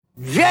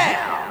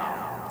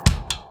Yeah!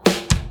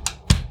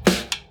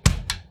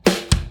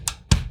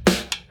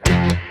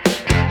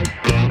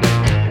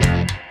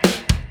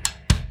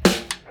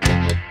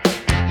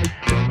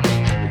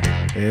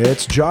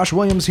 It's Josh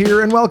Williams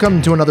here, and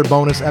welcome to another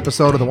bonus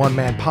episode of the One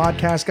Man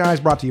Podcast, guys,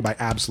 brought to you by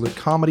Absolute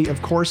Comedy,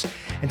 of course.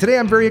 And today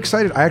I'm very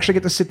excited. I actually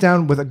get to sit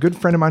down with a good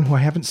friend of mine who I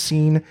haven't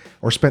seen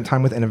or spent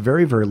time with in a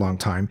very, very long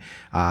time.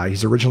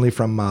 He's originally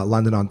from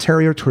London,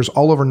 Ontario, tours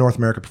all over North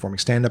America performing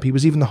stand-up. He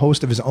was even the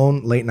host of his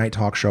own late-night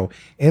talk show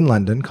in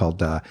London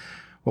called,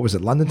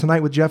 London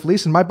Tonight with Jeff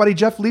Leeson. My buddy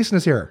Jeff Leeson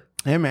is here.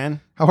 Hey, man.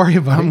 How are you,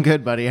 buddy? I'm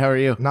good, buddy. How are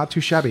you? Not too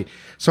shabby.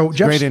 So,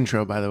 Jeff, great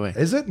intro, by the way.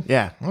 Is it?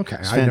 Yeah. Okay.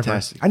 It's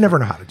fantastic. I never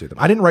know how to do them.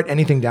 I didn't write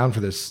anything down for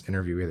this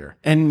interview either.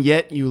 And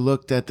yet you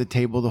looked at the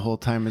table the whole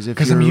time as if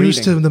because you were I'm used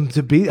reading. to them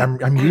to be.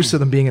 I'm used to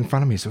them being in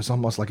front of me. So it's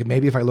almost like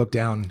maybe if I look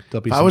down,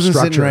 there'll be If some I wasn't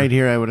structure. sitting right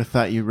here, I would have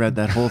thought you read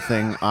that whole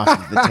thing off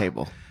of the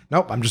table.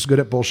 Nope. I'm just good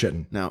at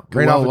bullshitting. No.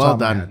 Great well, off the well top of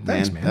my done, head.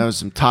 Thanks, man. That was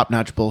some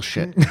top-notch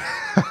bullshit.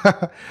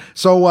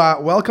 So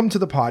welcome to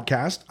the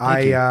podcast.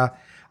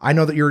 I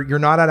know that you're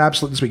not at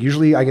Absolute this week.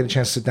 Usually I get a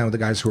chance to sit down with the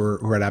guys who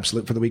are at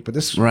Absolute for the week, but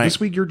this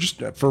week you're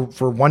just for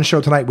one show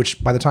tonight,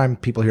 which by the time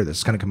people hear this,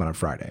 it's going to come out on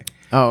Friday.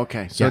 Oh,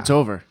 okay. So Yeah. it's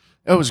over.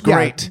 It was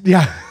great.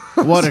 Yeah.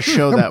 What a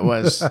show that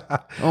was.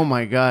 Oh,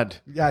 my God.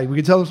 Yeah, we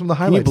can tell them some of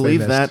the Can highlights. you believe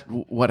they missed.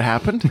 that, what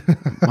happened?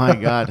 My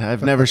God.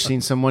 I've never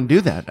seen someone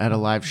do that at a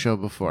live show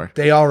before.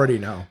 They already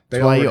know.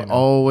 That's why you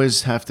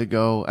always have to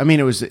go. I mean,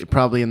 it was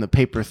probably in the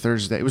paper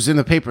Thursday. It was in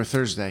the paper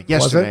Thursday.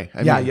 Yesterday.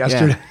 Was it?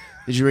 Yesterday.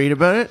 Did you read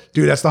about it?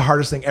 Dude, that's the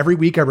hardest thing. Every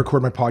week I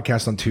record my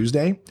podcast on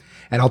Tuesday,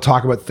 and I'll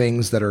talk about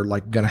things that are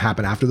like going to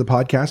happen after the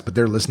podcast, but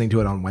they're listening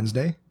to it on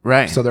Wednesday.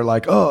 Right. So they're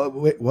like, oh,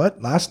 wait, what?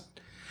 Yeah.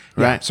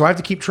 Right. So I have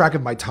to keep track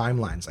of my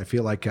timelines. I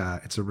feel like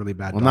it's a really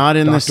bad. Well, not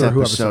in this Doctor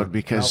Who episode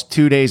because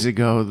 2 days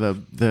ago,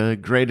 the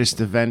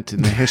greatest event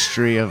in the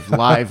history of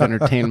live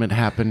entertainment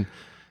happened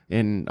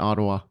in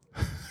Ottawa.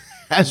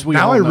 As we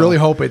now all I know. really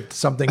hope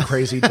something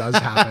crazy does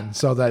happen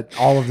so that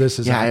all of this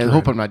is accurate. I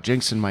hope I'm not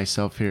jinxing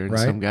myself here and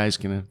Right? some guy's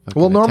gonna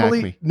Well, attack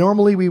me.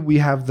 normally we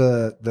have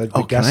the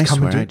Oh, guests can I come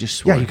swear? and do. I just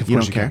swore. Yeah, you can. You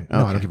Of course don't you can. care? No,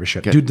 I Okay. don't give a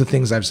shit. Good. Dude, the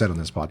things I've said on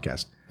this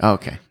podcast.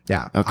 Okay.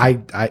 Yeah, Okay.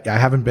 I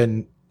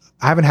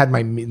haven't had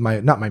my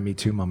not my Me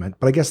Too moment,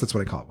 but I guess that's what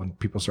I call it when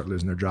people start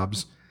losing their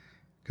jobs.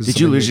 Did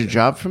you lose your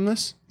job from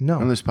this? No.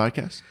 From this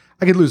podcast?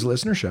 I could lose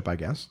listenership, I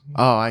guess.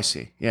 Oh, I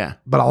see. Yeah.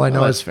 But all I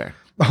know that's is fair.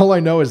 All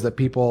I know is that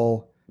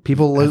people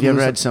Have you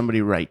ever had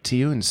somebody write to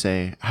you and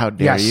say, "How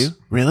dare Yes. you"?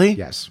 Really?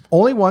 Yes,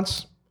 only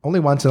once, and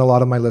a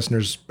lot of my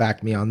listeners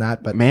backed me on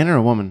that. But Man or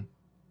a woman?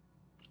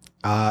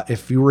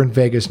 if you were in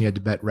Vegas and you had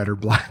to bet red or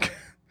black,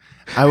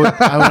 I would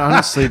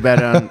honestly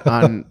bet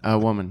on a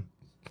woman.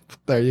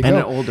 there you And go.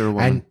 an older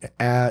woman.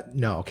 And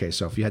no, okay.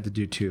 So if you had to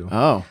do two,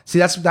 Oh, see,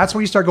 that's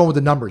where you start going with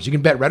the numbers. You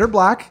can bet red or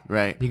black.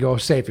 right. You go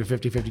safe, you're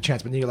 50-50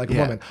 chance, but then you're like a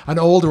Yeah. woman. An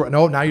older,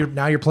 no, now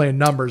you're playing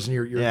numbers and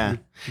you're Yeah.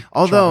 you're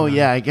Although, chopping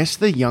yeah, I guess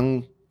the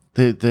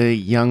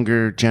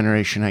younger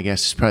generation, I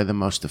guess, is probably the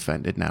most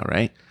offended now,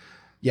 right?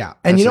 yeah.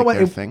 And That's you know like what?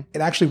 their thing.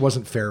 It actually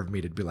wasn't fair of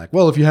me to be like,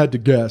 well, if you had to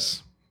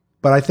guess,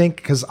 but I think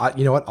because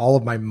you know what, all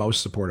of my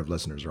most supportive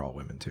listeners are all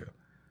women too.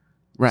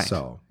 Right.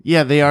 So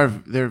yeah, they are.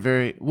 They're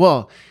very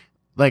well.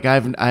 Like I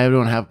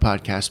don't have a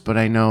podcast, but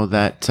I know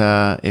that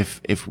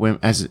if women,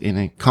 as in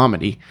a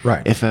comedy,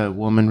 Right. if a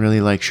woman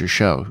really likes your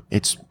show,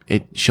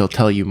 she'll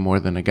tell you more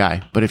than a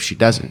guy. But if she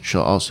doesn't,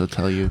 she'll also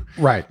tell you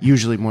Right.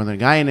 usually more than a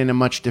guy, and in a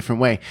much different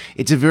way.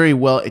 It's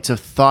a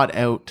thought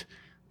out.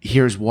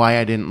 Here's why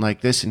I didn't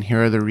like this, and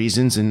here are the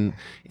reasons. And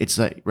it's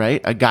like,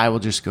 right, a guy will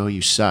just go,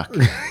 "You suck."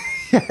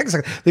 yeah,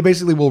 exactly. They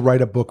basically will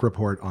write a book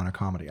report on a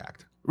comedy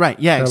act. Right?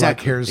 Yeah, They're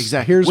like,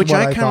 exactly. here's Which what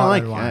I I kind of thought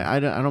like. and why. I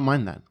don't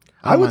mind that.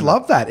 I would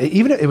love that.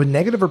 Even if it was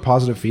negative or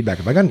positive feedback.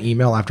 If I got an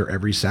email after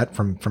every set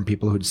from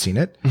people who'd seen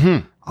it,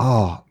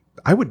 oh,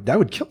 I would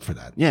kill for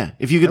that. Yeah,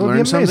 if you could That would be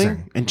learn something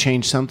amazing. and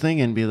change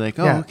something and be like,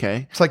 "Oh, Yeah.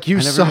 okay." It's like, you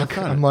I never even suck.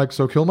 thought I'm it. like,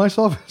 so kill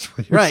myself? Is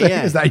what you're Right? saying?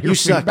 Yeah, Is that your you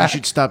suck. feedback? You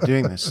should stop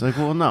doing this. Like,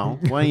 well, no.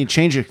 Why don't you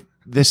change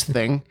this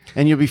thing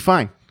and you'll be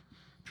fine?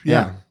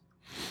 Yeah.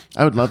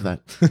 I would love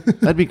that.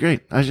 That'd be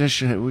great. We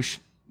should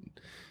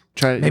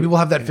try. Maybe we'll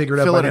have that figured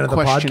out fill by out the a end of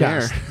the questionnaire.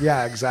 podcast.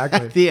 Yeah, exactly.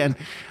 At the end.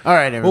 All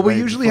right, everybody. Well,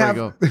 we usually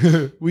before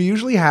have we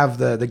usually have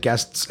the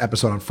guests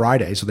episode on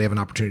Friday, so they have an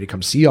opportunity to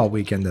come see all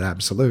weekend at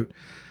Absolute.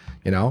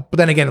 You know, but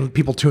then again,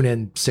 people tune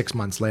in 6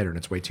 months later, and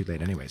it's way too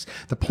late, anyways.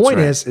 The point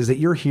right. is that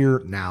you're here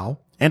now.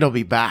 And I'll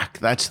be back.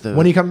 That's the.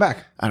 When do you come back?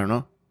 I don't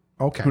know.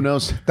 Okay, Who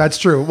knows? That's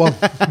true. Well,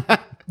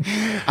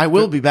 I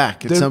will be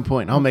back at some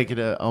point. I'll make it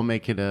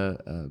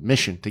a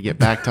mission to get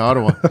back to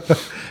Ottawa.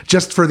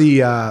 just for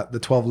the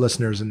 12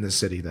 listeners in this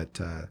city that.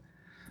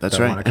 That's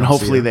that right. wanna And come see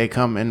hopefully you. they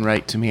come and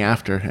write to me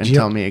after and you-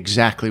 tell me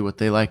exactly what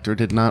they liked or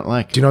did not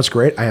like. Do you know what's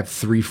great? I have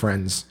 3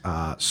 friends,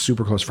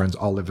 super close friends,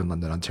 all live in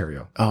London,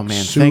 Ontario. Oh,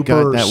 man. super, Thank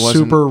God that wasn't...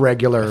 super I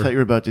regular. thought you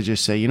were about to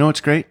just say, you know what's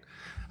great?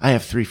 I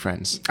have 3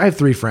 friends. I have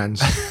 3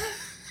 friends.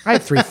 I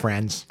have 3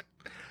 friends.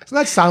 Doesn't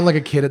that sound like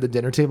a kid at the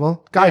dinner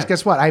table? Guys, Yeah.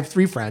 guess what? I have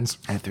 3 friends.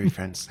 I have 3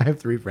 friends. I have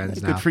 3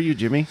 friends now. Good for you,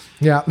 Jimmy.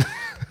 Yeah.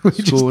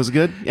 School was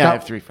good. Yeah, No, I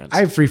have 3 friends. I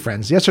have 3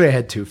 friends. Yesterday I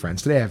had 2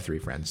 friends. Today I have 3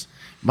 friends.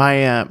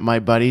 My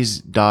buddy's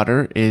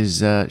daughter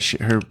is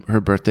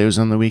her birthday was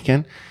on the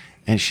weekend,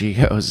 and she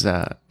goes,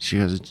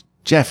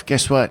 Jeff,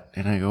 guess what?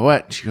 And I go,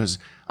 what? She goes,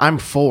 I'm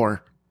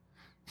 4.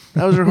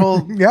 That was her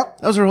whole. Yep.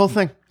 That was her whole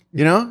thing.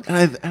 You know,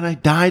 and I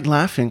died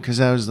laughing because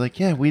I was like,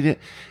 yeah, we did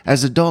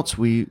as adults.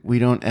 We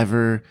don't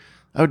ever.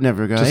 I would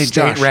never go. Just Hey,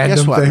 state Josh, random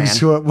guess what,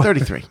 things man? to it.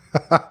 33.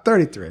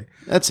 33.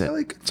 That's it.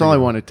 Like, That's all I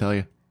want to tell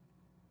you.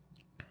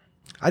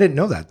 I didn't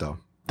know that though.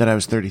 That I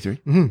was 33.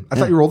 I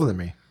thought you were older than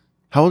me.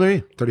 How old are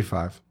you?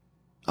 35.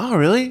 Oh,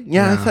 really?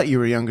 Yeah, I Yeah. thought you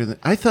were younger than.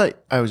 I thought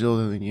I was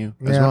older than you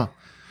as Yeah. well.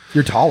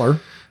 You're taller,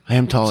 I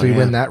am taller. so you yeah.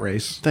 win that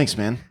race. Thanks,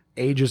 man.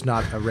 Age is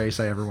not a race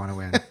I ever want to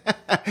win.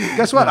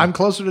 Guess what? I'm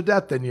closer to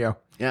death than you.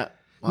 Yeah.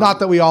 Well, Not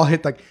that we all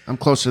hit like, I'm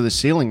closer to the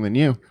ceiling than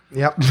you.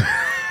 yep,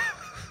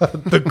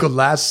 the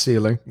glass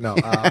ceiling. No.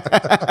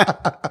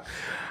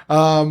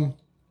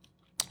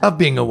 Of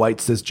being a white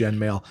cisgen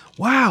male.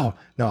 Wow.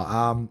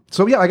 No.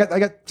 So yeah, I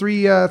got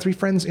three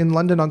friends in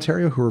London,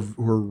 Ontario, who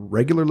are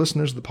regular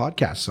listeners of the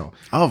podcast. So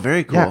Oh,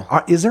 very cool.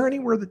 yeah, is there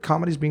anywhere that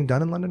comedy's being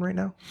done in London right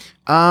now?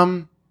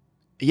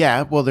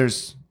 Yeah. Well,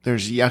 there's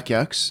Yuck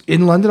Yucks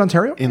In London,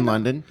 Ontario? in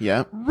London.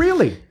 Yeah.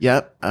 Really?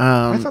 Yep.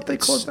 I thought they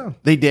closed down.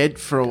 They did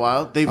for a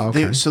while.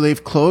 Okay.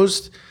 They've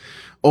closed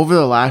over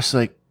the last,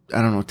 like,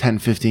 I don't know, 10,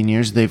 15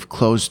 years. They've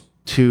closed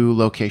 2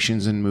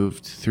 locations and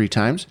moved 3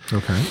 times.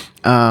 Okay.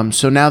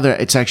 So now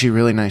it's actually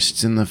really nice.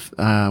 It's in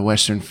the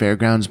Western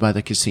Fairgrounds by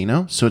the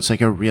casino. So it's like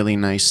a really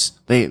nice.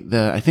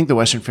 I think the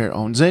Western Fair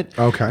owns it.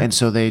 Okay. And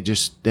so they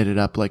just did it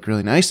up like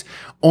really nice.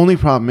 Only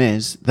problem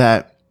is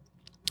that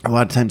a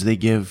lot of times they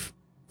give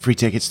free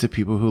tickets to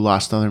people who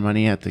lost all their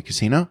money at the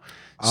casino.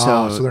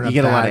 So they're in you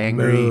get a lot of bad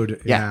angry.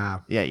 mood. Yeah,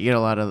 you get a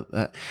lot of.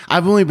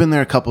 I've only been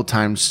there a couple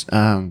times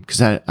because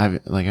I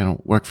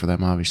don't work for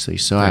them obviously.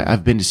 So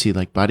I've been to see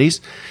like buddies,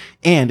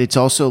 and it's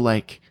also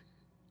like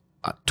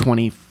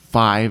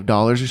 $25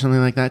 or something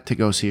like that to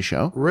go see a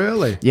show.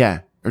 Really?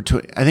 Yeah,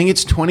 I think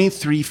it's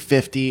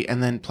 $23.50,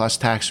 and then plus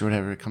tax or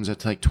whatever, it comes out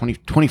to like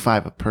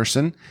 $25 a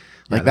person.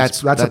 Like Yeah,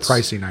 that's a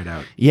pricey night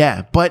out.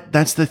 Yeah, but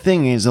that's the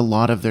thing is a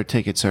lot of their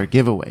tickets are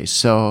giveaways.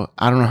 So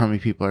I don't know how many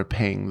people are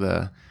paying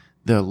the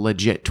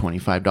legit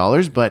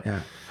 $25, but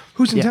Yeah.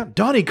 Who's in town?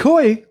 Donnie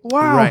Coy.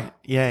 Wow. right,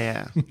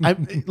 yeah.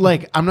 I'm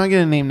not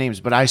gonna name names,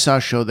 but I saw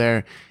a show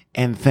there,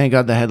 and thank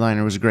God the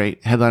headliner was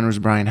great. Headliner was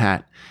Brian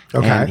Hatt.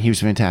 Okay. And he was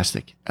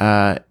fantastic.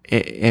 But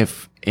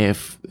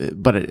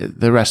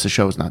the rest of the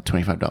show was not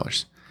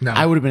 $25. No.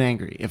 I would have been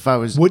angry if I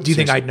was. What do you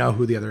think? seriously- I'd know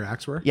who the other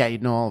acts were? Yeah,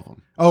 you'd know all of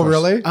them. Oh,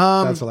 really?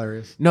 Um, That's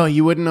hilarious. No,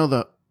 you wouldn't know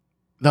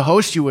the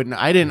host. You wouldn't.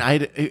 I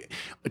didn't.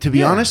 To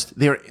be honest,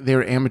 they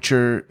were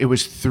amateur. It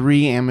was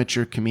 3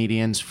 amateur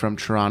comedians from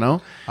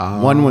Toronto.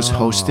 One was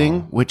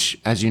hosting, which,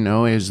 as you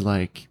know, is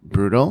like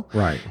brutal.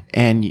 Right.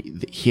 And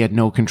he had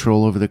no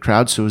control over the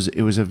crowd, so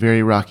it was a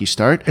very rocky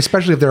start.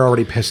 Especially if they're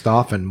already pissed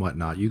off and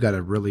whatnot. You got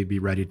to really be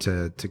ready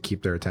to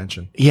keep their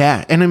attention.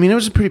 Yeah, and I mean it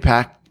was a pretty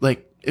packed,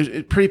 like it was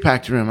a pretty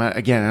packed room.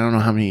 Again, I don't know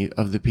how many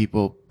of the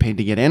people paid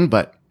to get in,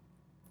 but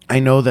I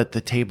know that the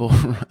table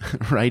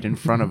right in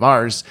front of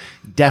ours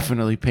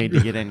definitely paid to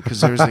get in because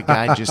there was a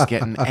guy just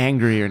getting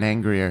angrier and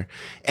angrier.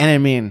 And I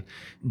mean,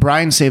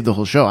 Brian saved the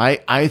whole show.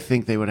 I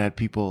think they would have had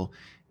people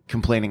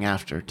complaining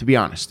after, to be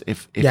honest,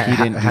 if he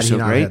didn't do so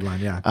great. Headline.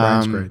 Yeah,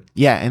 Brian's great.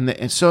 Yeah,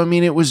 and so I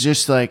mean, it was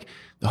just like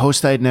the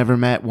host I had never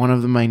met. One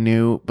of them I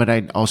knew, but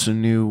I also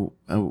knew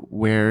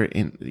where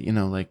in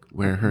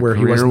where her Where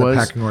he career was in the was.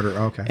 pecking order.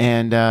 Okay.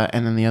 And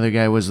then the other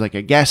guy was like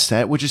a guest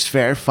set, which is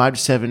fair, 5 to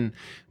 7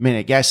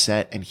 minute guest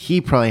set, and he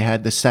probably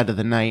had the set of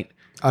the night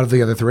Out of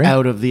the other 3?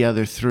 out of the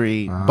other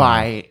 3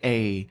 by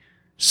a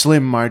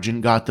slim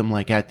margin. Got them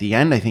like at the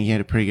end. I think he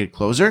had a pretty good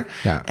closer.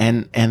 Yeah.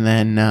 And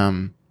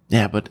then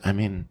yeah, but I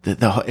mean,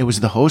 it was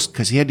the host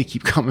because he had to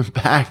keep coming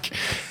back.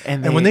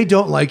 And when they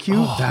don't like you,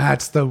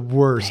 that's the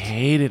worst.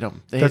 hated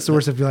him. That's the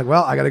worst. If you're like,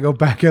 well, I got to go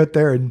back out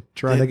there and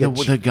try to get.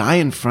 The guy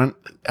in front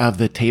of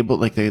the table,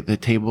 like the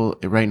table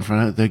right in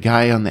front of the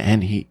guy on the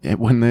end,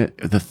 when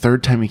the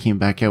third time he came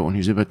back out, when he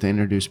was about to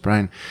introduce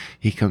Brian,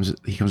 he comes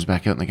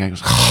back out and the guy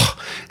goes,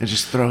 and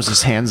just throws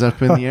his hands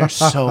up in the air.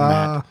 So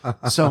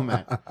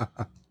mad.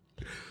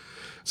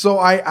 So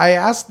I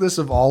asked this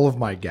of all of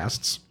my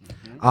guests.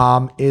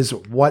 Is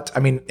what I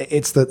mean?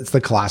 It's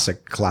the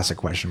classic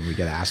question we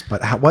get asked.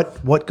 But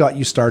what got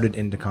you started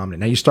into comedy?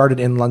 Now you started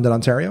in London,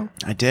 Ontario.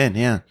 I did,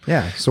 yeah.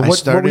 Yeah. So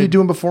what were you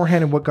doing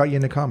beforehand, and what got you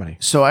into comedy?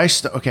 So I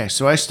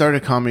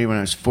started comedy when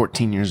I was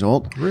 14 years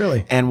old.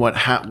 Really? And what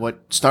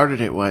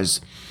started it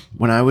was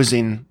when I was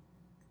in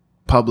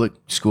public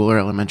school or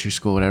elementary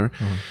school, whatever.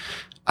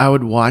 I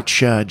would watch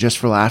Just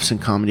for Laughs and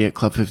comedy at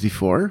Club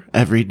 54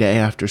 every day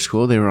after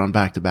school. They were on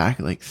back to back,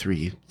 like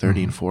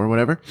 3:30 and 4,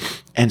 whatever.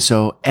 And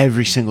so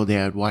every single day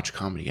I would watch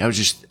comedy. I was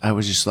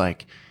just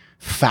like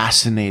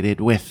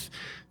fascinated with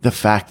the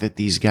fact that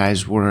these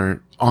guys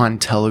were on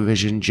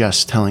television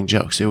just telling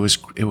jokes. It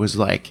was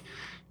like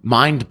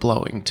mind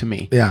blowing to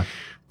me. Yeah.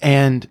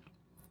 And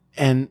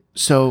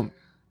so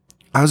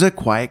I was a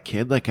quiet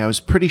kid. Like I was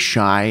pretty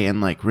shy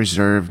and like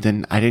reserved,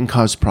 and I didn't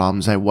cause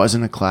problems. I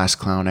wasn't a class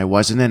clown. I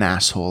wasn't an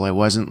asshole. I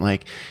wasn't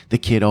like the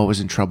kid always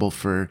in trouble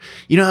for,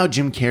 you know how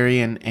Jim Carrey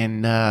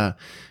and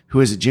who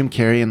is it? Jim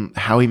Carrey and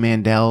Howie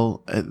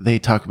Mandel, they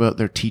talk about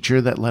their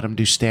teacher that let them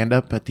do stand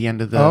up at the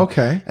end of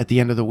the, at the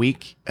end of the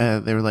week.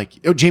 They were like,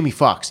 oh, Jamie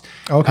Foxx.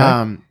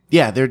 Okay.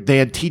 Yeah, they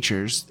had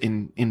teachers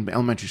in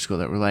elementary school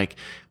that were like,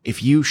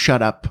 if you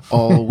shut up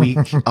all week,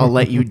 I'll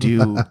let you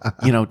do,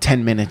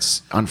 10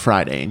 minutes on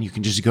Friday, and you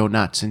can just go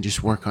nuts and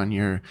just work on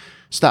your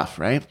stuff,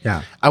 right?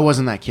 Yeah. I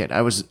wasn't that kid.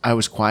 I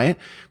was quiet,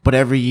 but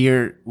every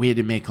year we had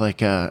to make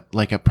like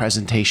a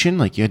presentation,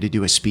 like you had to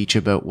do a speech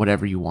about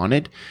whatever you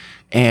wanted,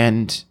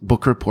 and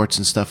book reports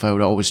and stuff. I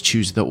would always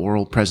choose the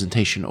oral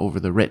presentation over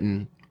the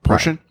written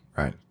portion,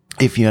 Right.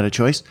 if you had a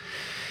choice,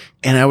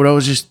 and I would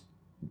always just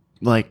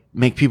like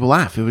make people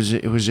laugh. It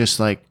was just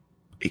like,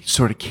 it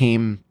sort of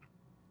came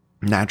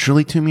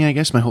naturally to me, I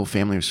guess. My whole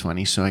family was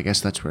funny, so I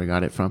guess that's where I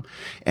got it from.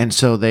 And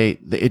so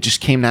it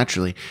just came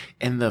naturally.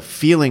 And the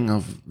feeling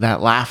of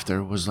that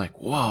laughter was like,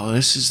 whoa,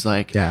 this is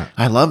like,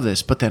 I love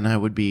this. But then I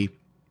would be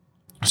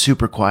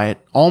super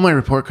quiet. All my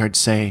report cards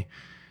say,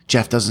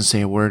 Jeff doesn't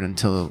say a word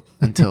until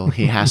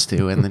he has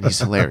to, and then he's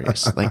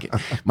hilarious. Like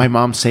my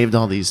mom saved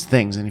all these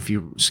things, and if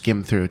you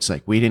skim through, it's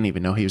like, we didn't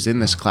even know he was in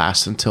this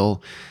class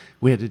until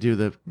we had to do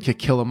the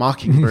Kill a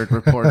Mockingbird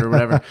report or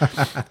whatever.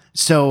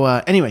 So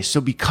anyway, so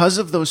because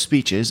of those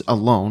speeches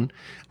alone,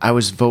 I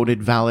was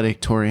voted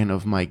valedictorian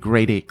of my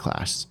grade 8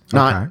 class.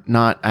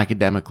 Not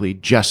academically,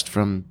 just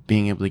from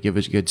being able to give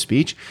a good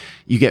speech.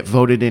 You get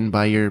voted in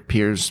by your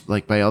peers,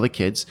 like by all the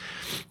kids.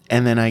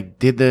 And then I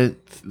did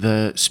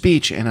the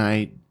speech, and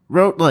I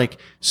wrote like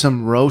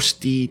some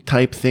roasty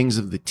type things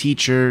of the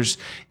teachers,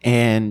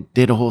 and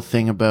did a whole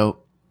thing about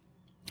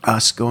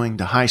us going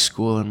to high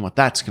school and what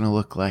that's going to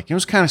look like. It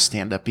was kind of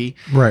stand-up-y.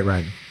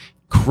 Right.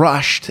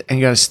 Crushed, and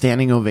got a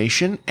standing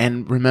ovation.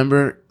 And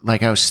remember,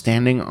 like I was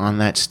standing on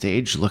that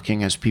stage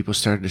looking as people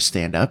started to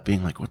stand up,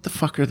 being like, what the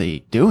fuck are they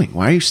doing?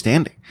 Why are you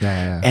standing?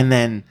 Yeah. And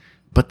then,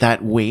 but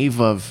that wave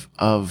of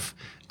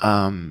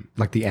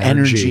like the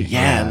energy.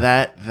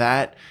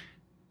 That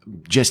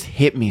just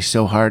hit me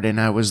so hard.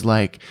 And I was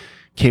like,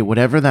 okay,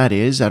 whatever that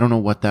is, I don't know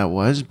what that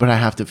was, but I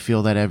have to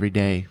feel that every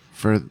day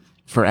for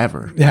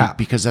forever. Yeah.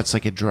 Because that's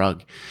like a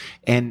drug.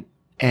 And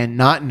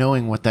not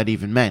knowing what that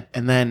even meant.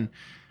 And then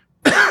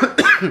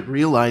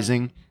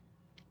realizing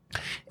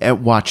at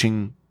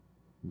watching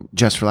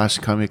Just for Laughs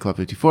Comedy Club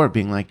 54,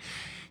 being like,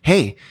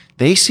 hey,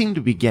 they seem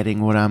to be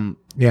getting what I'm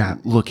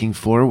looking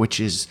for, which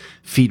is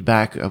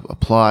feedback,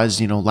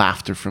 applause,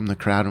 laughter from the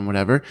crowd and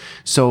whatever.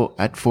 So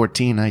at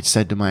 14, I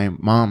said to my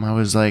mom, I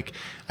was like,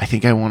 I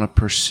think I want to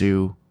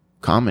pursue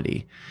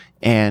comedy.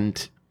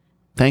 And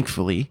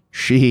thankfully,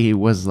 she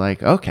was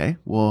like, okay,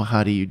 well,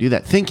 how do you do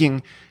that?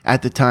 Thinking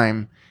at the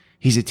time,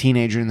 he's a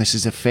teenager and this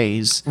is a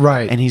phase.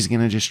 Right. And he's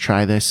going to just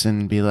try this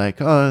and be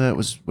like, oh, that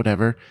was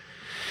whatever.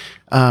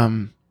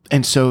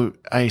 And so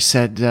I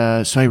said,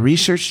 so I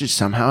researched it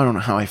somehow. I don't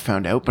know how I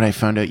found out, but I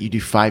found out you do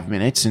 5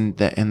 minutes, and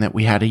that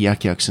we had a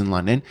Yuck Yucks in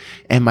London.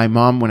 And my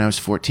mom, when I was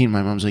 14,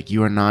 my mom's like,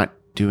 you are not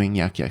doing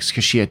Yuck Yucks,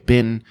 because she had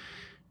been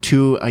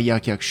to a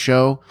Yuck Yucks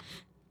show.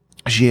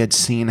 She had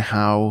seen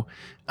how,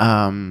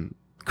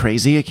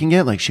 crazy it can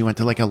get. Like she went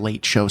to like a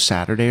late show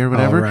Saturday or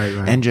whatever,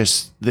 and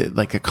just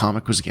the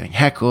comic was getting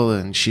heckled,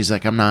 and she's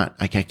like,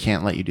 I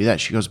can't let you do that.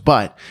 She goes,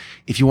 but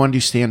if you want to do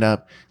stand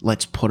up,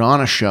 let's put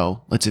on a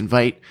show. Let's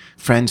invite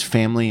friends,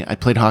 family. I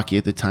played hockey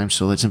at the time,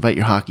 so let's invite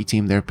your hockey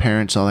team, their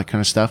parents, all that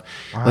kind of stuff.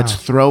 Wow. Let's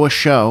throw a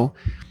show.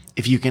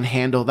 If you can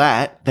handle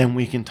that, then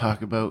we can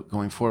talk about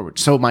going forward.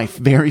 So my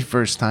very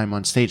first time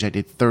on stage, I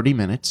did 30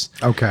 minutes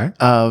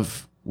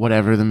of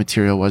whatever the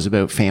material was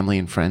about family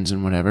and friends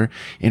and whatever,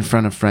 in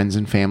front of friends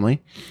and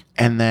family.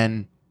 And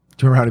then,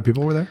 do you remember how many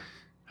people were there?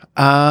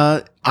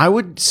 I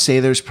would say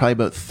there's probably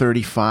about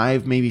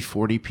 35, maybe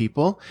 40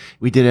 people.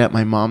 We did it at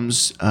my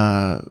mom's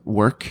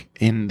work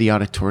in the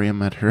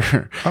auditorium at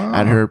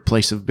her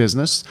place of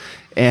business.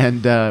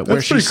 And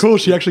that's pretty cool.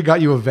 She actually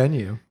got you a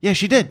venue. Yeah,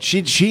 she did.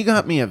 She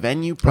got me a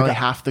venue, probably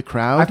half the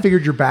crowd. I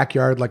figured your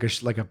backyard like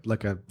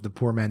the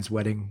poor man's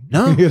wedding.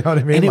 No, you know what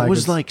I mean? And it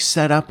was like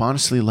set up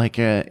honestly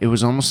it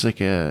was almost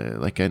like an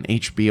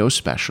HBO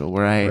special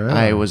where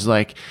I was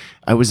like,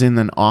 I was in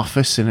an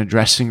office in a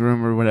dressing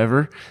room or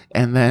whatever,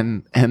 and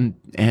then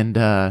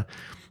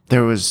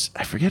there was,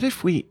 I forget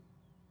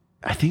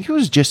I think it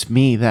was just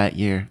me that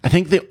year. I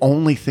think the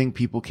only thing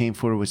people came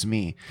for was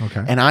me.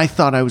 Okay. And I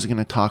thought I was going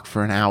to talk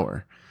for an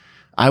hour.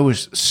 I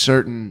was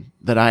certain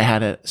that I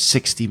had a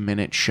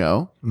 60-minute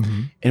show. Mm-hmm.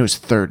 And it was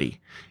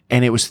 30.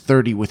 And it was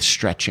 30 with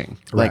stretching.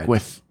 Like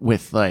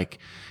with like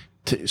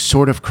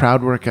sort of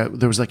crowd work.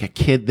 There was like a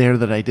kid there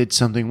that I did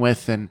something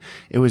with, and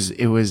it was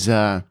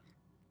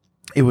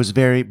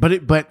very, but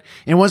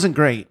it wasn't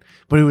great,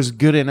 but it was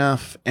good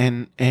enough,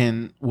 and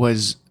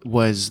was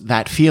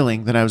that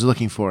feeling that I was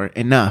looking for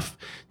enough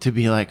to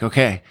be like,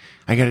 okay,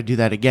 I got to do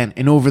that again.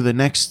 And over the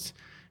next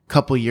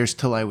couple years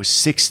till I was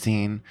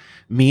 16,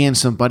 me and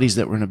some buddies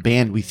that were in a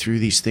band, we threw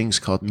these things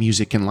called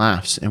music and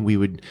laughs, and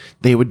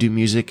they would do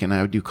music and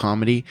I would do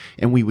comedy,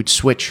 and we would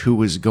switch who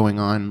was going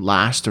on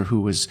last or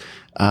who was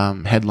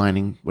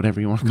headlining, whatever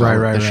you want to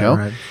call it, the show.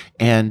 Right.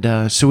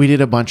 And so we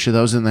did a bunch of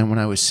those, and then when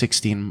I was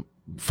 16,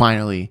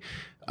 finally,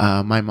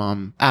 my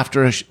mom,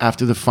 after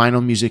the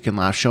final music and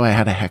laugh show, I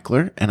had a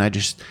heckler, and I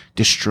just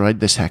destroyed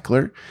this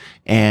heckler,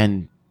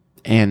 and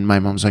my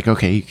mom's like,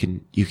 okay, you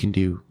can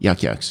do Yuck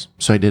Yucks.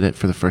 So I did it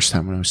for the first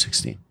time when I was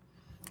 16.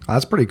 Oh,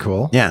 that's pretty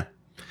cool. Yeah.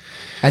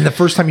 And the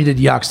first time you did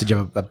Yucks, did you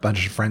have a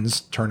bunch of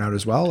friends turn out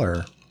as well,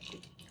 or?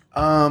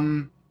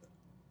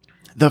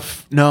 The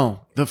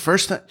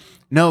first time,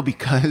 no,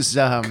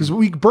 because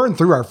we burned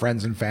through our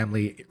friends and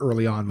family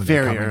early on. When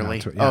very early.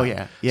 Yeah. Oh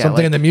yeah.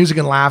 Something in the music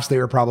and laughs, they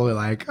were probably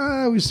like,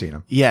 we've seen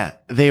them. Yeah,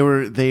 they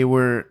were the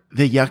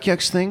Yuck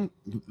Yucks thing.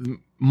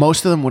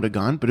 Most of them would have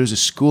gone, but it was a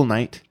school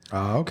night.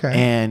 Oh, okay.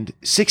 And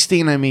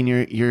 16, I mean,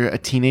 you're a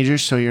teenager,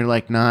 so you're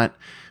like not.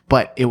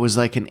 But it was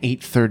like an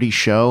 8:30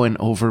 show and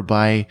over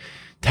by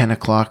 10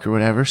 o'clock or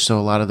whatever. So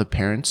a lot of the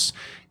parents,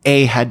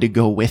 had to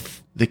go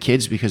with the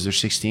kids because they're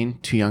 16,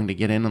 too young to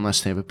get in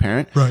unless they have a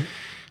parent. Right.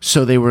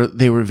 So they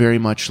were very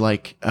much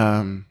like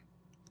not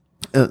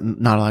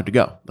allowed to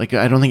go. Like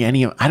I don't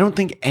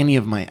think any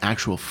of my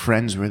actual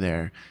friends were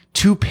there.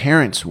 2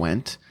 parents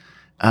went,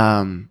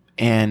 and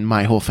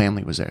my whole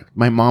family was there.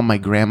 My mom, my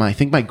grandma, I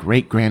think my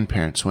great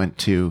grandparents went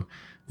to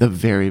the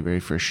very,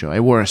 very first show. I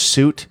wore a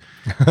suit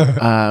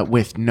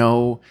with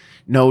no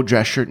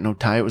dress shirt, no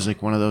tie. It was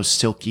like one of those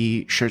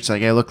silky shirts.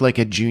 Like I looked like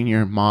a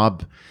junior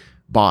mob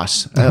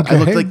boss. Okay. I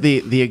looked like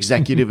the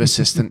executive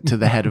assistant to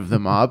the head of the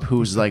mob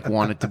who's like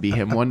wanted to be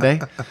him one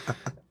day.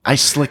 I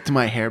slicked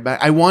my hair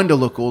back. I wanted to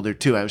look older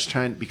too. I was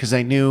trying because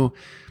I knew,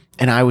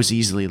 and I was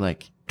easily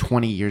like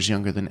 20 years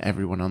younger than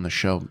everyone on the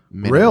show.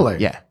 Minimum. Really?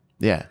 Yeah.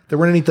 Yeah. There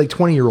weren't any like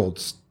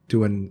 20-year-olds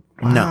doing,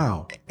 wow.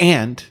 No.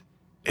 And,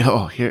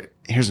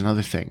 here's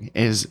another thing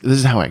this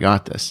is how I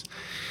got this.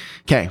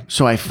 Okay.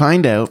 So I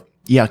find out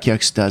Yuck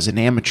Yucks does an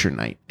amateur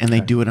night, and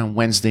they do it on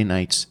Wednesday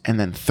nights, and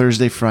then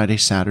Thursday, Friday,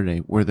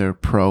 Saturday were their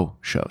pro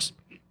shows.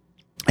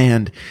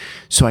 And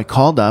so I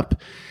called up,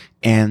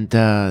 and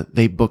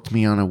they booked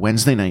me on a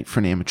Wednesday night for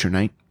an amateur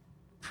night.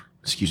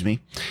 Excuse me.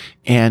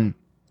 And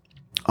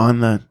on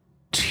the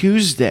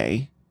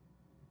Tuesday,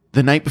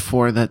 the night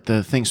before that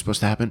the thing's supposed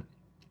to happen,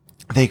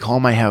 they call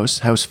my house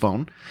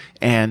phone,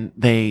 and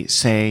they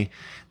say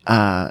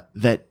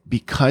that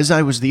because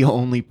I was the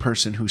only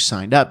person who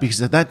signed up,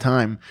 because at that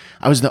time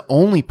I was the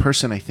only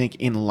person I think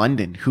in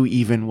London who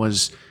even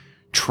was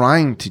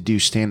trying to do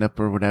stand up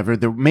or whatever.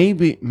 There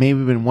maybe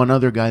been one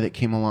other guy that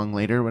came along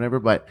later or whatever,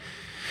 but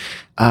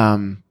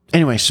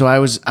anyway, so I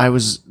was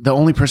the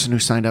only person who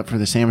signed up for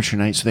this amateur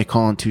night. So they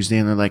call on Tuesday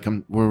and they're like,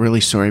 we're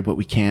really sorry, but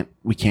we can't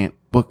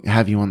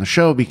have you on the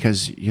show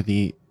because you're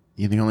the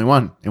only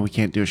one, and we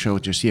can't do a show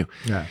with just you.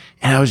 Yeah.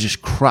 And I was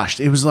just crushed.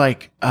 It was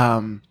like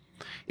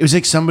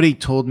somebody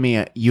told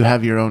me, you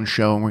have your own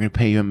show and we're going to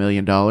pay you $1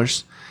 million.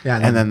 Yeah.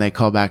 And then they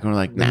call back and we're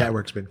like, nah. The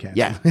network's been canceled.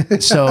 Yeah.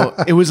 So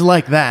it was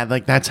like that.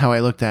 Like, that's how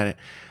I looked at it.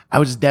 I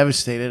was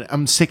devastated.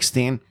 I'm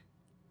 16.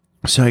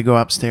 So I go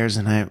upstairs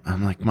and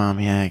I'm like, Mom,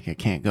 yeah, I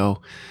can't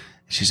go.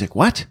 She's like,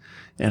 what?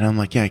 And I'm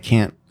like, yeah, I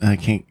can't,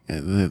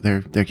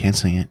 they're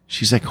canceling it.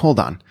 She's like, hold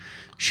on.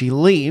 She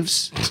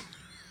leaves.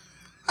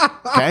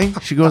 Okay.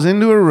 She goes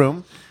into her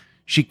room.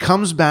 She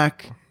comes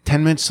back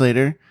 10 minutes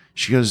later.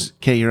 She goes,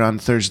 okay, you're on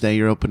Thursday.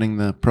 You're opening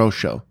the pro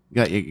show. You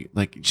got you,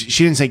 like,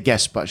 she didn't say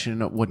guest spot. She didn't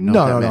know what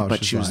that meant,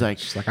 but she was like,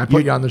 I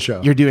put you on the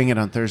show. You're doing it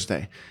on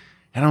Thursday.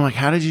 And I'm like,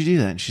 how did you do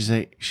that? And she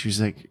was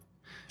like,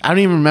 I don't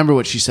even remember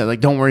what she said.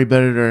 Like, don't worry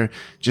about it, or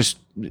just,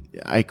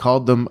 I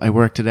called them. I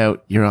worked it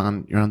out. You're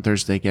on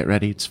Thursday. Get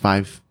ready. It's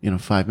 5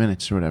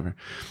 minutes or whatever.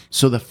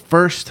 So the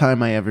first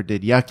time I ever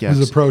did Yuck Yucks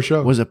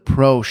was a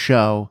pro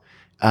show.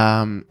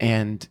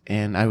 And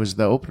I was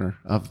the opener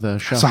of the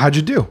show. So how'd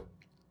you do?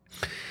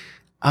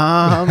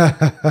 I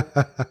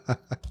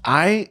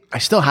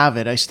still have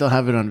it. I still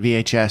have it on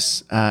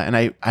VHS.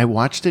 And I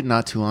watched it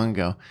not too long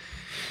ago.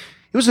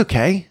 It was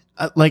okay.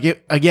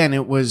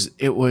 It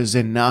was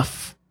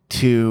enough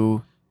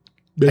to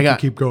make you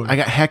keep going. I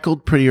got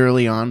heckled pretty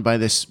early on by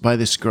this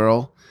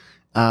girl,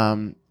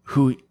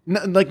 who,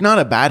 like, not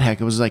a bad heck.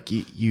 It was like,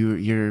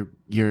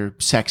 you're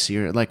sexy,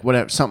 or like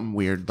whatever, something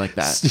weird like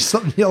that.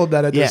 Something yelled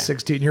at this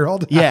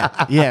 16-year-old.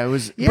 Yeah. It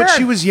was, but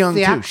she was young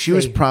too. She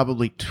was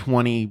probably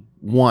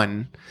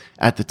 21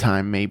 at the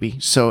time, maybe.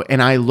 So,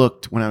 and I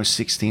looked, when I was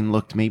 16,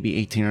 looked maybe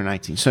 18 or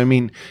 19. So, I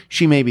mean,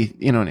 she maybe,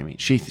 you know what I mean?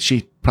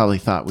 She probably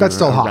thought that's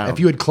still hot. If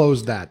you had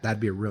closed that'd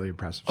be a really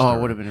impressive story. Oh,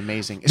 it would have been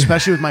amazing,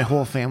 especially with my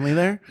whole family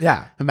there.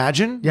 Yeah,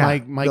 imagine. Yeah,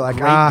 my like,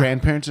 great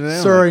grandparents are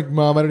there. Sorry,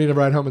 Mom, I don't need to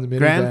ride home in the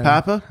middle.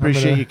 Grandpapa,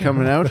 appreciate you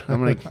coming out. I'm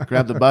gonna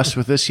grab the bus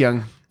with this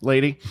young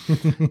lady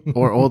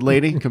or old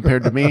lady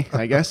compared to me,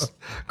 I guess.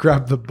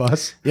 Grab the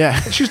bus. Yeah,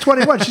 she's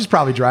 21. She's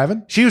probably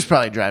driving. She was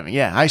probably driving.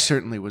 Yeah, I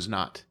certainly was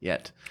not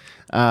yet.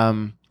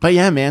 But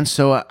yeah, man.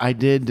 So I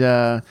did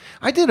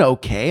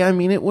okay. I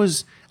mean, it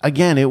was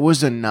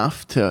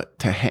enough to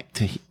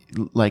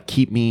like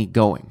keep me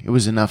going. It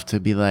was enough to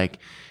be like,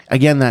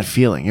 again, that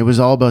feeling. It was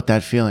all about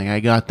that feeling. I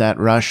got that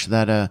rush,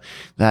 that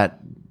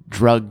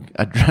drug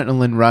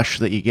adrenaline rush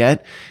that you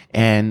get,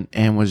 and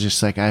was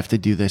just like, I have to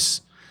do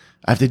this.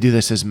 I have to do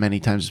this as many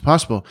times as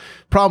possible.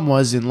 Problem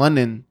was, in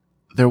London,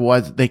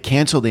 they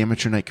canceled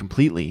amateur night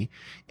completely.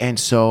 And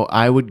so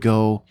I would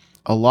go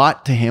a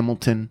lot to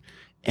Hamilton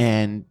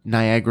and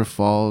Niagara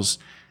Falls,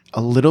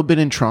 a little bit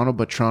in Toronto,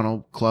 but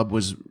Toronto club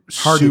was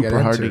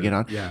super hard to get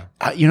on. Yeah.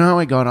 You know how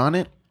I got on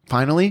it?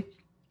 Finally,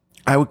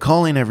 I would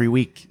call in every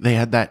week. They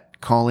had that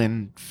call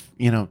in,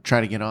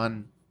 try to get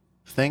on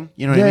thing.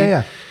 You know what I mean?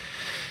 Yeah.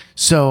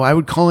 So I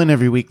would call in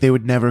every week. They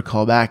would never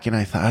call back. And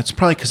I thought, it's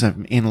probably because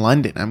I'm in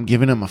London. I'm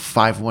giving them a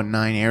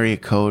 519 area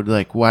code.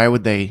 Like, why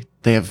would they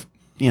have,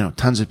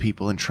 tons of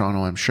people in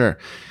Toronto, I'm sure.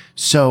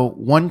 So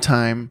one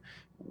time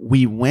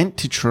we went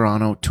to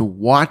Toronto to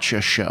watch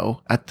a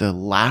show at the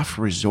Laugh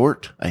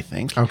Resort, I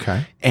think.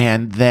 Okay.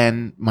 And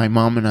then my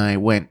mom and I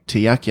went to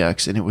Yuck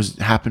Yucks, and it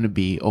happened to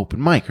be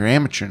open mic or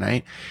amateur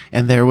night.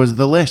 And there was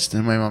the list.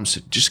 And my mom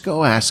said, just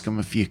go ask them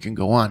if you can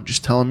go on.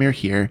 Just tell them you're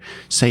here.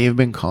 Say you've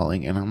been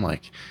calling. And I'm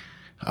like,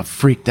 I'm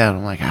freaked out.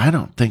 I'm like, I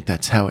don't think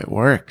that's how it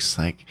works.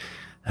 Like,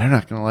 they're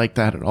not going to like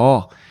that at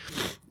all.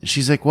 And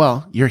she's like,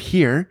 well, you're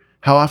here.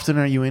 How often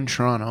are you in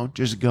Toronto?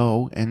 Just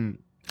go and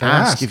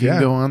ask if you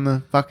can go on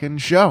the fucking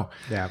show.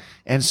 Yeah.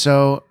 And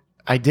so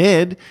I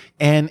did.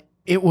 And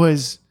it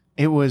was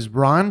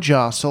Ron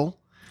Jossel.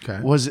 Okay.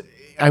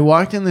 I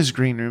walked in this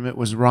green room. It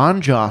was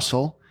Ron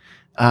Jossel.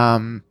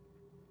 Who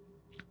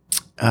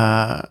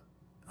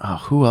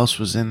else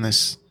was in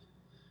this?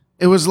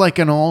 It was like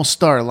an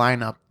all-star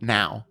lineup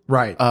now.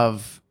 Right.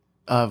 Of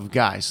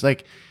guys.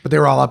 Like, but they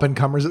were all up and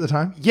comers at the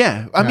time?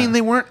 Yeah. I mean,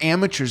 they weren't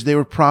amateurs. They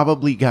were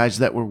probably guys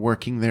that were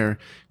working their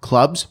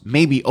clubs,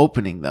 maybe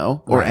opening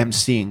though, or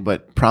emceeing,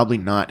 but probably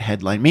not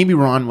headline. Maybe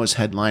Ron was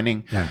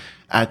headlining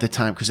at the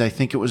time, because I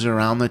think it was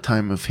around the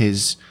time of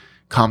his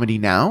Comedy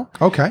Now.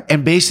 Okay.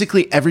 And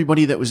basically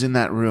everybody that was in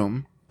that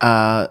room,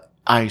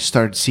 I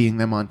started seeing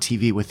them on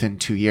TV within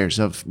 2 years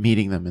of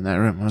meeting them in that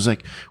room. I was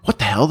like, what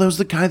the hell? That was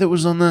the guy that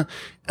was on the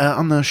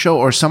show.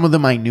 Or some of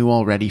them I knew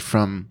already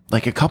from,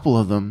 like, a couple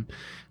of them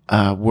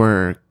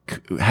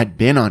had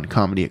been on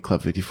comedy at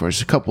Club 54.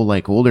 There's a couple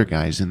like older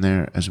guys in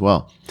there as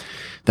well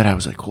that I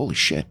was like, holy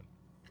shit.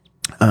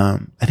 I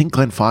think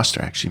Glenn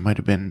Foster actually might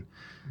have been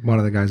one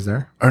of the guys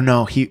there. Or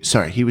no, he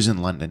was in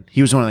London.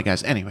 He was one of the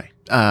guys. Anyway,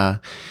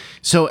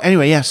 so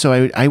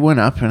I went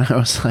up and I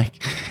was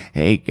like,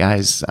 hey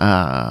guys,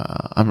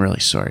 I'm really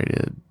sorry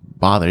to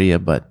bother you,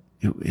 but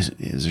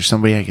is there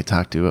somebody I could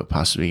talk to about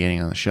possibly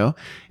getting on the show?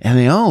 And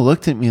they all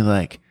looked at me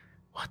like,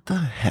 what the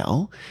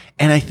hell?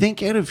 And I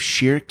think out of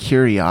sheer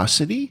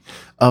curiosity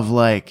of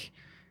like,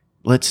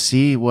 let's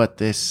see what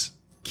this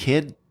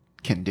kid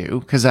can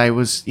do. Cause I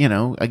was,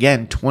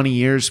 again, 20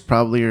 years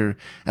probably, or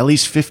at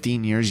least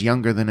 15 years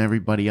younger than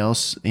everybody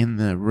else in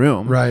the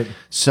room. Right.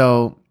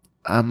 So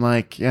I'm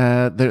like,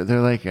 they're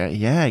like,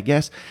 yeah, I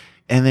guess.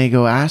 And they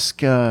go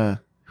ask,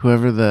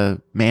 whoever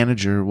the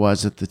manager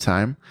was at the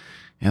time.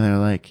 And they're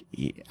like,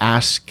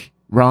 ask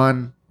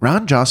Ron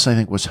Joss, I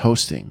think, was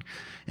hosting.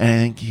 And I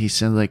think he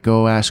said, like,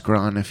 go ask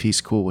Ron if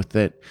he's cool with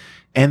it.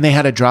 And they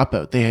had a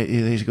dropout.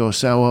 They go,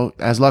 so, well,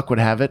 as luck would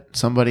have it,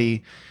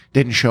 somebody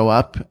didn't show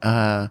up.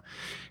 And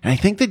I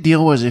think the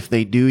deal was if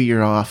they do,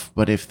 you're off.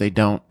 But if they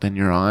don't, then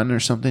you're on or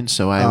something.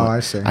 So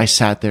I see. I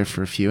sat there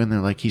for a few and they're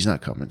like, he's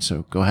not coming.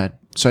 So go ahead.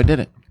 So I did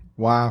it.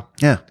 Wow.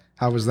 Yeah.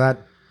 How was that?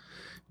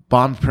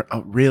 Bombed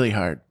really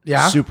hard.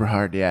 Yeah. Super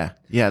hard. Yeah.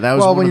 Yeah. That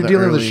was when you're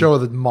dealing with a show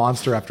with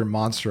monster after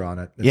monster on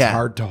it, it's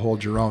hard to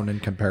hold your own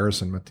in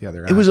comparison with the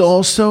other acts. It was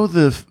also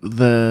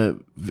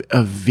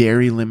a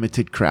very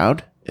limited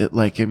crowd.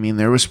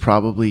 There was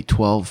probably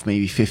 12,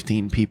 maybe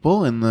 15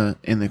 people in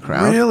the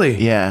crowd. Really?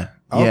 Yeah.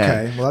 Okay.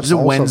 Yeah. Well, that's it was a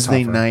also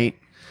Wednesday tougher. night.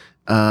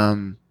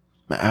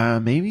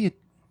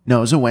 It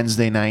was a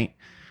Wednesday night.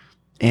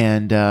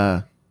 And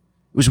it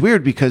was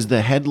weird because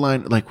the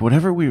headline, like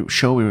whatever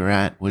show we were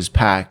at was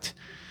packed.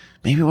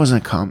 Maybe it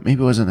wasn't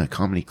a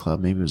comedy club.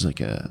 Maybe it was like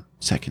a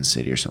Second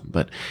City or something.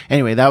 But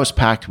anyway, that was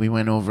packed. We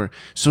went over.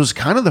 So it was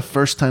kind of the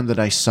first time that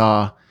I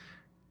saw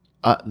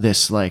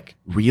this like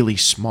really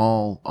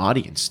small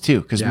audience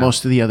too. Because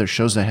most of the other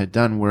shows I had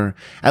done were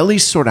at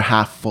least sort of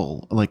half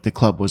full. Like the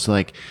club was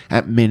like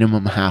at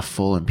minimum half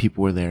full and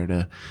people were there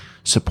to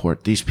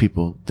support. These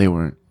people,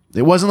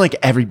 it wasn't like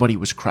everybody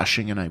was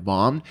crushing and I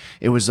bombed.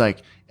 It was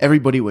like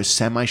everybody was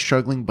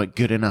semi-struggling, but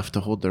good enough to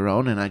hold their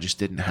own. And I just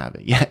didn't have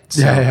it yet.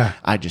 So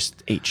I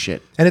just ate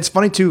shit. And it's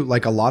funny too.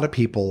 Like a lot of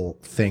people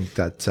think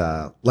that,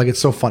 it's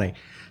so funny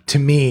to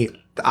me.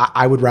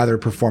 I would rather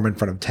perform in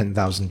front of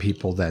 10,000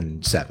 people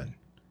than 7.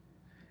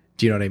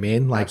 Do you know what I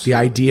mean? Like Absolutely.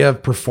 The idea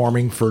of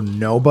performing for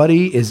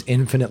nobody is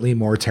infinitely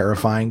more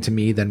terrifying to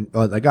me than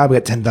we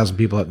got 10,000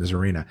 people out in this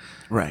arena.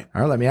 Right.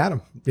 All right, let me at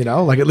them.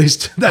 At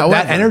least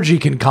that energy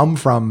can come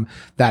from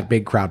that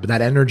big crowd. But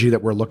that energy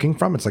that we're looking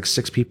from, it's like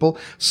 6 people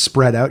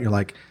spread out. You're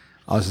like,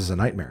 oh, this is a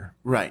nightmare.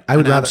 Right. I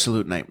would rather,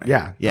 absolute nightmare.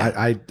 Yeah.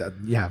 Yeah.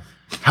 Yeah.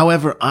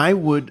 However, I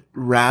would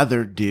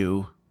rather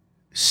do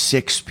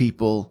 6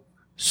 people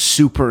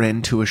super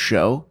into a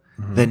show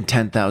than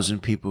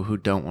 10,000 people who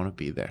don't want to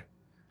be there.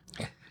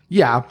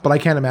 Yeah, but I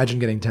can't imagine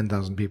getting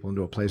 10,000 people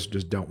into a place who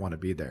just don't want to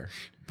be there.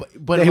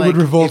 But they would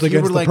revolt if you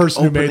against were, the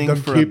person who made opening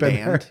them for keep a it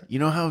band, there. you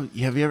know how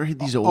have you ever heard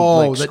these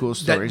old school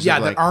stories?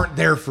 That aren't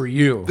there for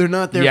you. They're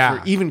not there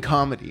for even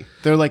comedy.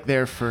 They're like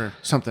there for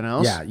something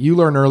else. Yeah, you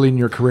learn early in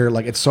your career.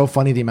 Like, it's so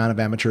funny the amount of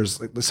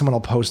amateurs. Like, someone will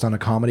post on a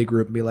comedy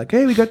group and be like,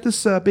 "Hey, we got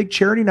this big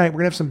charity night. We're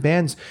gonna have some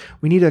bands.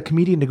 We need a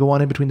comedian to go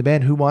on in between the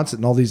band. Who wants it?"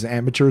 And all these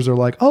amateurs are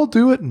like, "I'll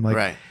do it." And I'm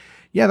like,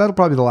 yeah, that'll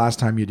probably be the last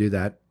time you do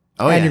that.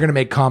 And you're gonna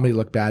make comedy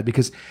look bad,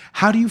 because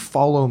how do you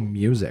follow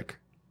music?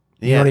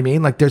 You know what I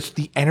mean? Like, there's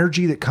the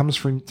energy that comes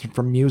from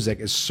music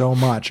is so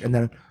much, and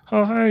then,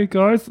 oh, hey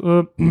guys,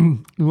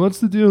 what's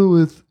the deal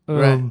with?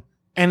 And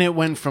it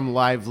went from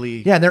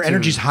lively, and their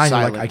energy's high. And you're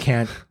silent. like, I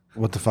can't.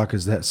 What the fuck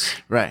is this?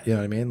 Right. You know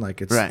what I mean?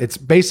 Like, it's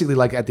basically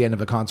like at the end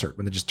of a concert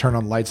when they just turn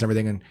on lights and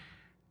everything, and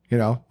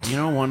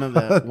one of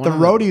the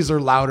roadies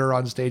are louder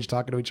on stage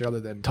talking to each other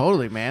than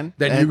totally, man.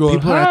 Then you go,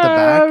 people are at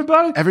the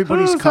back.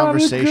 Everybody's let's have a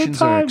good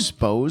conversations are time.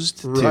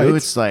 exposed Right. too.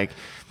 It's like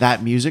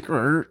that music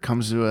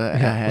comes to a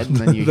head, and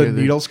then you the hear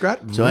needle scratch.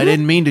 So I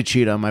didn't mean to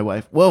cheat on my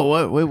wife.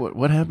 Whoa,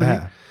 what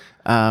happened?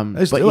 Yeah.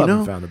 I still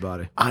haven't found the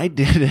body. I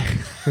did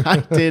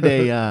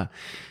a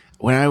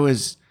when I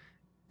was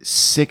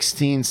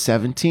 16,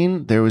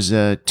 17, there was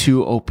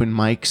 2 open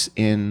mics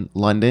in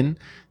London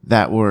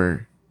that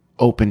were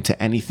open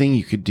to anything.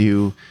 You could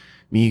do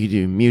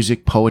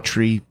music,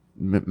 poetry,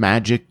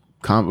 magic,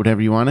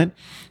 whatever you wanted.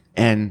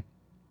 And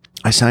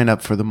I signed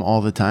up for them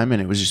all the time,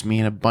 and it was just me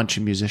and a bunch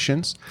of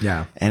musicians.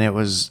 Yeah. And it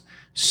was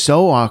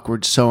so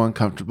awkward, so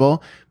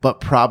uncomfortable, but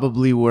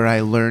probably where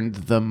I learned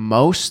the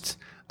most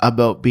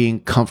about being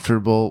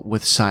comfortable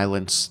with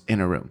silence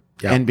in a room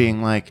and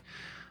being like,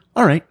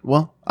 all right,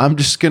 well, I'm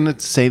just going to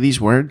say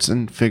these words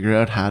and figure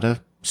out how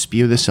to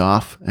spew this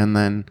off, and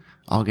then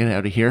I'll get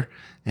out of here,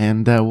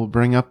 and we'll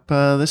bring up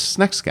this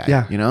next guy.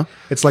 Yeah. You know?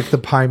 It's like the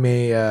Pai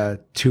Mei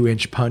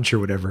 2-inch punch or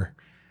whatever.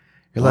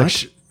 You're like,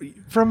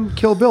 from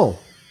Kill Bill.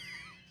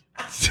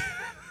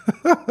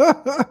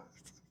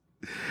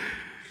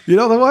 You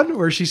know the one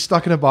where she's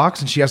stuck in a box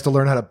and she has to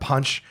learn how to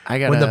punch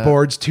when the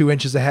board's 2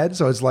 inches ahead?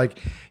 So it's like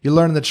you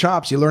learn the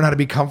chops. You learn how to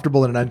be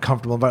comfortable in an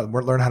uncomfortable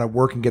environment. Learn how to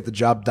work and get the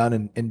job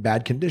done in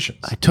bad conditions.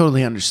 I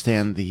totally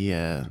understand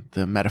the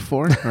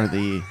metaphor or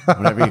the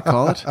whatever you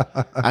call it.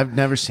 I've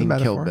never seen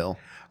Kill Bill.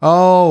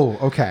 Oh,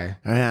 okay.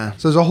 Yeah.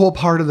 So there's a whole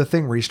part of the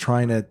thing where he's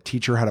trying to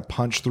teach her how to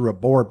punch through a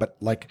board, but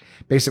like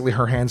basically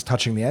her hand's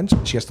touching the end,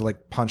 so she has to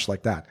like punch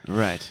like that.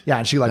 Right. Yeah,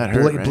 and she like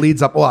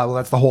bleeds up. Well,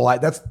 that's the whole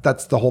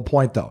that's the whole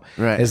point though.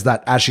 Right. Is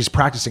that as she's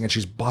practicing and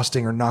she's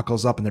busting her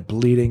knuckles up and they're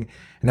bleeding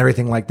and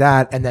everything like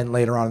that, and then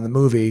later on in the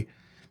movie,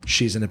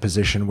 she's in a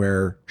position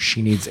where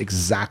she needs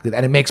exactly that,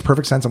 and it makes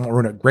perfect sense. I won't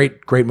ruin it.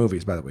 Great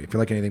movies, by the way. If you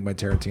like anything by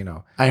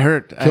Tarantino, I've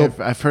heard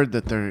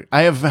that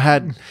I have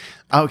had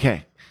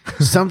okay.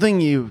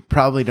 Something you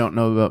probably don't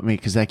know about me,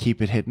 because I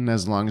keep it hidden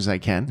as long as I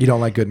can. You don't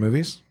like good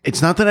movies?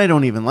 It's not that I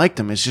don't even like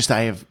them. It's just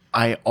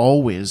I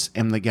always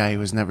am the guy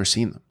who has never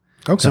seen them.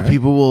 Okay. So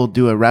people will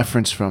do a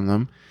reference from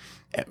them,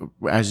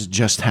 as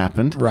just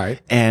happened. Right.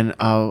 And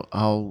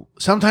I'll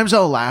sometimes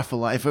I'll laugh a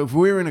lot. If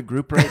we were in a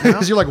group right now,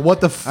 because you're like,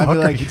 what the fuck I'd be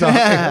like, are you talking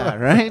about?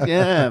 right?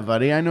 Yeah,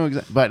 buddy. I know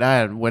exactly, but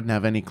I wouldn't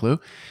have any clue.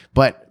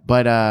 But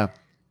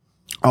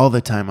all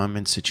the time I'm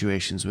in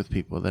situations with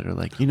people that are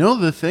like, you know,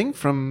 the thing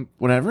from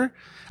whatever.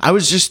 I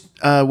was just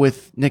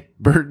with Nick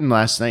Burton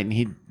last night, and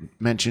he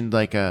mentioned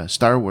like a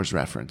Star Wars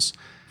reference.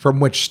 From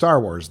which Star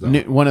Wars, though?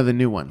 One of the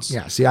new ones.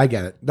 Yeah, see, I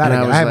get it. I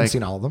haven't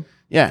seen all of them.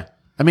 Yeah.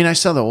 I mean, I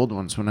saw the old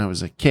ones when I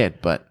was a kid,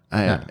 but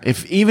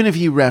even if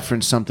you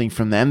referenced something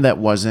from them that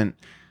wasn't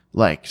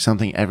like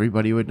something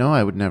everybody would know,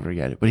 I would never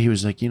get it. But he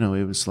was like, you know,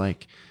 it was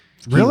like,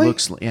 really?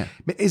 Yeah.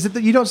 Is it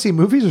that you don't see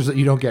movies, or is it that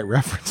you don't get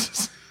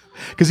references?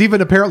 Because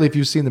even apparently, if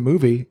you've seen the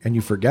movie and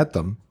you forget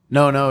them.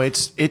 No,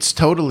 it's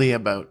totally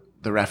about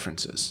the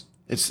references.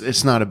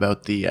 It's not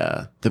about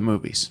the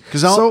movies.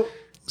 So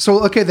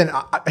okay, then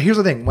here's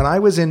the thing. When I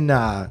was in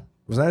my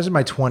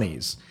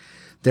 20s,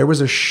 there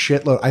was a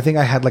shitload. I think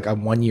I had like a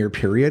 1-year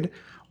period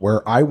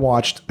where I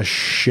watched a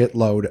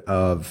shitload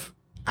of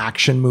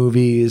action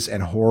movies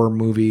and horror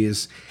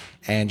movies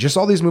and just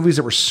all these movies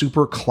that were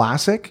super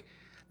classic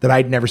that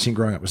I'd never seen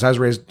growing up. Because I was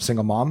raised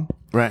single mom.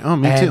 Right. Oh,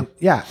 me too.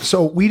 Yeah.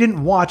 So we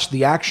didn't watch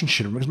the action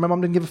shit because my mom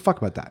didn't give a fuck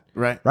about that.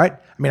 Right. Right.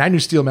 I mean, I knew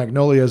Steel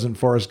Magnolias and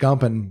Forrest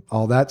Gump and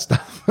all that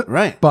stuff.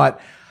 Right.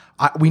 But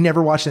we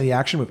never watched any of the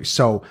action movies.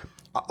 So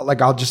like,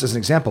 I'll just as an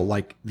example,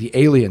 like the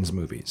Aliens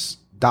movies,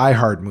 Die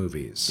Hard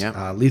movies,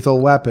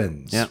 Lethal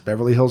Weapons,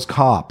 Beverly Hills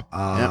Cop.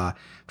 I'm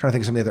trying to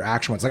think of some of the other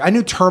action ones. Like I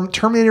knew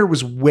Terminator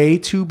was way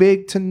too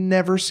big to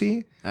never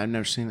see. I've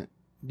never seen it.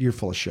 You're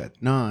full of shit.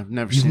 No, I've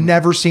never You've seen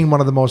never seen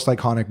one of the most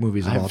iconic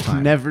movies of all time.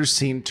 I've never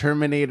seen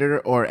Terminator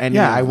or any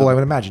Yeah, of I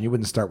would imagine you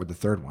wouldn't start with the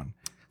third one.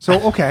 So,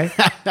 okay.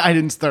 I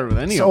didn't start with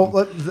any of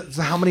them.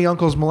 So how many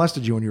uncles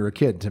molested you when you were a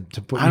kid? To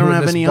put I don't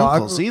have any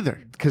uncles either.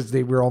 Because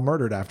they were all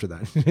murdered after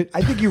that.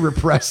 I think you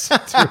repressed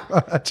too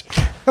much.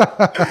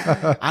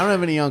 I don't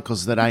have any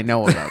uncles that I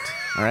know about.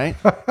 All right.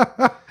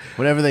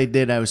 Whatever they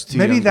did, I was too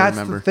Maybe young that's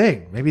to remember. the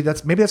thing. Maybe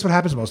that's what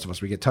happens to most of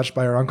us. We get touched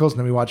by our uncles, and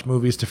then we watch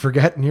movies to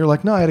forget. And you're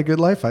like, no, I had a good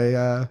life.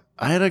 I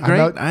had a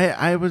great.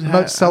 I was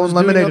about selling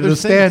lemonade at a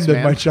stand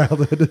in my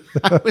childhood.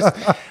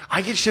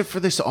 I get shit for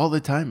this all the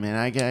time, man.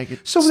 I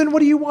get. So then, what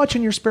do you watch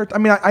in your spare time?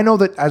 I mean, I know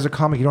that as a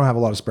comic, you don't have a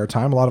lot of spare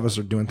time. A lot of us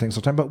are doing things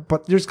all the time,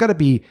 but there's got to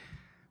be.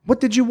 What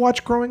did you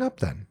watch growing up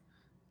then?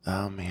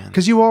 Oh man,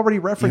 because you already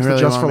referenced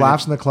really the Just for want me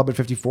Laughs in the Club at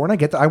 54, and I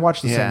get that. I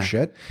watched the same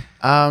shit.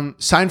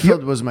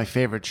 Seinfeld was my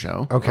favorite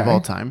show of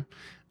all time.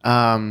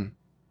 You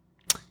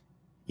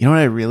know what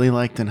I really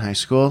liked in high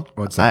school?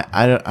 What's that?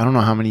 I don't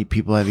know how many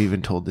people I've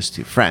even told this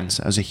to.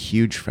 Friends. I was a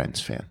huge Friends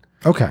fan.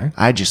 Okay.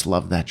 I just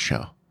loved that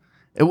show.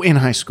 In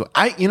high school.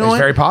 You know It's what?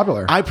 very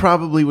popular. I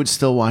probably would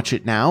still watch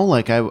it now.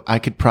 Like I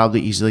could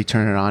probably easily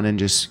turn it on and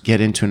just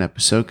get into an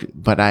episode,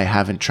 but I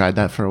haven't tried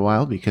that for a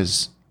while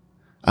because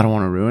I don't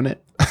want to ruin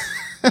it.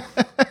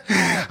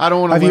 I don't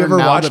want to. Have you ever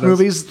watched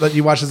movies that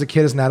you watched as a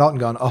kid as an adult and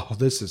gone, "Oh,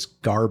 this is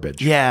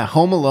garbage"? Yeah,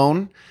 Home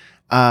Alone.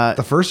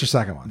 The first or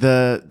second one?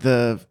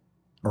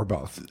 Or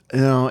both?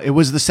 No, it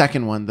was the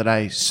second one that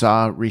I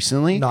saw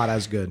recently. Not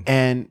as good.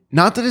 And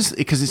not that it's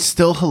because it's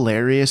still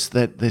hilarious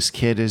that this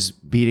kid is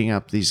beating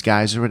up these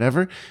guys or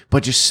whatever,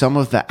 but just some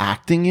of the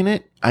acting in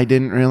it, I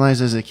didn't realize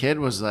as a kid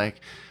was like,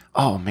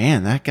 oh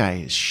man, that guy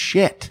is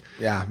shit.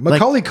 Yeah,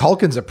 Macaulay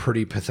Culkin's a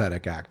pretty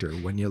pathetic actor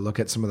when you look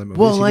at some of the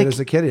movies he did as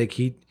a kid. Like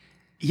he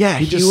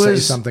just say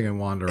something and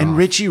wander off. And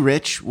Richie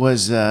Rich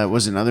was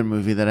another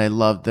movie that I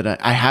loved that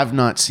I have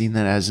not seen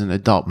that as an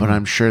adult, but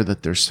I'm sure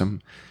that there's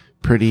some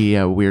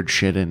pretty weird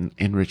shit in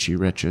Richie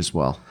Rich as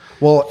well.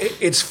 Well,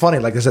 it's funny.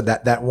 Like I said,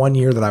 that one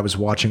year that I was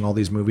watching all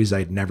these movies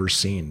I'd never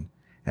seen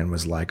and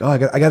was like, oh, I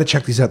got to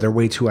check these out. They're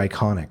way too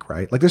iconic,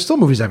 right? Like there's still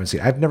movies I haven't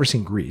seen. I've never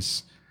seen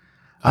Grease.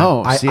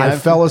 I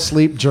fell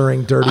asleep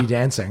during Dirty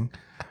Dancing.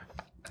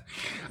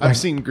 I've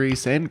seen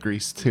Grease and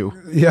Grease too.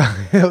 Yeah,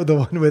 the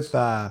one with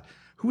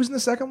who was in the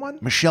second one?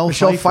 Michelle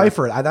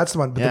Pfeiffer. That's the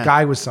one. But the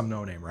guy was some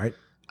no name, right?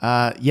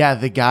 Yeah,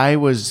 the guy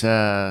was.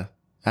 I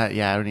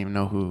don't even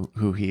know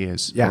who he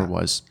is or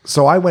was.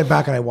 So I went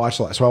back and I watched.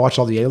 So I watched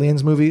all the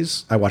Aliens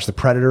movies. I watched The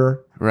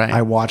Predator. Right.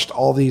 I watched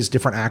all these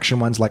different action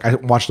ones. Like I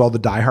watched all the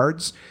Die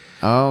Hards.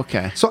 Oh,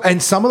 okay. So,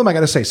 and some of them, I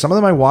got to say, some of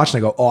them I watched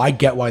and I go, oh, I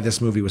get why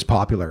this movie was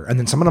popular. And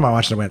then some of them I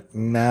watched and I went,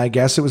 nah, I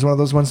guess it was one of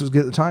those ones that was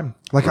good at the time.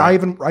 Like I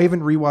even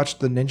rewatched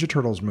the Ninja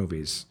Turtles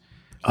movies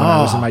when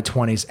I was in my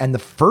 20s. And the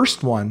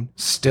first one,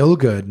 still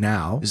good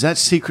now. Is that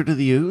Secret of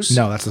the Ooze?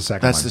 No, that's the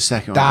second one. That's the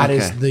second one. That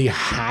is the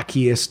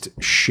hackiest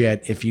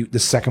shit. The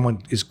second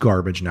one is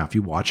garbage now. If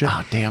you watch it.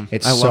 Oh, damn.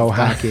 It's so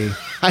hacky.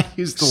 I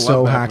used to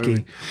love that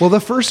movie. Well, the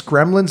first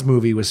Gremlins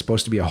movie was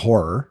supposed to be a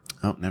horror.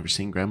 Oh, never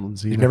seen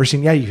Gremlins either. You've never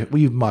seen? Yeah,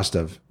 you must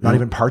have. Not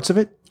even parts of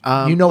it?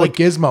 You know what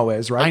Gizmo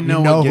is, right? I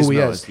know what who he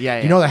is.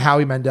 Yeah. You know that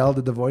Howie Mandel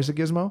did the voice of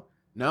Gizmo?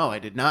 No, I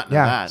did not know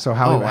that. So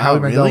Howie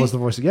Mandel was the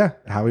voice of,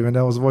 Howie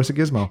Mandel was the voice of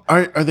Gizmo.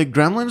 Are the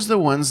Gremlins the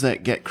ones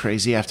that get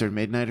crazy after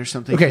midnight or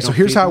something? Okay, so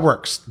here's how it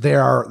works. They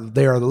are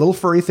the little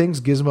furry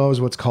things. Gizmo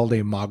is what's called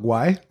a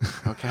mogwai.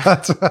 Okay.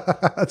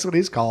 That's what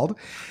he's called.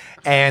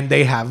 And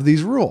they have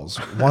these rules.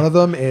 One of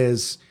them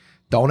is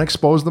don't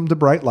expose them to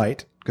bright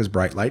light because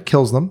bright light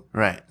kills them.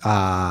 Right.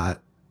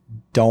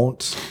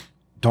 Don't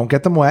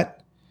get them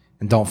wet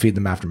and don't feed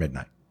them after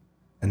midnight.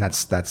 And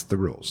that's the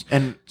rules.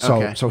 And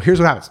so here's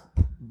what happens.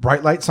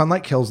 Bright light,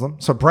 sunlight kills them.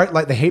 So bright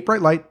light, they hate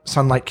bright light,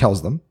 sunlight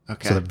kills them.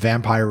 Okay. So they're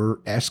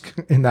vampire-esque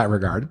in that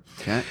regard.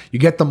 Okay. You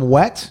get them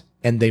wet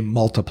and they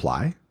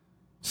multiply.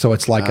 So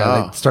it's like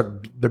they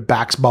start, their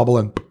backs bubble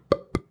and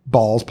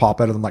balls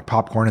pop out of them like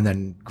popcorn and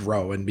then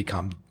grow and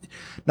become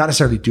not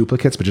necessarily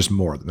duplicates, but just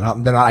more. They're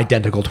not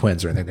identical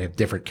twins or anything. They have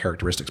different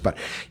characteristics, but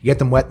you get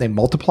them wet, they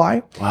multiply.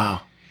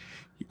 Wow.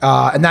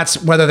 And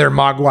that's whether they're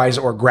mogwais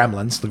or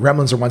gremlins. The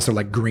gremlins are ones that are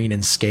like green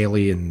and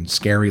scaly and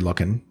scary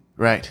looking.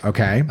 Right.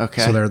 Okay.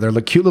 Okay. So they're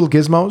like cute little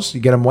gizmos. You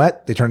get them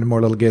wet, they turn into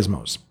more little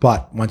gizmos.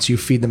 But once you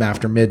feed them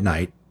after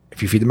midnight,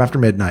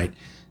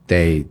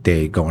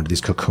 they go into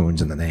these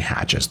cocoons and then they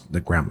hatch as the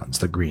gremlins,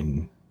 the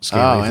green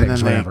scaly things, and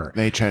then whatever.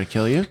 They try to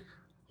kill you?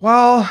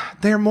 Well,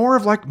 they're more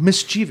of like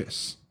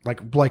mischievous. They're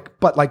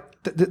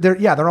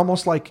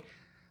almost like,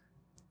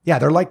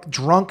 they're like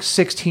drunk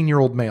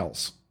 16-year-old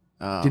males.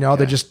 Oh,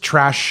 They just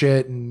trash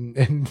shit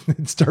and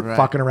start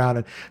fucking around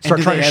and start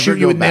do trying they to ever shoot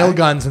you go with nail back?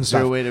 guns and Is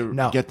there stuff. a way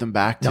to get them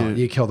back to? No,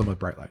 you kill them with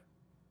bright light.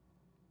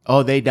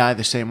 Oh, they die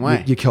the same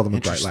way. You kill them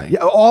with bright light.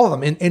 Yeah, all of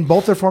them in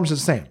both their forms is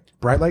the same.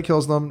 Bright light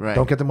kills them. Right.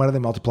 Don't get them wet, they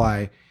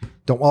multiply.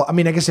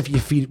 I guess if you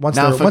feed once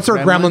they're a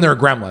gremlin, they're a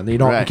gremlin. You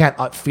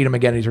can't feed them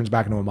again. And he turns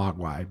back into a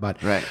mogwai.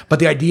 But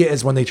the idea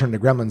is when they turn to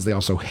gremlins, they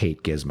also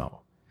hate Gizmo,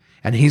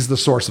 and he's the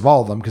source of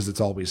all of them because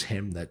it's always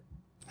him that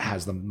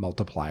has them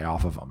multiply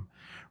off of them.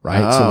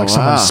 Right. So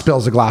someone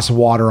spills a glass of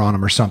water on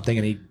him or something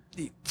and he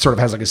sort of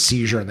has like a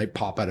seizure and they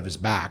pop out of his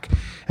back.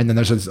 And then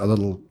there's a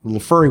little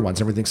furry ones.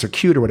 Everything thinks they're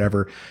cute or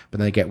whatever, but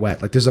then they get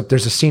wet. Like there's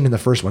a scene in the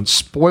first one,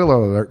 spoiler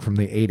alert from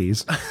the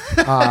 80s.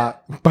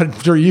 But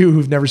for you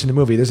who've never seen the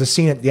movie, there's a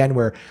scene at the end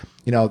where,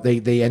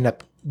 they end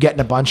up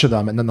getting a bunch of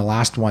them. And then the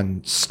last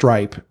one,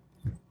 Stripe,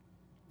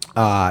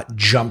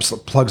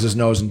 plugs his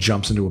nose and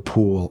jumps into a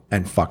pool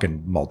and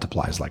fucking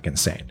multiplies like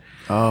insane.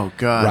 Oh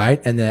God.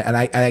 Right. And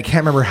I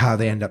can't remember how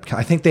they end up.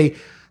 I think they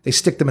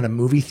stick them in a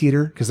movie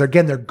theater because they're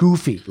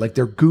goofy. Like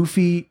they're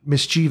goofy,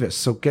 mischievous.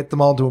 So get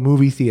them all to a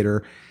movie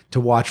theater to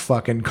watch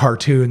fucking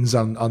cartoons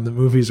on the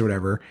movies or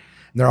whatever.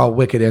 And they're all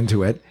wicked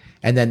into it.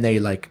 And then they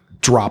like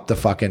drop the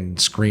fucking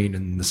screen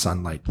and the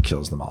sunlight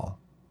kills them all.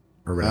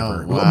 Or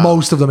whatever. Oh, wow.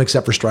 Most of them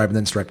except for Stripe, and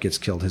then Stripe gets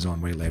killed his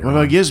own way later. What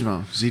about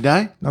Gizmo? Does he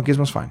die? No,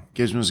 Gizmo's fine.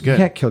 Gizmo's You good.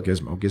 can't kill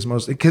Gizmo.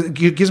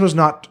 Gizmo's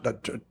not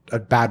a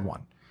bad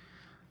one.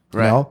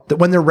 Right. You know? That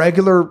when they're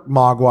regular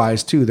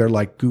Mogwais too, they're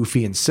like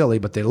goofy and silly,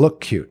 but they look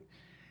cute.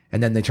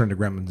 And then they turn to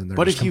gremlins and they're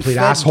But just if you complete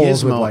fed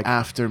assholes Gizmo with like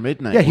after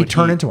midnight, yeah, he'd would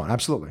turn into one.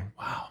 Absolutely.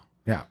 Wow.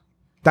 Yeah.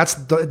 That's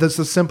the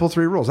simple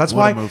 3 rules. That's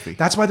What a why movie.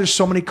 that's why there's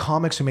so many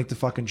comics who make the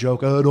fucking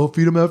joke, oh, don't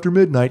feed them after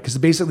midnight. Because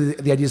basically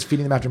the idea is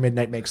feeding them after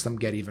midnight makes them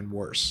get even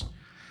worse.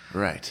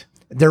 Right.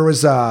 There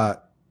was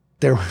a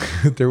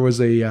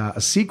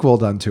sequel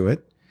done to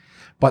it,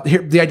 but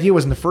here the idea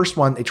was in the first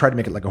one they tried to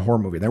make it like a horror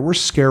movie. There were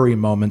scary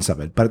moments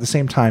of it, but at the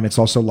same time it's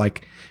also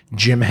like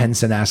Jim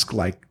Henson-esque,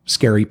 like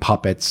scary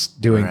puppets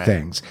doing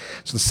things.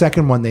 So the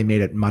second one they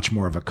made it much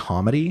more of a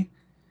comedy.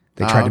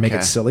 They tried to make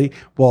it silly.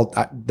 Well,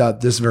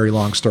 this very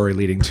long story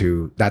leading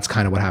to that's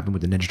kind of what happened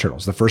with the Ninja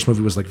Turtles. The first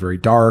movie was like very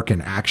dark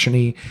and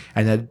actiony,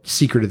 and then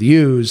Secret of the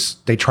Ooze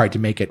they tried to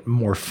make it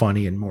more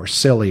funny and more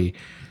silly.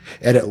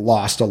 And it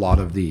lost a lot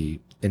of the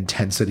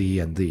intensity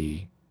and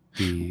the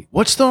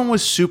What's the one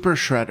with Super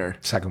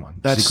Shredder? second one.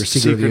 That's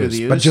Secret of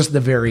the Ooze. But just the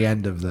very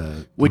end of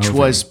the Which movie.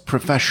 was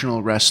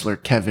professional wrestler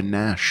Kevin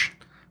Nash.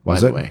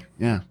 Was by it? the way.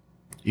 Yeah.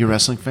 You a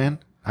wrestling fan?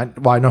 I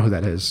know who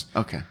that is.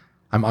 Okay.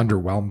 I'm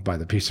underwhelmed by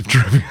the piece of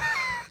trivia.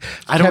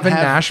 Kevin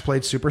Nash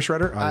played Super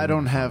Shredder? I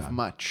don't have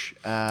much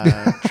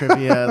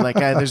trivia.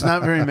 There's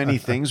not very many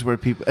things where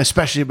people,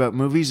 especially about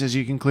movies, as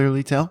you can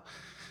clearly tell.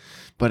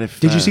 But if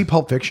Did you see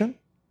Pulp Fiction?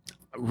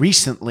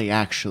 Recently,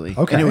 actually,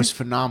 Okay. and it was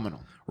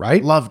phenomenal.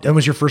 Right? Loved it. And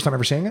was your first time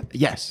ever seeing it?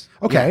 Yes.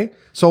 Okay.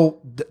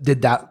 So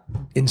did that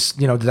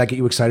get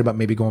you excited about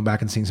maybe going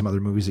back and seeing some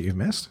other movies that you've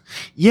missed?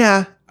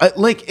 Yeah.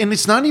 And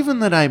it's not even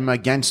that I'm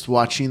against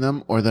watching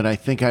them or that I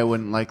think I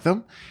wouldn't like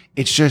them.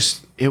 It's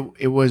just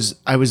I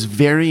was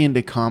very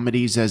into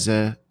comedies as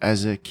a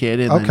kid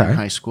and then in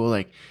high school.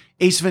 Like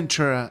Ace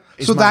Ventura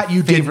is So my that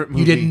you favorite movie.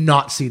 You did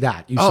not see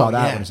that. You saw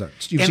that yeah. one.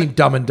 You've seen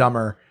Dumb and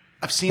Dumber.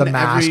 I've seen The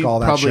Mask, every all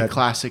that probably shit.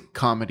 classic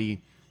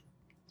comedy.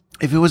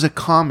 If it was a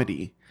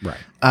comedy, Right.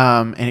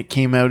 and it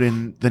came out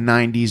in the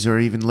 90s or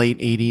even late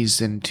 80s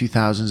and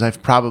 2000s,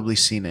 I've probably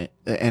seen it.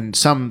 And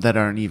some that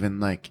aren't even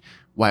like,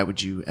 why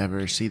would you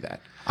ever see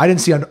that? I didn't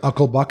see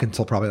Uncle Buck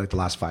until probably like the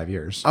last 5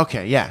 years.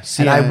 Okay, yeah.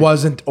 See, And I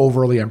wasn't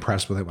overly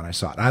impressed with it when I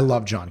saw it. I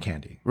love John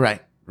Candy.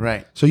 Right.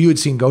 So you had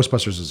seen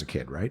Ghostbusters as a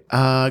kid, right?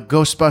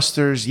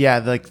 Ghostbusters, yeah,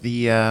 like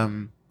the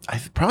I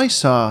probably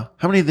saw,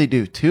 how many did they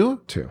do?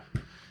 2? 2.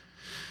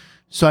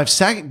 So I've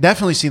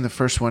definitely seen the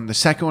first one. The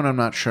second one I'm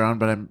not sure on,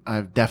 but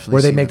I've definitely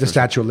Where they seen make the first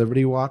Statue of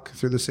Liberty walk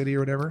through the city or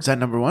whatever? one. Is that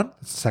number 1?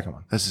 That's the second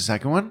one. That's the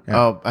second one? Yeah.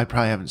 Oh, I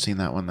probably haven't seen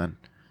that one then.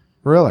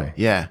 Really?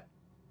 Yeah.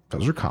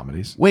 Those are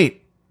comedies.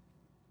 Wait.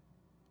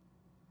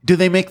 Do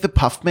they make the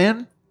Puff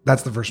Man?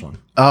 That's the first one.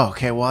 Oh,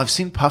 okay. Well, I've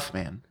seen Puff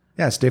Man.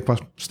 Yeah, Stay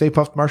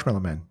Puft Marshmallow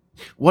Man.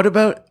 What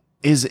about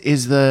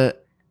do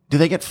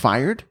they get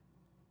fired?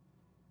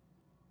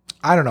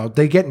 I don't know.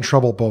 They get in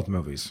trouble both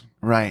movies.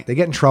 Right. They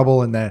get in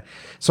trouble in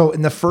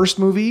the first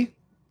movie,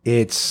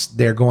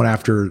 they're going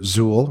after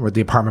Zool, where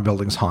the apartment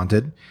building's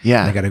haunted.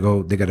 Yeah. And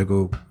they gotta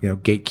go,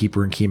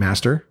 gatekeeper and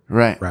keymaster.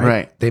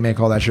 Right. They make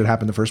all that shit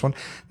happen in the first one.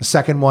 The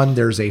second one,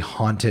 there's a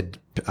haunted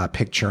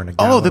picture in a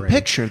gallery. Oh, the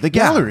picture, the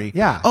gallery.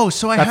 Yeah. Oh,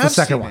 so I That's have the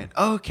second seen one. it.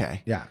 Oh,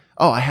 okay. Yeah.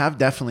 Oh, I have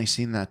definitely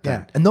seen that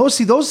then. Yeah. And those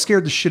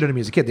scared the shit out of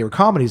me as a kid. They were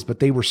comedies, but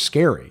they were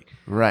scary.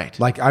 Right.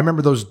 Like I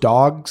remember those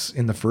dogs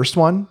in the first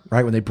one,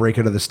 right? When they break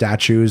out of the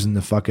statues and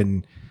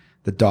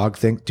the dog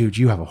thing. Dude,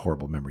 you have a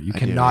horrible memory. You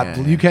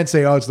you can't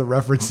say, oh, it's the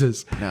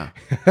references. No.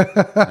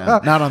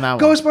 Not on that one.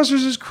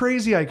 Ghostbusters is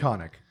crazy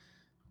iconic.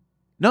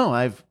 No,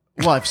 I've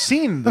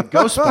seen the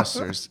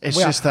Ghostbusters. It's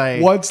just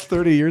once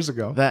 30 years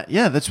ago.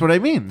 That's what I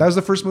mean. That was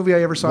the first movie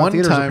I ever saw in One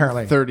theaters, time,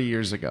 apparently. 30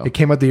 years ago. It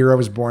came out the year I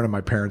was born, and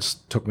my parents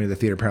took me to the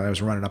theater. Apparently, I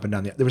was running up and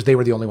down they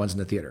were the only ones in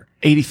the theater.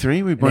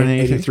 83? We were born in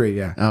 83?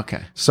 Yeah.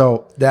 Okay.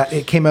 So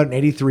it came out in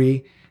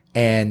 83,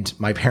 and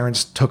my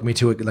parents took me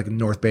to it like in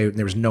North Bay, and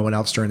there was no one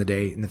else during the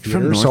day in the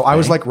theater. So I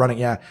was like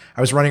I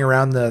was running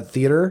around the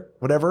theater,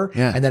 whatever.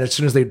 Yeah. And then as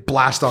soon as they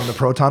blast on the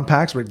proton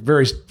packs,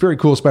 very, very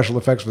cool special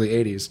effects for the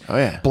 80s. Oh,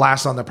 yeah.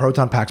 Blast on the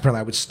proton packs. Apparently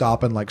I would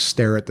stop and like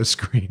stare at the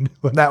screen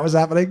when that was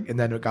happening. And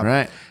then it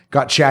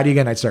got chatty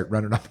again. I'd start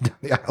running up and down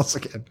the aisles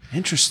again.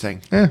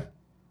 Interesting. Yeah.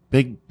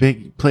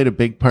 Big played a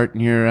big part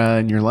in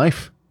your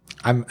life.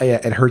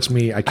 It hurts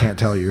me. I can't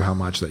tell you how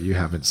much that you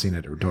haven't seen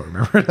it or don't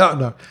remember.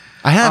 No.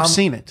 I have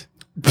seen it,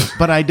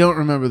 but I don't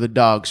remember the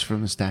dogs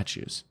from the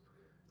statues.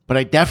 But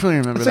I definitely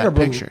remember that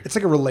picture. It's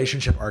like a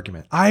relationship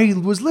argument. I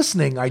was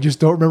listening. I just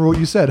don't remember what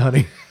you said,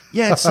 honey.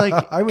 Yeah, it's like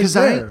I was because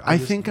there. I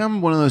think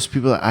I'm one of those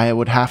people that I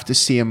would have to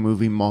see a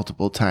movie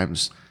multiple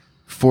times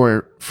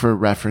for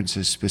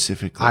references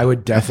specifically. I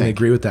would definitely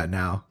agree with that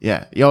now.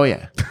 Yeah. Oh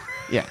yeah.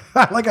 Yeah.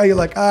 I like how you're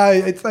like,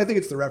 I think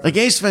it's the reference. Like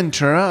Ace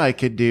Ventura, I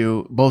could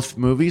do both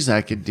movies.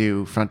 I could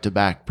do front to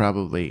back,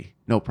 probably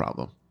no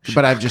problem.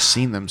 But I've just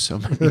seen them so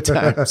many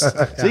times.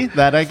 See,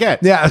 that I get.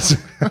 Yes.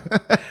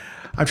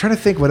 I'm trying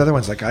to think what other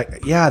ones I'm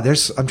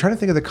trying to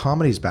think of the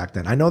comedies back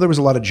then. I know there was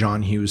a lot of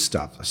John Hughes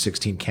stuff,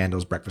 16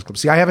 Candles, Breakfast Club.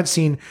 See, I haven't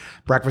seen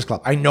Breakfast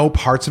Club. I know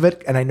parts of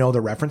it and I know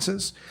the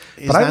references.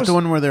 Is that the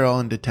one where they're all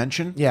in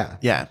detention? Yeah.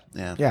 Yeah.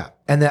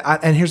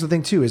 And here's the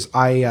thing too, is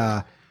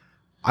I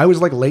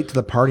was like late to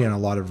the party on a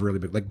lot of really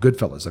big, like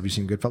Goodfellas. Have you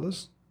seen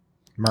Goodfellas?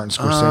 Martin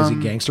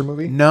Scorsese gangster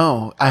movie?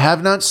 No, I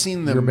have not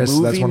seen the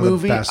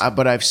movie, best.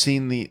 but I've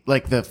seen the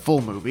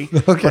full movie.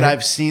 Okay. But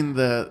I've seen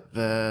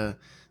the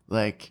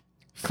like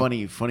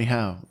funny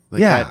how like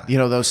yeah, that,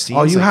 those scenes.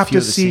 Oh, you like have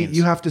to see scenes.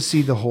 you have to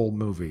see the whole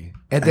movie,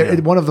 and they're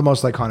one of the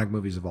most iconic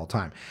movies of all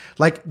time.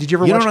 Like, did you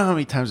ever? You watch, don't know how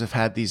many times I've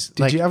had these.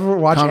 Did you ever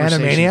watch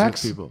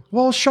Animaniacs? People?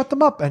 Well, shut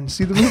them up and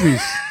see the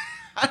movies.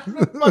 I don't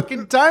have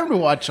fucking time to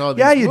watch all these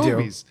Yeah, you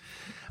movies.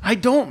 I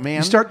don't,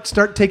 man. You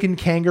start taking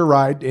Kanga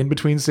Ride in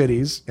between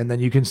cities, and then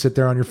you can sit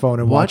there on your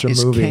phone and watch a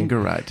movie. What is Kanga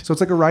Ride? So it's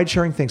like a ride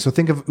sharing thing. So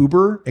think of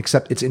Uber,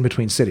 except it's in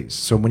between cities.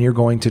 So when you're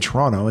going to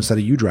Toronto, instead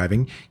of you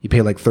driving, you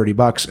pay like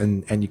 $30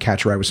 and you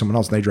catch a ride with someone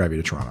else, and they drive you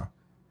to Toronto.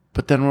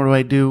 But then what do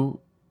I do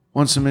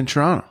once I'm in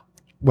Toronto?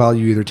 Well,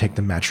 you either take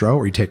the metro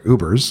or you take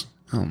Ubers.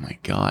 Oh my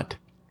God,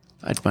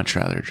 I'd much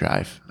rather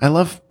drive. I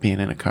love being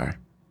in a car.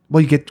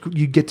 Well, you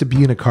get to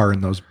be in a car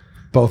in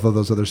both of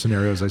those other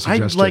scenarios I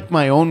suggested. I'd like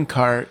my own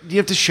car. Do you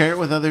have to share it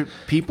with other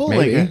people?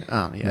 Maybe.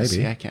 Maybe.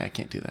 See, I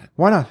can't do that.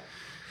 Why not?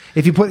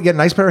 If you get a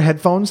nice pair of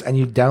headphones and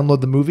you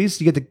download the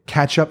movies, you get to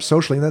catch up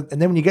socially. And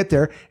then when you get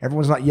there,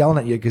 everyone's not yelling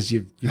at you because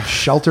you've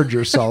sheltered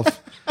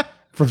yourself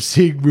from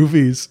seeing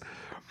movies.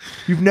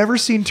 You've never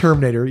seen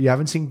Terminator. You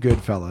haven't seen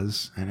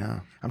Goodfellas. I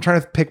know. I'm trying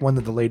to pick one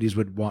that the ladies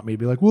would want me to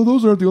be like, well,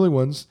 those aren't the only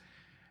ones.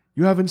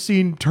 You haven't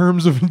seen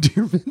Terms of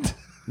Endearment?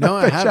 No,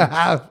 I haven't.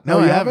 Have. No,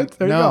 you I haven't.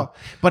 There you go.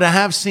 But I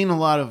have seen a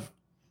lot of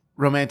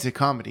romantic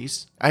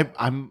comedies. I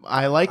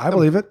like them. I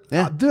believe it.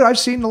 Yeah. Dude, I've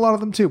seen a lot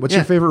of them too. What's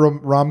your favorite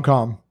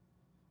rom-com?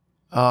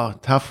 Oh,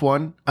 tough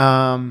one.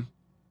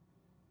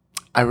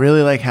 I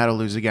really like How to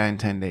Lose a Guy in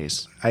 10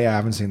 Days. I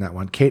haven't seen that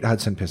one. Kate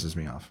Hudson pisses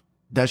me off.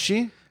 Does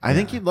she? I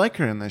think you'd like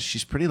her in this.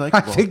 She's pretty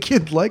likable. I think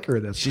you'd like her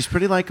in this. She's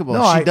pretty likable.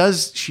 No,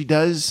 she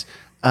does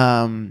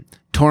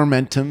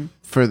torment him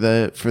for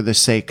the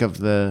sake of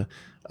the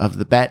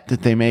bet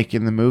that they make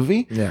in the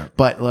movie. Yeah.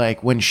 But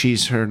like when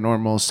she's her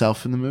normal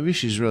self in the movie,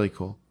 she's really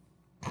cool.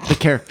 The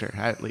character,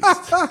 at least.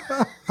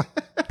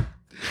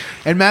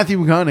 And Matthew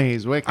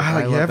McConaughey's wicked.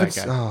 I love that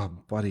guy. Oh,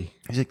 buddy.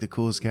 He's like the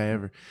coolest guy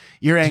ever.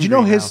 You're angry. Did you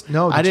know his?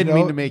 now. No, I didn't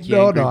mean to make you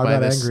angry I'm by not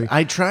this. angry.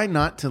 I try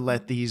not to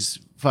let these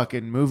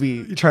fucking movie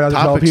You try not to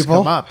tell topics people?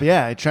 come up.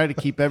 Yeah, I try to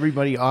keep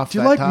everybody off. Do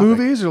you that like topic.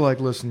 movies or like,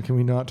 listen, can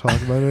we not talk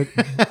about it?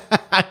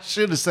 I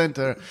should have sent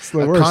a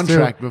worst,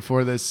 contract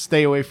before this.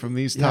 Stay away from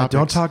these Yeah, topics.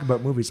 don't talk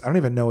about movies. I don't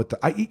even know what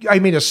I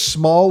made a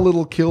small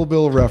little Kill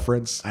Bill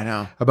reference. I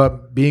know.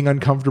 About being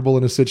uncomfortable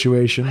in a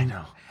situation. I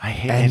know. I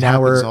hate And it. now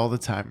Happens we're- all the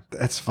time.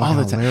 That's all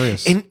fucking the time.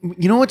 hilarious. And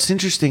you know what's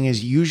interesting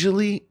is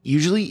usually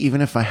even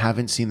if I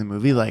haven't seen the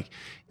movie, like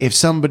if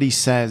somebody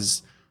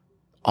says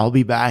I'll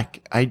be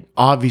back, I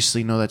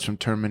obviously know that's from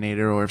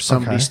Terminator, or if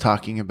somebody's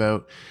talking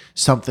about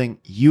something,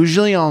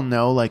 usually I'll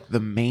know like the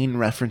main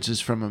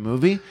references from a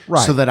movie,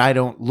 Right. so that I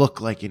don't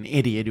look like an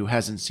idiot who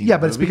hasn't seen Yeah,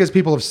 the but it's movie. because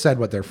people have said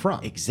what they're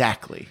from.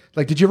 Exactly.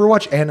 Like, did you ever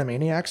watch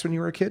Animaniacs when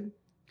you were a kid?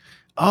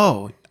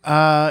 Oh,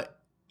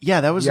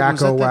 yeah, that was Yakko, was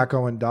that the-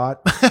 Wacko, and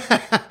Dot.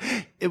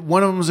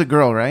 One of them was a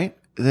girl, right?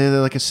 They're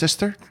like a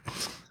sister.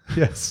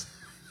 Yes.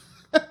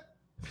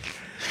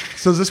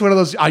 So is this one of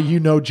those,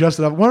 just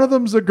enough? One of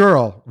them's a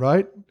girl,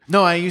 right?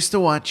 No, I used to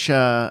watch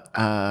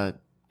Animania.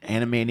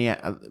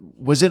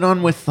 Was it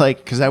on with like?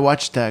 Because I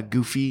watched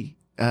Goofy.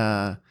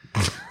 What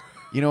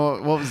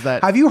was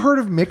that? Have you heard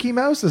of Mickey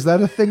Mouse? Is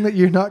that a thing that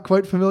you're not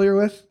quite familiar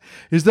with?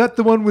 Is that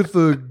the one with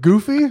the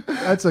Goofy?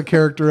 That's a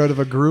character out of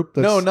a group.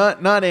 That's... No,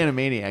 not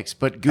Animaniacs,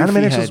 but Goofy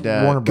Animaniacs was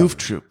had Warner Goof Brothers.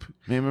 Troop.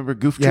 You remember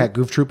Goof Troop? Yeah,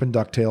 Goof Troop and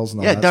DuckTales and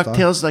all Yeah, that stuff.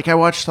 DuckTales. Like I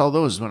watched all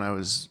those when I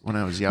was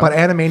young. But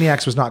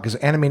Animaniacs was not, because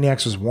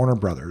Animaniacs was Warner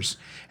Brothers.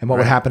 And what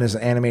would happen is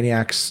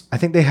Animaniacs, I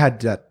think they had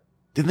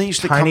Didn't they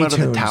used to Tiny come out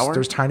Toons. of the tower?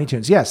 There's Tiny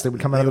Toons. Yes, they would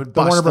come out They of would the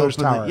bust Warner Brothers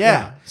open the- tower.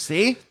 Yeah.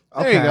 See?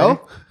 There you Okay.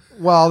 go.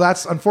 Well,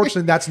 that's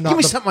unfortunately that's not Give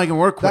me the, something I can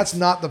work with. that's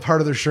not the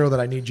part of the show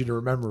that I need you to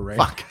remember, Ray.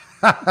 Fuck.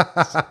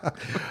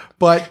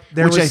 But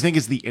there Which was I think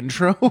is the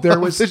intro. there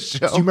of was. the Do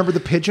show. you remember the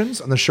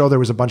pigeons on the show? There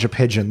was a bunch of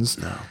pigeons.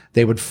 No.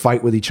 They would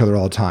fight with each other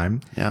all the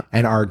time. Yeah.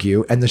 And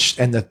argue. And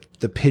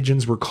the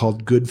pigeons were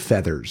called good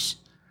feathers.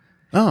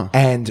 Oh.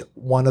 And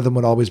one of them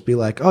would always be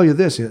like, "Oh, you're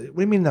this. What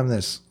do you mean I'm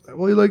this?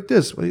 Well, you like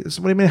this. What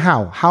do you mean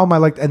how? How am I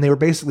like?" And they were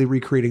basically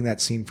recreating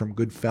that scene from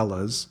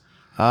Goodfellas.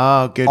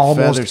 Oh, good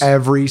Almost feathers.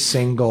 every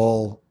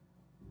single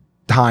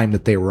time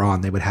that they were on,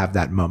 they would have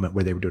that moment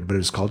where they were doing. But it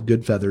was called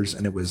Good Feathers,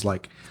 and it was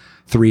like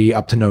 3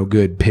 up to no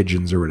good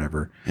pigeons or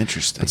whatever.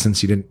 Interesting. But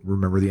since you didn't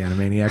remember the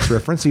Animaniacs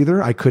reference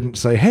either, I couldn't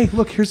say, hey,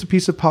 look, here's a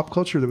piece of pop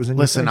culture that was in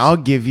Listen, your face. I'll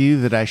give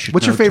you that I should.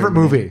 What's your favorite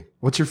Terminator. movie?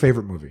 What's your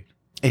favorite movie?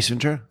 Ace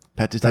Ventura,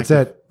 Pet Detective.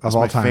 That's it. That's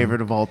all my time.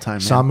 favorite of all time.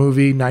 Saw a Man.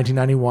 movie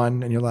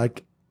 1991, and you're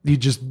like, you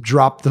just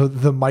dropped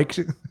the mic.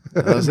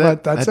 That was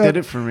it. That did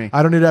it for me.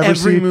 I don't need to ever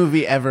every see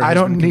movie ever. I Has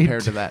don't been need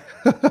compared to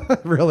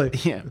that. Really.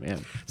 Yeah,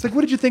 man. It's like,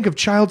 what did you think of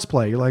Child's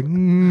Play? You're like,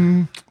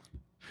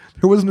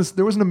 there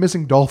wasn't a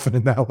missing dolphin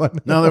in that one.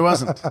 No, there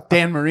wasn't.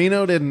 Dan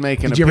Marino didn't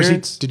make an Did you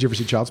appearance. ever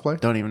see Child's Play?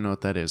 Don't even know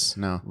what that is.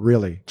 No.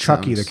 Really?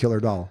 Chucky, the Sounds- killer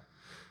doll.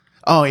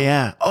 Oh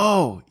yeah.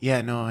 Oh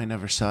yeah. No, I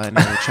never saw any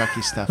of the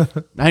Chucky stuff.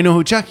 I know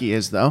who Chucky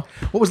is though.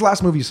 What was the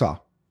last movie you saw?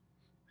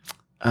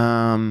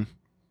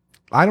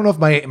 I don't know if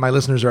my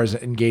listeners are as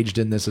engaged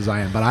in this as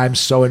I am, but I'm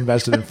so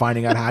invested in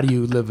finding out how do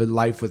you live a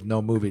life with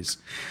no movies.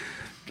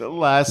 The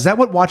last. Is that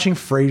what watching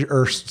Frasier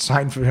or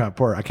Seinfeld?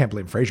 Poor, I can't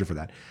blame Frasier for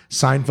that.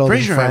 Seinfeld.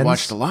 Frasier? and Friends. I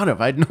watched a lot of.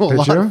 I know a Did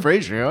lot you? of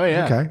Frasier. Oh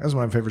yeah. Okay, that's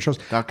one of my favorite shows.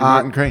 Dr.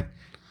 Martin Crane.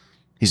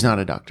 He's not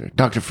a doctor.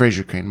 Dr.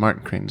 Fraser Crane.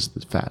 Martin Crane is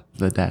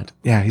the dad.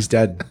 Yeah, he's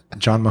dead.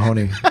 John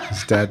Mahoney,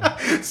 he's dead.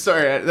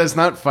 Sorry, that's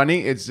not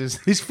funny. It's just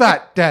He's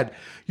fat, dead.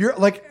 You're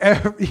like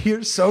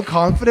you're so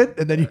confident,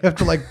 and then you have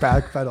to like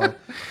backpedal.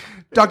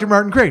 Dr.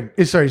 Martin Crane.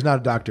 Sorry, he's not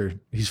a doctor.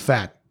 He's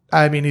fat.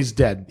 I mean, he's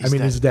dead. He's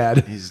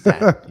dead. He's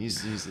dead.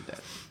 He's the dad.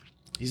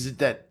 He's the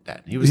dead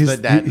dad. He was the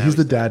dad. He's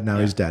the dad. Now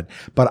he's dead.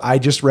 But I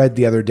just read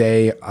the other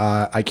day,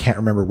 I can't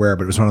remember where,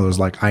 but it was one of those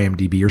like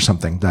IMDb or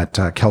something that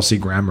Kelsey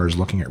Grammer is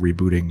looking at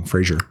rebooting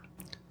Frasier.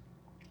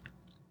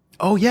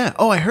 Oh yeah.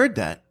 Oh, I heard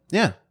that.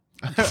 Yeah,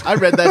 I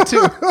read that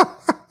too.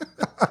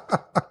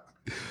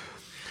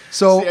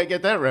 So See, I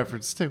get that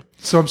reference too.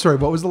 So I'm sorry.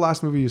 What was the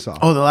last movie you saw?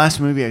 Oh, the last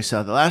movie I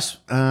saw. That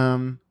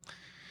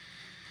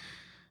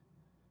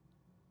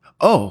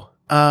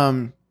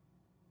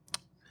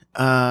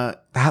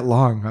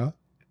long, huh?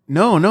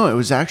 No, it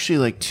was actually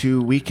like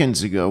 2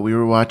 weekends ago. We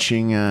were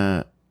watching.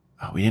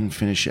 We didn't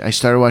finish it. I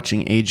started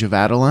watching Age of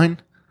Adeline.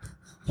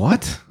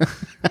 What?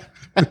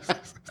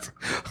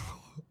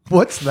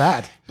 What's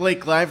that?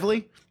 Blake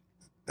Lively.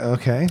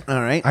 Okay.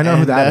 All right. I know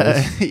who that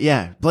is.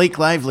 Yeah. Blake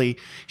Lively.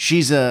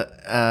 She's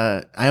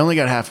I only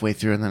got halfway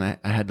through and then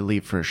I had to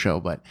leave for a show,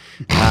 but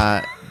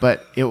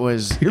it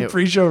was Your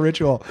pre-show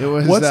ritual. it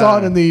was, What's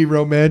on in the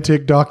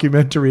romantic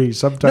documentary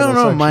subtitle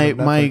no. section My of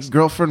Netflix?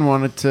 girlfriend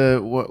wanted to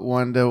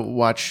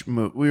watch.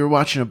 We were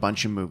watching a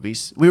bunch of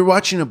movies. We were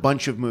watching a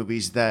bunch of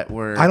movies that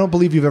were. I don't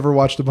believe you've ever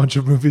watched a bunch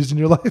of movies in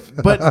your life.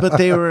 but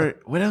they were.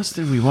 What else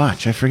did we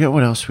watch? I forget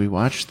what else we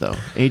watched though.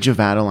 Age of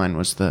Adeline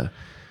was the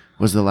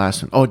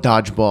last one. Oh,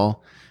 Dodgeball.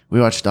 We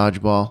watched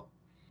Dodgeball,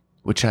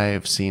 which I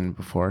have seen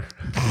before.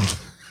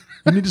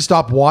 You need to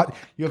stop.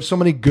 You have so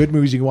many good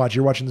movies you can watch.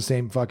 You're watching the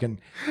same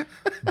fucking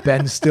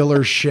Ben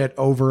Stiller shit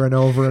over and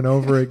over and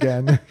over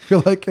again.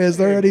 You're like, is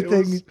there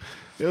anything?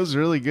 It was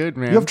really good,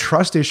 man. You have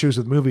trust issues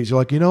with movies. You're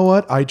like, you know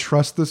what? I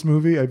trust this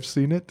movie. I've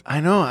seen it. I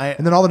know.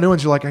 And then all the new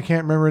ones, you're like, I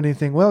can't remember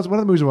anything. Well, it's one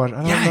of the movies we watched.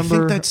 I don't remember. I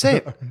think that's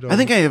it. I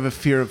think I have a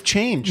fear of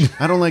change.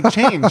 I don't like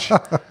change.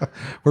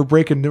 We're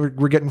getting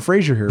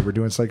Frasier here. We're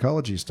doing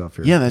psychology stuff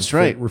here. Yeah, that's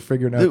right. We're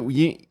figuring out.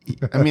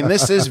 I mean,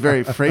 this is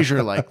very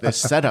Frasier-like, this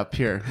setup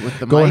here with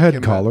the Go mic ahead,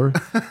 and caller.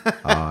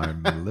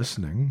 I'm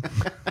listening.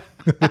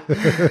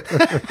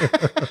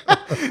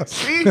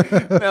 See?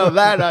 Now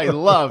that I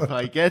love.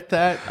 I get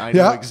that. I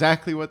know Yeah.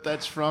 exactly what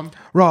that's from.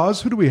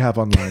 Roz, who do we have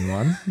on line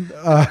one?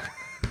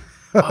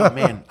 Oh,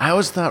 man. I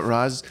always thought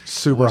Roz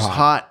Super was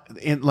hot.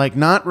 like,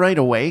 not right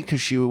away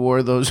because she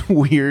wore those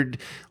weird,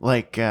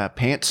 like,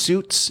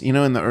 pantsuits,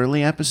 in the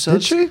early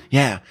episodes. Did she?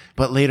 Yeah.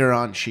 But later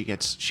on, she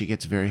gets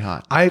very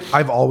hot.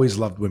 I've always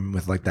loved women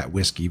with like that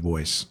whiskey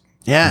voice.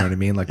 Yeah. You know what I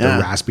mean? Like Yeah.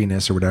 the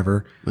raspiness or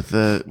whatever. With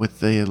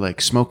the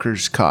like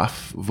smoker's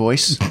cough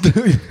voice.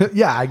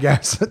 Yeah, I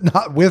guess.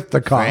 Not with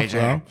the cough. Frasier,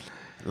 though.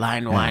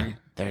 line one.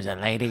 There's a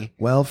lady.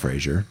 Well,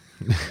 Frasier.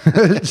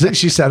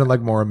 She sounded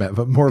like more of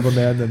a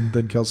man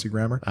than Kelsey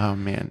Grammer. Oh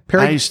man,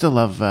 Perry- I used to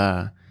love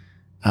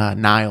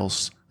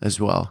Niles as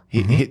well.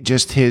 He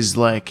just his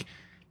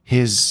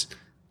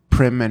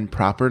prim and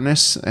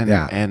properness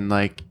and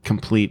like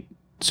complete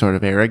sort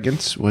of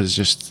arrogance was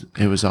just,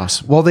 it was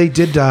awesome. Well, they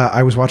did.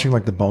 I was watching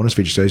like the bonus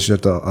features. I used to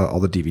have all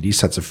the DVD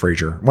sets of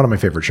Frasier, one of my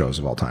favorite shows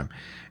of all time.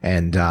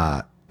 And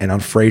on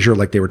Frasier,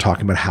 like they were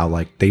talking about how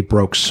like they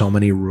broke so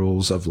many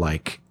rules of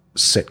like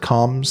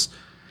sitcoms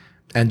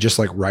and just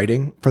like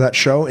writing for that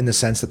show, in the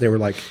sense that they were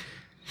like,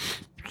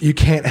 you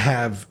can't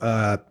have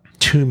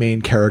two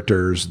main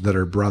characters that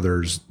are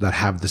brothers that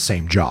have the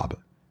same job.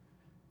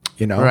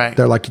 Right.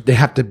 They're like, they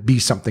have to be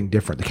something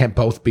different. They can't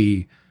both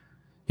be,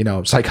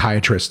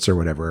 psychiatrists or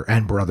whatever,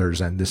 and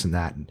brothers and this and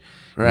that. And,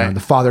 Right. and the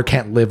father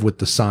can't live with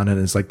the son.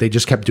 And it's like, they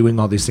just kept doing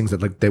all these things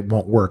that like, they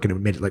won't work. And it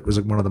made it like, it was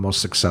like one of the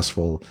most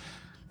successful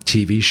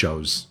TV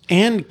shows.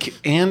 And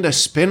a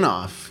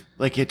spin-off.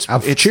 Like it's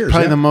Cheers,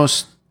 probably yeah. the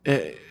most,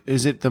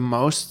 is it the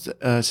most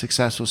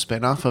successful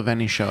spin-off of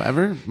any show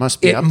ever?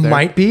 Must be It up there.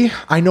 might be.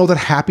 I know that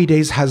Happy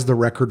Days has the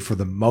record for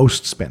the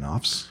most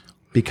spinoffs,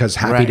 because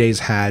Happy Right. Days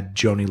had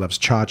Joni Loves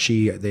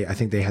Chachi. I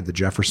think they had the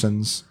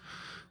Jeffersons.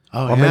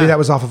 Oh, or maybe that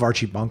was off of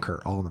Archie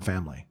Bunker, All in the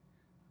Family.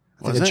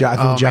 I think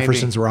the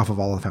Jeffersons were off of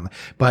All in the Family.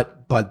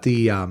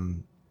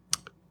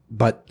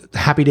 But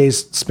Happy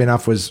Days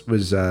spinoff was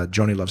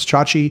Joni Loves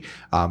Chachi.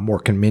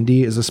 Mork and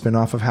Mindy is a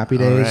spinoff of Happy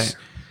Days. Right.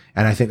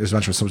 And I think there's a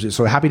bunch of some.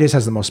 So Happy Days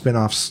has the most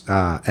spinoffs,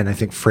 and I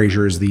think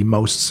Frasier is the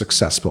most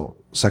successful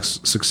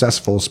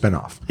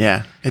spinoff.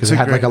 Yeah, because it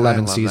had like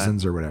 11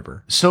 seasons or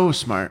whatever. So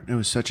smart. It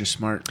was such a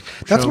smart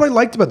That's show. what I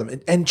liked about them.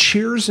 And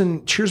Cheers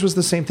was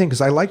the same thing, because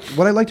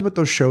what I liked about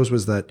those shows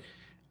was that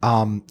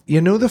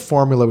the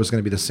formula was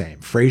going to be the same.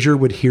 Frasier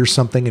would hear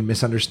something and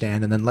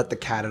misunderstand and then let the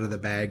cat out of the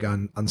bag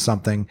on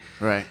something.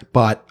 Right.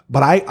 But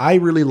I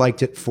really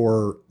liked it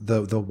for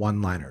the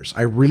one-liners.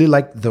 I really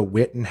liked the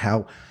wit and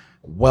how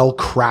well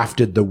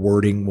crafted the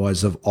wording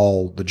was of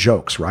all the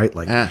jokes, right?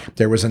 Like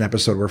there was an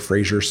episode where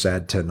Frasier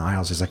said to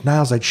Niles, he's like,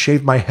 Niles, I'd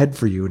shave my head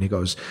for you. And he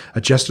goes, a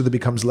gesture that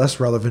becomes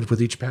less relevant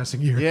with each passing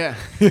year. Yeah.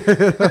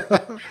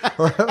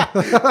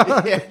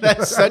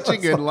 That's such a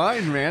good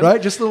line, man.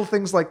 Right? Just little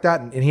things like that.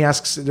 And he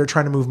asks, they're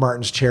trying to move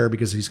Martin's chair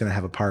because he's going to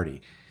have a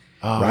party.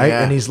 Oh, right.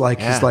 Yeah. And he's like,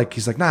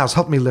 Niles,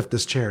 help me lift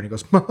this chair. And he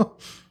goes,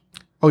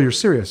 oh, you're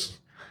serious?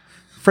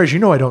 Frasier, you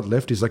know I don't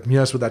lift. He's like,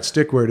 yes, with that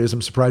stick where it is,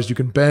 I'm surprised you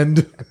can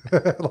bend.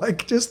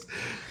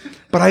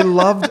 But I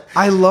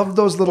loved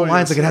those little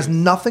lines. Like, it has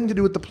nothing to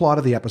do with the plot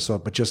of the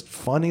episode, but just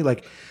funny.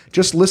 Like,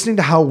 just listening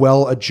to how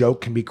well a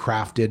joke can be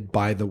crafted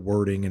by the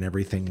wording and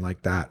everything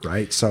like that,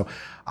 right? So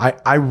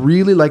I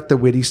really like the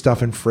witty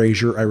stuff in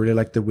Frasier. I really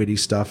like the witty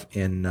stuff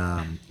in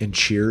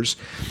Cheers.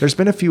 There's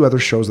been a few other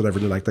shows that I've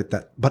really liked like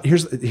that. But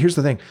here's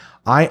the thing.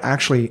 I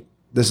actually,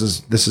 this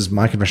is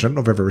my confession. I don't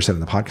know if I've ever said it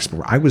in the podcast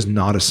before. I was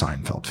not a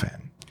Seinfeld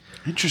fan.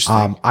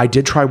 Interesting. I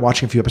did try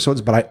watching a few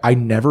episodes, but I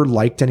never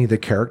liked any of the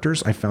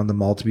characters. I found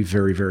them all to be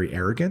very, very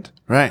arrogant.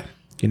 Right.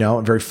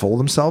 And very full of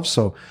themselves.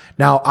 So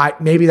now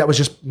maybe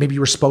you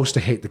were supposed to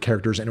hate the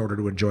characters in order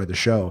to enjoy the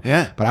show.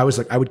 Yeah. But I was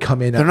like, I would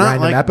come in at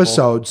random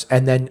episodes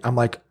and then I'm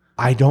like,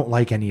 I don't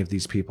like any of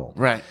these people.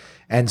 Right.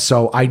 And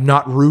so I'm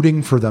not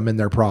rooting for them in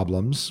their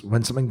problems.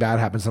 When something bad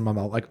happens to them, I'm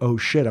all like, oh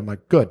shit. I'm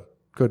like, good,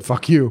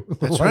 fuck you.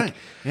 That's right.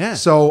 Yeah.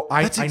 So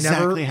that's I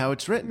exactly never, how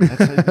it's written.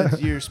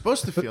 You're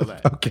supposed to feel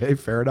that. Okay,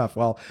 fair enough.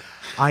 Well,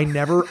 I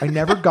never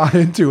got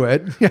into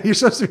it. Yeah, you're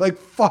supposed to be like,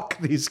 fuck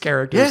these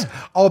characters.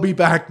 Yeah. I'll be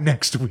back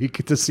next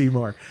week to see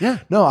more. Yeah.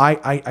 No,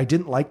 I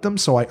didn't like them,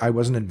 so I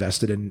wasn't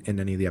invested in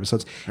any of the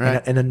episodes.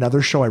 Right. And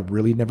another show I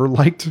really never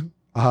liked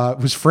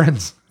was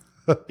Friends.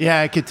 Yeah,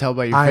 I could tell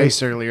by your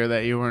face earlier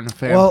that you weren't a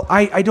fan. Well,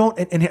 I don't,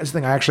 and here's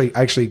the thing, I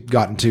actually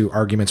got into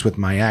arguments with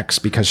my ex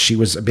because she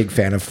was a big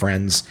fan of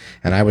Friends,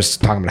 and I was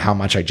talking about how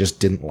much I just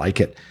didn't like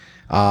it.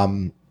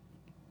 But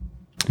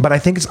I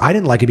think I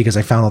didn't like it because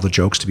I found all the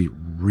jokes to be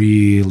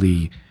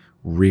really,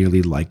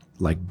 really like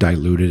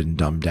diluted and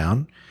dumbed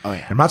down. Oh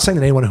yeah. I'm not saying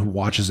that anyone who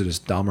watches it is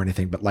dumb or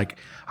anything, but like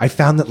I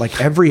found that like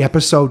every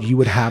episode you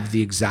would have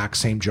the exact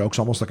same jokes,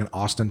 almost like an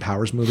Austin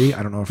Powers movie.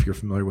 I don't know if you're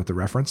familiar with the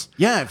reference.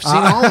 Yeah, I've seen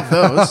all of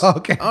those.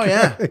 Okay. Oh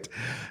yeah.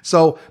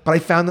 So, but I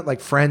found that like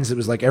Friends, it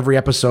was like every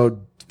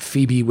episode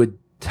Phoebe would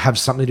have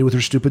something to do with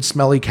her stupid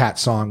Smelly Cat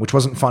song, which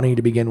wasn't funny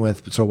to begin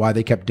with. So why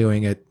they kept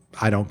doing it,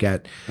 I don't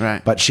get.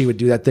 Right. But she would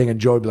do that thing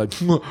and Joe would be like,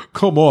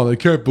 come on, I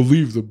can't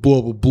believe the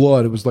blah, blah, blah.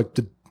 And it was like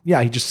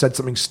he just said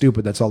something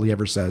stupid. That's all he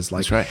ever says.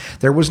 Like, that's right.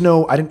 There was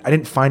no, I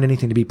didn't find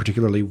anything to be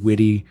particularly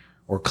witty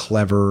or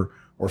clever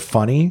or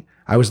funny.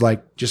 I was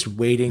like just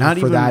waiting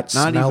for that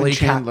Smelly not even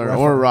Chandler Cat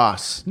or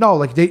Ross. No,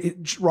 like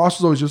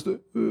Ross was always just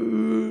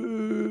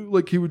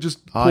like he would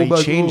just pull back.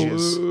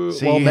 Changes.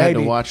 So you had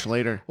to watch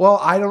later. Well,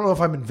 I don't know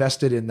if I'm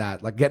invested in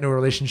that. Like getting a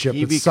relationship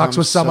that sucks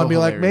with someone, be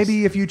like,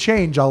 maybe if you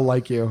change, I'll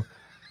like you.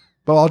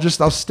 But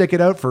I'll stick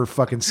it out for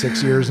fucking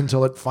 6 years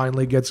until it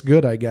finally gets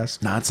good, I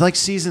guess. No, it's like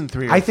season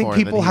 3 or 4. I think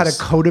people had a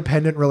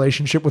codependent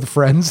relationship with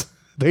Friends.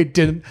 They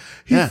didn't.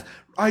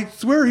 I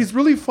swear he's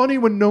really funny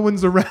when no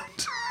one's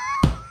around.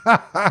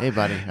 Hey,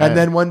 buddy. And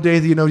then one day,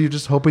 you're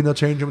just hoping they'll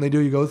change. And when they do,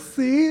 you go,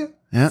 see?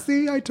 Yeah.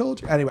 See, I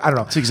told you. Anyway, I don't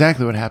know. That's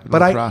exactly what happened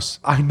with Ross.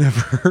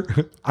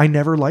 I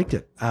never liked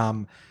it.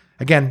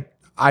 Again,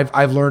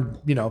 I've learned,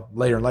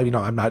 later in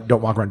life,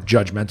 don't walk around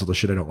judgmental to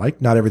shit I don't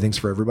like. Not everything's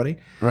for everybody.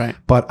 Right.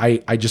 But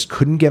I just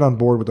couldn't get on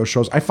board with those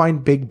shows. I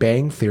find Big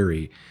Bang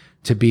Theory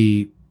to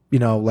be,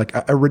 like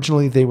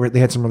originally they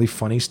had some really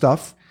funny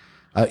stuff,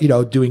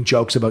 doing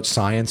jokes about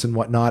science and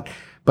whatnot.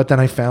 But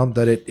then I found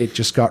that it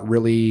just got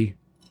really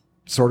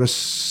sort of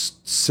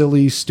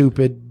silly,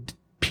 stupid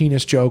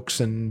penis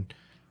jokes and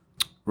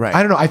right.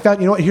 I don't know. I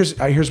found,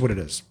 here's what it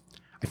is.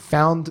 I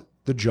found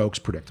the jokes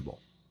predictable.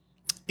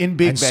 In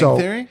Big Bang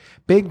Theory?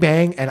 Big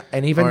Bang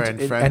and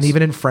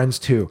even in Friends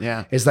too.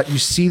 Yeah. Is that you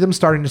see them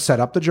starting to set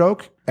up the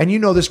joke, and you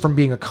know this from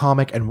being a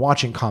comic and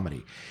watching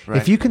comedy. Right.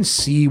 If you can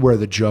see where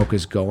the joke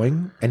is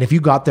going, and if you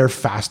got there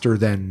faster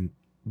than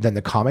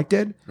the comic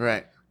did,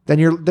 right, then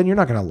you're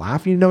not going to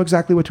laugh. You know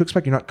exactly what to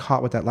expect. You're not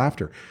caught with that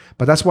laughter.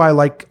 But that's why I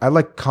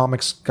like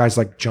comics, guys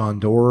like John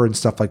Doerr and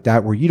stuff like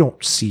that, where you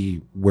don't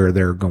see where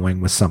they're going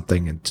with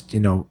something,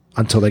 and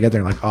until they get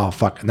there, like, oh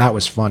fuck, and that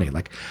was funny.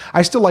 Like,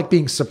 I still like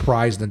being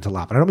surprised and to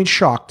laugh. And I don't mean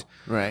shocked.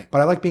 Right.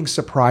 But I like being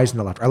surprised in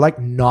the left. I like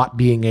not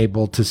being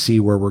able to see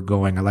where we're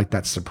going. I like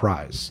that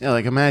surprise. Yeah,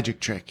 like a magic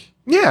trick.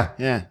 Yeah.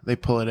 Yeah, they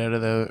pull it out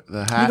of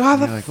the hat. Like, how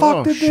and the you're like, fuck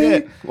 "Oh, did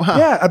shit. they? Wow.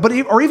 Yeah, but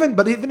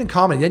even in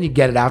comedy, then you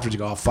get it afterwards. You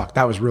go, oh fuck,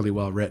 that was really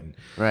well written.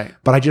 Right.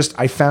 But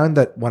I found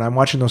that when I'm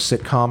watching those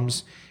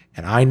sitcoms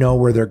and I know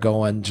where they're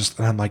going, and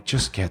I'm like,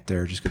 just get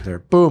there.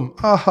 Boom.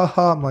 Ha ha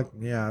ha. I'm like,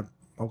 yeah,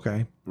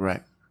 okay.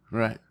 Right.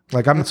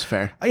 Like That's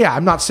fair. Yeah,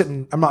 I'm not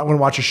going to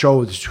watch a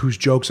show whose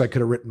jokes I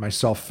could have written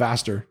myself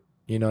faster.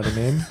 You know what I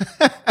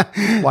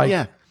mean? Like,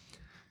 Yeah.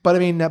 But I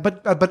mean,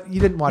 but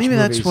you didn't watch Maybe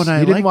movies. that's what I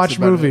You didn't liked watch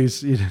about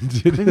movies. You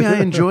didn't. Maybe I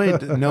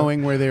enjoyed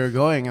knowing where they were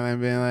going and then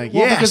being like,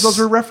 Well, yes. because those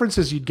were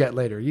references you'd get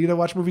later. You got to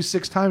watch movies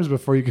 6 times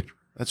before you could.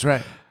 That's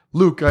right.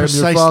 Luke, I am your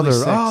Precisely father.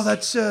 6. Oh,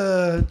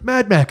 that's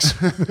Mad Max.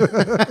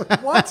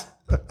 What?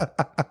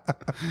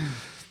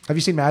 Have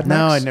you seen Mad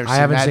Max? No, I've never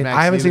seen Mad Max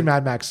I haven't either. seen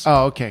Mad Max.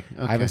 Oh, okay.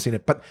 I haven't seen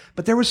it. But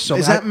there was so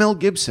Is many. that Mel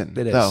Gibson?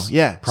 It is. Though?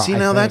 Yeah. See, I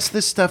now think. that's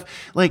the stuff.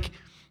 Like,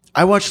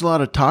 I watched a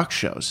lot of talk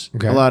shows,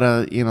 Okay. a lot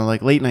of,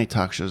 like late night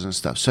talk shows and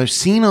stuff. So I've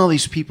seen all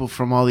these people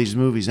from all these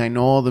movies. I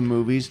know all the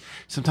movies.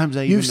 Sometimes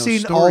I You've even know seen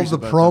stories all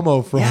the about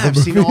promo them. from Yeah, the I've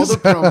seen all the movies.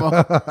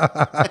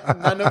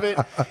 promo. None of it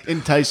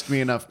enticed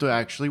me enough to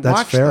actually That's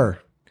watch fair. them.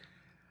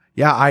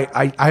 Yeah,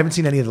 I haven't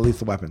seen any of the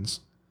Lethal Weapons.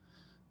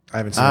 I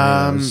haven't seen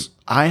any of those.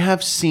 I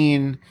have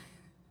seen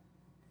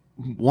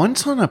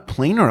once on a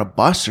plane or a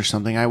bus or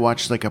something. I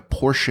watched like a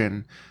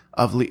portion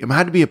of it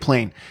had to be a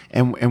plane,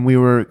 and we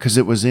were because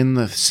it was in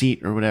the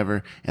seat or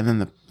whatever, and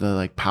then the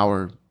like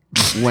power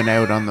went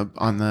out on the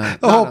The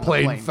not whole on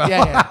plane fell.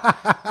 Yeah.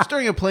 It's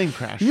during a plane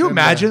crash. Can you And,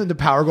 imagine that the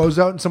power goes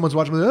out and someone's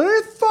watching?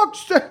 Hey, fuck!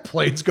 That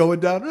plane's going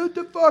down. What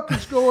the fuck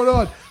is going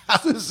on? How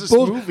does this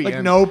Bull- movie like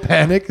end? no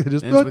panic.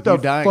 Just Ends what with the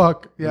you dying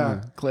fuck? in Yeah.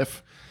 the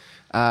cliff.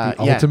 The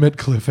Yeah. ultimate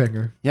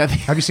cliffhanger. Yeah.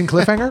 Have you seen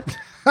Cliffhanger?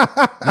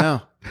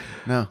 No.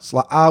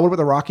 What about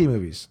the Rocky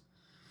movies?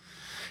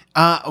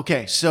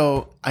 Okay,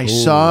 so I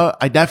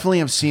definitely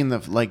have seen the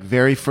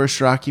very first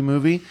Rocky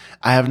movie.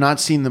 I have not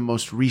seen the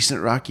most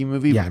recent Rocky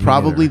movie. Yeah, me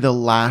Probably neither. the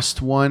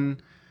last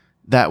one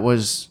that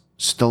was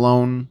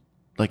Stallone,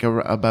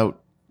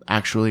 about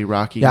actually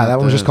Rocky. Yeah, not that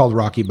one was the- just called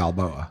Rocky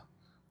Balboa.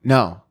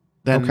 No.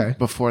 Then Okay.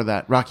 before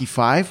that, Rocky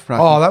 5.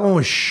 Oh, that one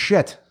was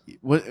shit.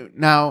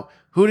 Now,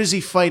 who does he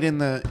fight in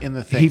the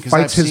thing? He 'Cause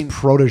fights I've his seen-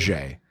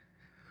 protege,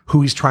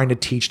 who he's trying to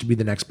teach to be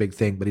the next big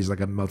thing, but he's like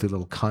a mouthy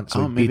little cunt,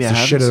 so he maybe beats I the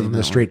haven't shit out of seen him in the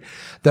that street.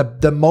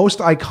 The most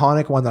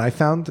iconic one that I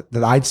found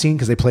that I'd seen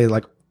because they played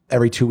like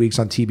every 2 weeks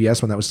on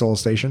TBS when that was still a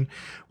station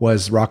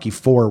was Rocky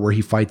 4, where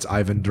he fights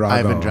Ivan Drago.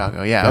 Ivan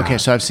Drago. Yeah. Okay,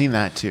 so I've seen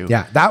that too.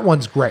 Yeah, that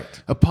one's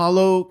great.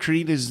 Apollo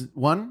Creed is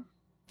one.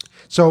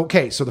 So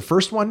the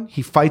first one,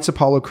 he fights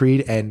Apollo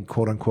Creed and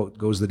quote unquote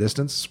goes the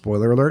distance.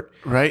 Spoiler alert.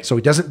 Right. So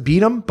he doesn't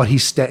beat him, but he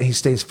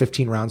stays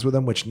 15 rounds with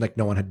him, which like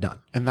no one had done.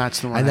 And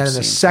that's the one. And then I've in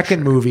the seen for second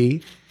sure.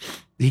 movie,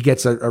 he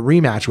gets a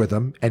rematch with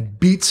him and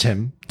beats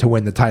him to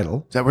win the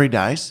title. Is that where he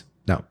dies?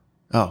 No,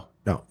 Oh.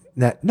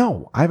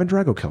 no, Ivan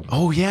Drago killed him.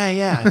 Oh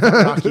yeah. I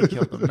thought Rocky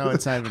killed him. No,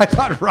 it's not. I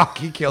thought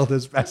Rocky killed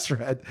his best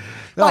friend.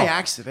 No. By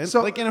accident,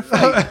 like in a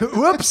fight.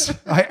 Whoops!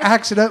 I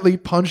accidentally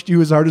punched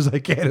you as hard as I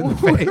can in the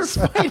We're face.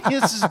 fighting.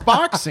 This is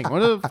boxing. What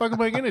the fuck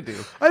am I gonna do?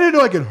 I didn't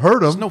know I could hurt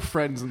him. There's no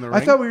friends in the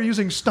ring. I thought we were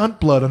using stunt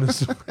blood on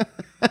his.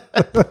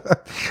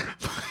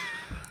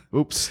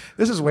 Oops.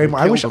 This is way more.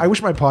 I killed him.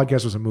 wish my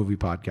podcast was a movie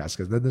podcast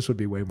because then this would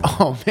be way more.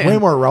 Oh man, way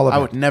more relevant.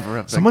 I would never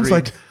have. Someone's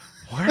agreed. like,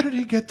 where did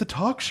he get the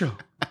talk show?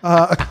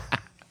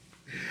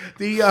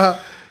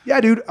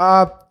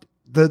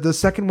 The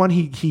second one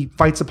he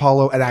fights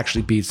Apollo and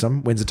actually beats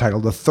him, wins the title.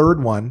 The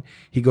third one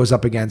he goes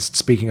up against.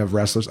 Speaking of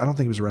wrestlers, I don't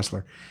think he was a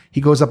wrestler.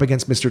 He goes up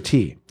against Mr.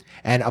 T,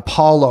 and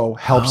Apollo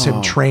helps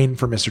him train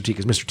for Mr. T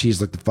because Mr. T is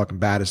like the fucking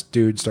baddest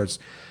dude. Starts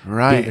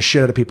beating the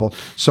shit out of people.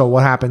 So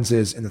what happens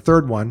is in the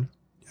third one,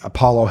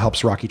 Apollo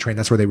helps Rocky train.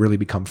 That's where they really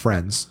become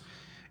friends,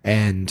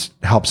 and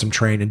helps him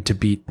train and to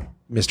beat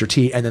Mr.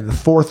 T. And then the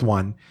fourth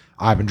one,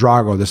 Ivan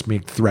Drago, this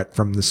big threat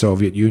from the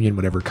Soviet Union,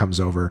 whatever, comes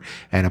over,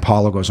 and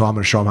Apollo goes, "Oh, I'm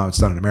going to show him how it's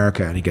done in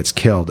America," and he gets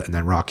killed. And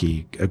then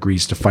Rocky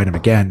agrees to fight him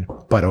again,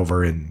 but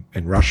over in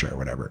Russia or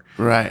whatever.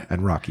 Right.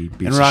 And Rocky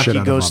beats And the Rocky shit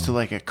out goes of to him.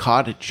 like a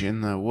cottage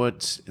in the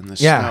woods in the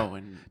Yeah. snow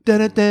and It's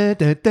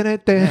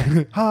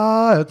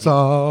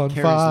on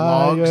carries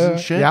fire. logs and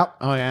shit. Yep.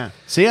 Oh yeah.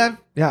 See, I've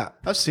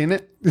seen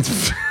it.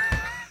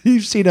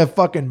 You've seen a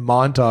fucking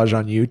montage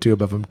on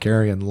YouTube of him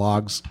carrying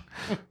logs.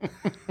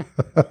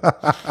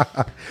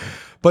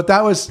 But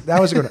that was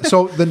a good one.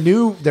 So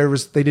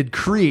they did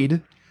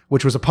Creed,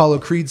 which was Apollo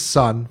Creed's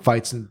son,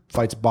 fights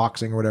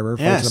boxing or whatever,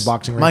 fights in a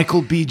boxing ring.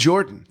 Michael B.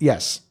 Jordan.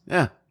 Yes.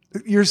 Yeah.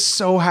 You're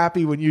so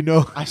happy when you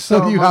know I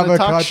saw him you on have the a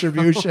talk show.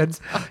 contribution.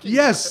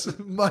 Yes,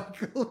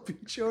 Michael B.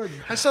 Jordan.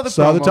 I saw the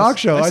the promos. talk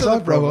show. I saw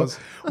the the promos.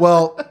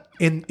 Well,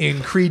 in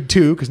Creed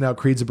 2, because now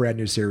Creed's a brand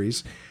new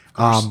series.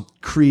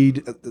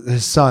 Creed,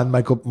 his son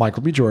Michael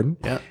B. Jordan,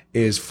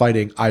 is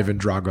fighting Ivan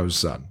Drago's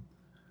son.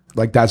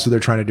 Like that's what they're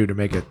trying to do to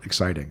make it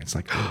exciting. It's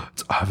like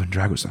it's Ivan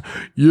Drago's son.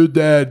 Your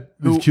dad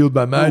was killed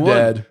by my who won?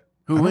 dad.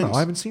 Who I don't wins? know. I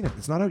haven't seen it.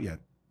 It's not out yet.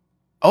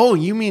 Oh,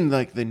 you mean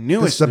like the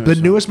newest? The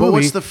newest one. But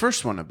movie. what's the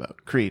first one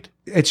about? Creed.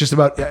 It's just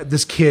about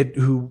this kid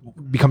who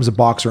becomes a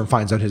boxer and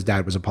finds out his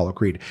dad was Apollo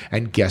Creed.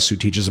 And guess who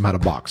teaches him how to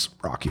box?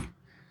 Rocky.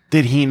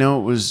 Did he know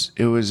it was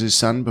his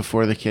son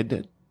before the kid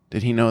did?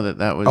 Did he know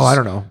that was? Oh, I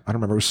don't know. I don't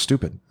remember. It was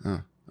stupid.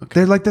 Oh, okay.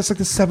 They're like, that's like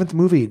the 7th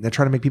movie. They're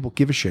trying to make people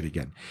give a shit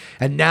again.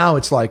 And now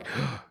it's like,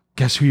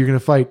 guess who you're going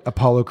to fight?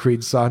 Apollo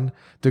Creed's son.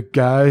 The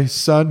guy's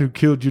son who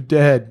killed your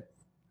dad.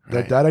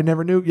 Right. That I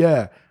never knew?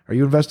 Yeah. Are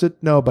you invested?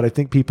 No, but I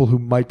think people who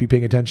might be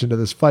paying attention to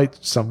this fight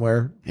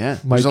somewhere. Yeah.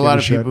 Might There's a give lot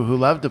of shit. people who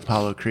loved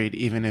Apollo Creed,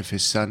 even if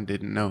his son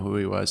didn't know who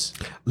he was.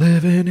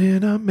 Living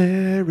in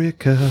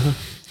America.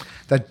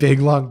 That big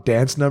long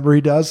dance number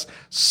he does.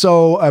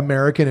 So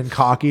American and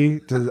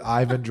cocky to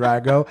Ivan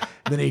Drago.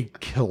 And then he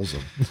kills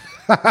him.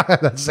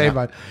 That same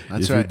line.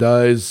 That's If right. he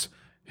dies,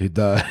 he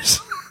dies.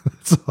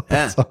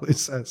 That's all he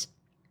says.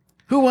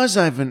 Who was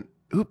Ivan?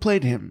 Who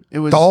played him? It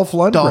was Dolph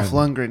Lundgren. Dolph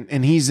Lundgren.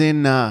 And he's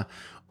in, The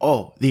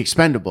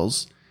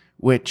Expendables,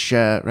 which,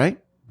 right?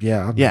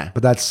 Yeah. Yeah.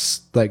 But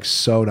that's like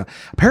so.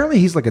 Apparently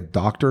he's like a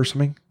doctor or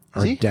something. Or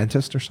Is a he?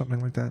 dentist or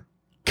something like that.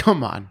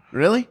 Come on.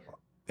 Really?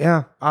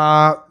 Yeah.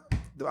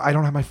 I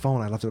don't have my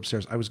phone. I left it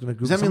upstairs. I was going to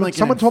Google. Does that mean like an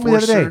someone told me the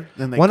other day. enforcer?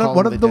 Then they One call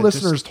of him the the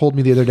dentist? listeners told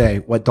me the other day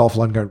what Dolph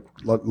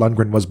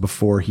Lundgren was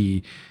before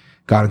he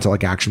got into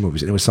like action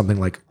movies, and it was something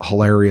like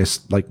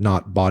hilarious, like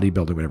not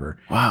bodybuilding, whatever.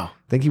 Wow.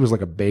 I think he was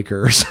like a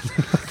baker or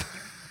something like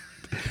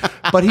that.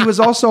 But he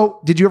was also.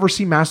 Did you ever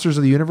see Masters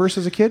of the Universe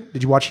as a kid?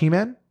 Did you watch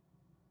He-Man?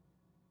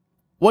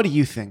 What do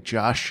you think,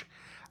 Josh?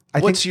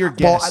 What's What's your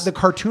guess? Well, the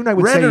cartoon, I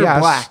would Red say or yes.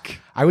 black?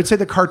 I would say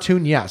the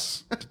cartoon,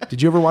 yes.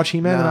 Did you ever watch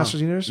He-Man, the No. Masters of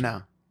the Universe?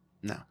 No,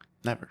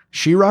 never.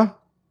 She-Ra?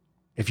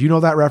 If you know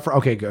that reference,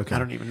 okay. I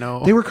don't even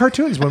know. They were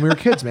cartoons when we were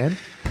kids, man.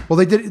 Well,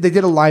 they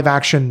did a live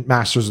action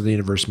Masters of the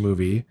Universe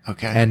movie.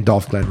 Okay. And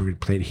Dolph Lundgren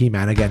played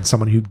He-Man. Again,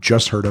 someone who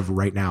just heard of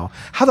right now.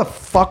 How the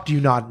fuck do you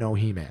not know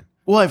He-Man?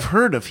 Well, I've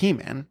heard of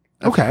He-Man.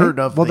 I've Okay. heard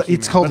of well, the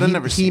it's He-Man, called but I've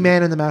never seen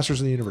He-Man and the Masters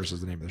of the Universe is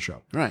the name of the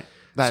show. it. Right.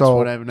 That's so,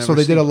 what I've never So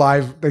they seen. did a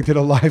live. Probably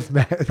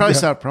yeah.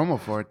 saw a promo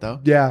for it,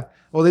 though. Yeah.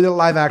 Well, they did a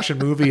live action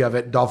movie of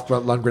it. And Dolph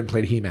Lundgren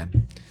played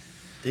He-Man.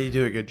 Did he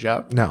do a good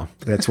job? No,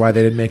 that's why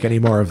they didn't make any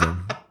more of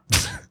them.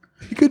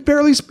 He could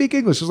barely speak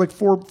English. It was like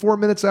four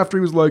minutes after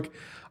he was like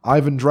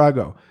Ivan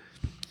Drago.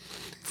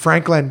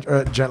 Frank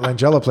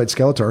Langella played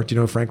Skeletor. Do you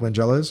know who Frank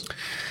Langella is?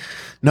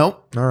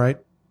 Nope. All right.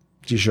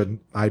 You shouldn't.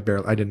 I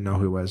didn't know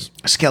who he was.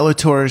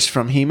 Skeletor is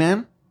from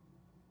He-Man?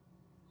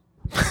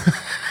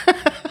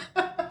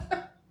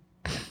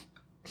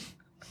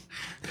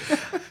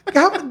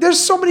 There's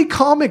so many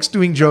comics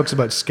doing jokes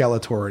about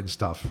Skeletor and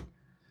stuff.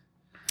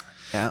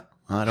 Yeah.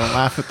 I don't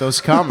laugh at those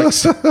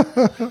comics.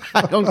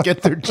 I don't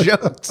get their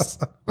jokes.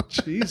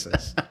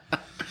 Jesus.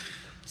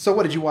 So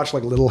what, did you watch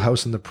like Little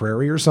House on the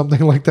Prairie or something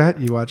like that?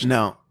 You watched?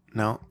 No.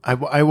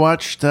 I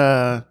watched,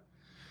 as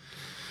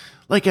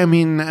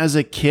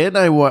a kid,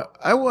 I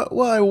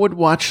would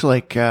watch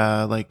like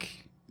DuckTales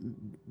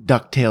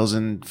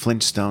and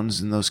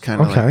Flintstones and those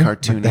kind of like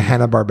cartoony. Like the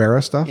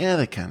Hanna-Barbera stuff? Yeah,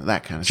 that kind of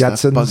Jetsons?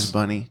 stuff. Bugs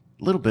Bunny,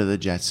 a little bit of the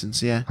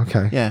Jetsons. Yeah.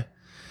 Okay. Yeah.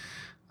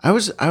 I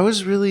was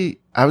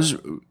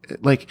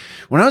like,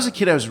 when I was a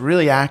kid, I was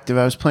really active.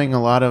 I was playing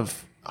a lot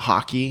of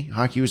hockey.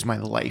 Hockey was my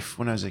life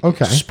when I was a kid.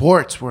 Okay.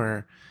 Sports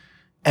were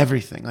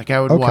everything. Like I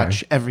would Okay.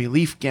 watch every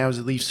Leaf game. I was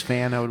a Leafs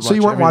fan. I would. So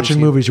you weren't every watching Leafs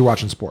game. movies, you're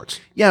watching sports.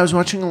 Yeah, I was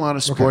watching a lot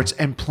of sports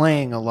and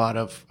playing a lot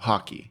of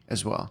hockey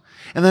as well.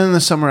 And then in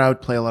the summer, I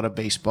would play a lot of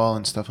baseball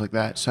and stuff like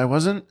that. So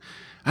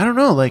I don't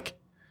know, like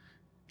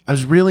I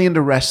was really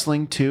into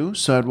wrestling too.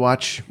 So I'd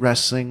watch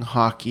wrestling,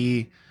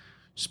 hockey,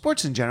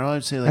 sports in general.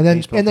 I'd say like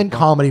baseball, and then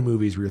football. comedy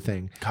movies were your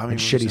thing. Comedy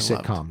and movies shitty I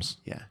loved. sitcoms.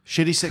 Yeah,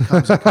 shitty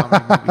sitcoms and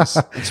comedy movies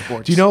and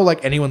sports. Do you know,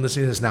 like anyone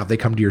listening to this now, if they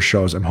come to your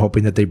shows, I'm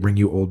hoping that they bring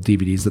you old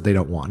DVDs that they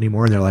don't want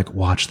anymore, and they're like,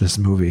 "Watch this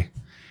movie.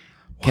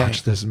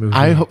 Watch this movie."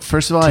 I hope.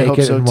 First of all, Take I hope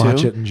it so and too.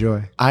 watch it,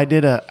 enjoy. I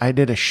did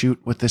a shoot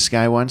with this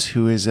guy once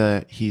who is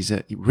he's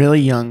a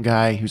really young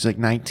guy who's like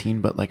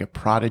 19 but like a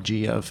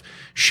prodigy of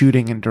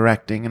shooting and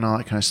directing and all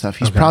that kind of stuff.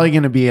 He's probably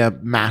going to be a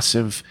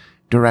massive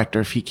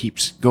director if he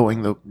keeps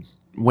going the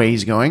way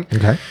he's going.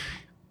 Okay.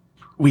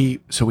 We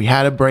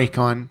had a break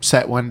on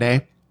set one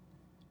day.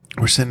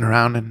 We're sitting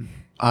around and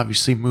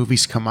obviously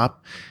movies come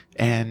up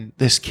and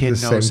this kid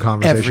The knows same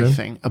conversation?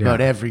 everything about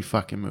Yeah. every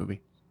fucking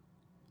movie.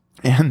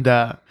 And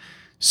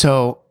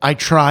so I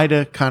try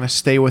to kind of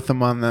stay with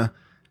him on the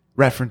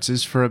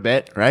references for a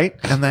bit, right?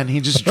 And then he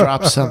just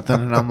drops something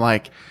and I'm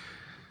like,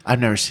 I've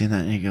never seen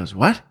that. And he goes,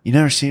 what? You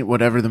never seen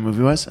whatever the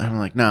movie was? And I'm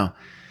like, no.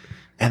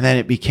 And then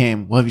it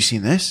became, well, have you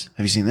seen this?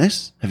 Have you seen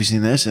this? Have you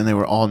seen this? And they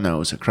were all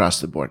no's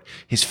across the board.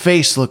 His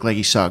face looked like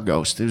he saw a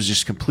ghost. It was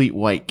just complete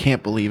white.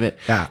 Can't believe it.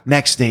 Yeah.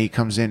 Next day he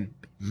comes in,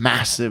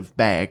 massive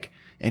bag,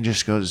 and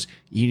just goes,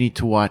 you need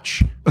to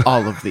watch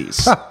all of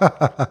these.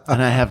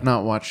 And I have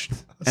not watched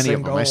any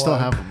of them. I still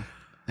have them.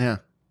 Yeah.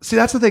 See,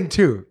 that's the thing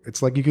too.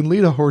 It's like you can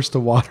lead a horse to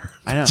water.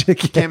 I know. You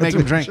Can't make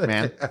him do drink, shit.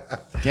 man.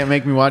 Can't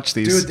make me watch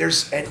these. Dude,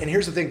 there's and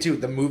here's the thing too.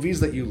 The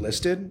movies that you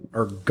listed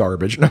are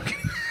garbage. No, I'm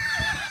kidding.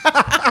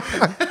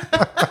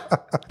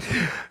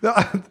 No,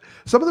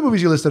 some of the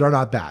movies you listed are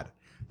not bad,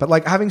 But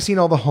like having seen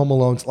all the Home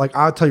Alones, like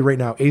I'll tell you right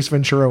now, Ace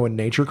Ventura when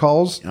Nature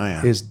Calls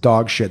is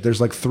dog shit.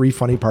 There's like 3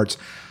 funny parts.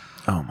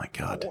 Oh my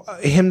God.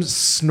 Him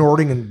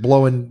snorting and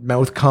blowing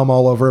mouth cum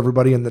all over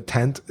everybody in the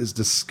tent is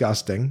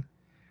disgusting.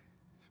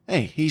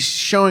 Hey, he's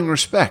showing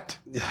respect.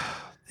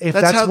 If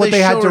that's what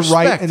they had to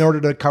write in order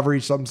to cover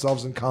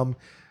themselves and cum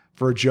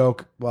for a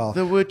joke, well,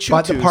 the Wachutus.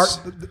 But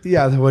the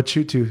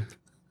Wachutu.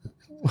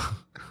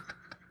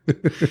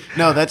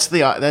 No, that's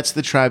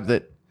the tribe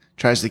that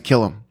tries to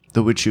kill him.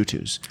 The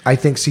Wachutus. I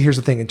think. See, here's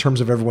the thing: in terms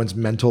of everyone's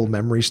mental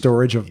memory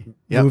storage of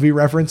movie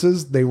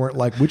references, they weren't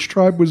like which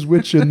tribe was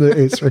which in the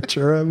Ace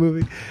Ventura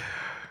movie.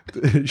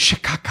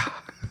 Chicago.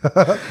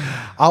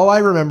 All I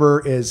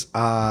remember is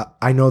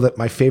I know that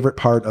my favorite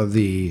part of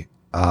the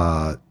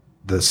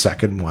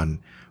second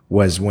one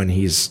was when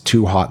he's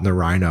too hot in the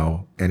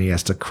rhino and he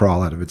has to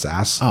crawl out of its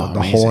ass, the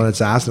amazing. hole in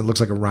its ass, and it looks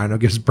like a rhino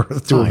gives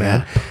birth to a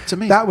man. Yeah. It's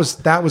amazing.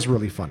 That was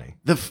really funny.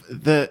 The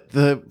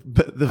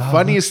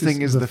funniest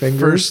thing is the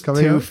first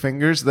 2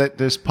 fingers that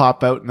just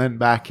pop out and then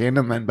back in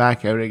and then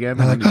back out again,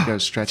 and then he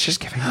goes stretch.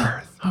 Just giving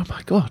birth. Oh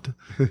my God.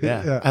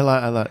 Yeah. I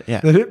love yeah.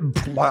 Then it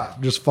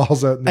just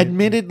falls out.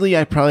 Admittedly,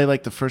 I probably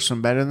like the first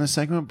one better than the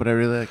second one, but I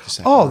really like the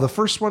second. Oh, the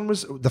first one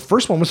was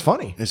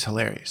funny. It's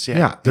hilarious. Yeah.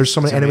 Yeah. There's so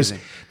many, and it was,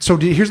 so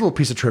here's a little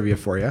piece of trivia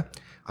for you.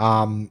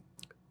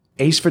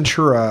 Ace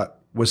Ventura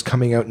was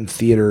coming out in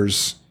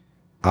theaters.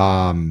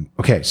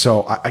 Okay,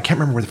 so I can't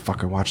remember where the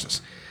fuck I watched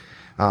this.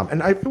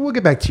 And we'll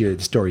get back to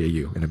the story of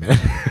you in a minute.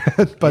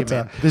 But hey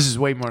man, this is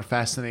way more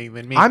fascinating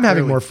than me. I'm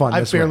having more fun.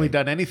 I've barely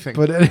done anything.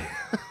 But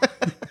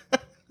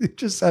you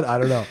just said I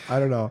don't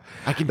know.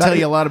 I can tell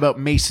you a lot about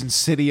Mason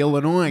City,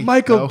 Illinois.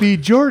 Michael B.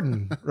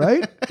 Jordan,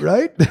 right?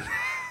 Right?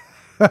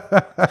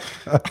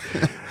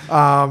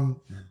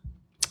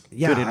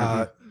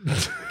 Yeah.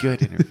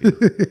 Good interview.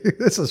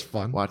 This is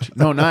fun. Watch.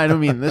 No, I don't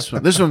mean this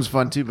one. This one's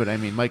fun too, but I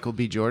mean Michael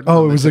B. Jordan.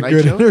 Oh, it was a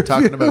good interview.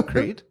 Talking about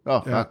Creed. Oh,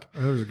 fuck.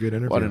 That was a good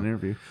interview. What an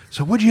interview.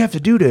 So what'd you have to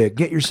do to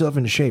get yourself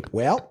into shape?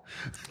 Well,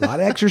 a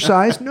lot of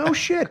exercise. No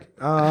shit.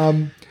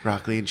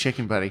 Broccoli and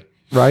chicken, buddy.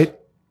 Right?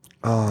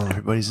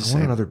 Everybody's the I same.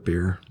 want another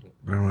beer,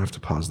 but I don't have to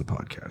pause the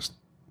podcast.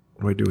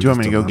 What do I do? Do you want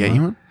me to go get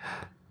you one?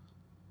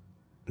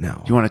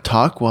 No. You want to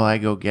talk while I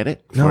go get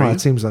it? No, that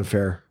seems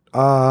unfair.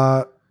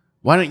 Why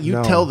don't you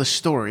tell the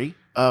story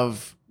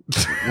of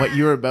what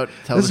you're about to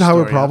tell? This is how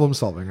we're problem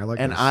solving. I like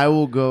and this. I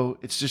will go.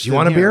 It's just. You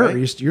want a beer? Right? Or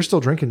you're still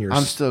drinking yours?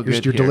 I'm still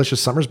good. Your here. delicious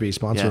Summersby,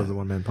 sponsor of the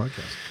One Man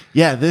Podcast.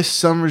 Yeah, this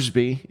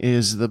Summersby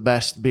is the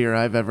best beer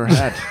I've ever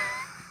had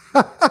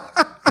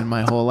in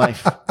my whole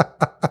life.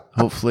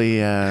 Hopefully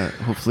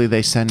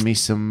they send me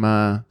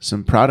some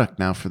product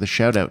now for the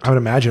shout out. I would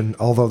imagine,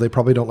 although they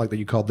probably don't like that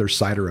you called their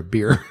cider a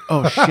beer.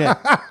 Oh shit!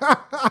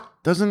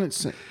 Doesn't it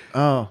say?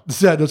 Oh,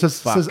 yeah, it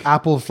says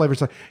apple flavored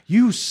cider.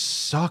 You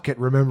suck at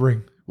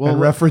remembering and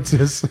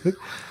references.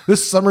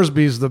 This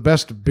Summersby is the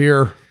best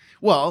beer.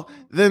 Well,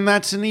 then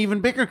that's an even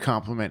bigger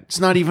compliment. It's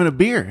not even a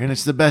beer, and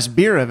it's the best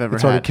beer I've ever had.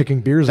 It's already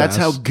kicking beers. That's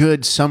how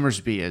good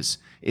Summersby is.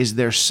 Is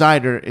their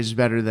cider is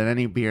better than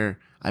any beer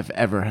I've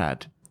ever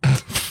had.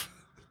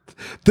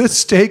 This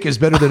steak is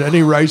better than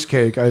any rice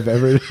cake I've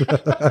ever.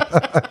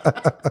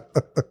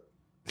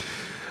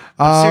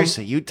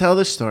 Seriously, you tell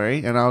the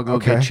story, and I'll go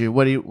get you.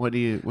 What do you? Which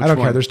I don't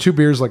care. one? There's 2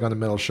 beers like on the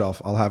middle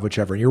shelf. I'll have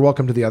whichever. And you're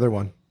welcome to the other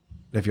one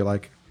if you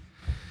like.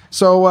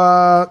 So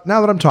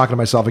now that I'm talking to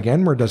myself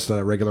again, we're just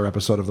a regular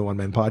episode of the One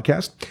Man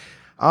Podcast.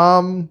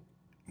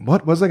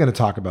 What was I going to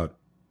talk about?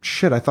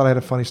 Shit, I thought I had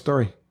a funny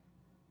story.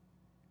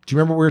 Do you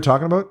remember what we were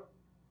talking about?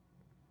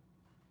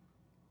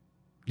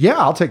 Yeah,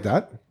 I'll take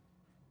that.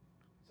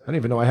 I didn't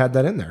even know I had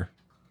that in there.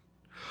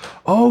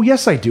 Oh,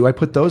 yes, I do. I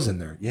put those in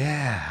there.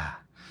 Yeah.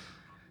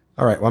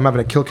 All right. Well, I'm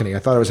having a Kilkenny. I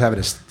thought I was having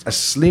a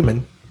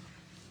Sleeman,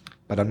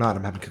 but I'm not.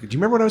 I'm having a Kilkenny. Do you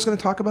remember what I was going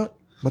to talk about?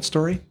 What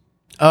story?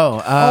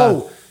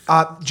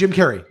 Jim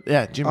Carrey.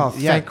 Yeah, Jim. Oh,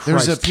 thank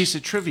there's a Christ. piece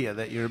of trivia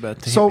that you're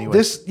about to hit me with.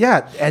 This,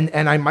 yeah,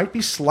 and I might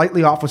be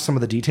slightly off with some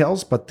of the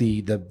details, but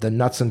the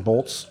nuts and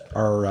bolts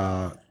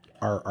are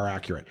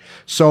accurate.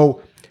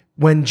 So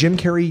when Jim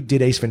Carrey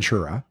did Ace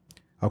Ventura,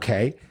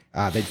 okay,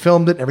 they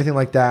filmed it and everything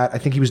like that. I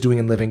think he was doing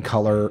in living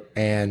color,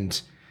 and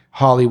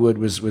Hollywood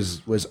was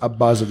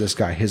abuzz of this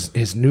guy.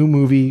 His new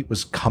movie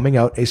was coming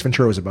out. Ace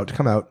Ventura was about to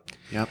come out.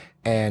 Yep.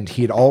 And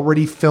he had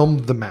already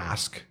filmed The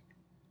Mask.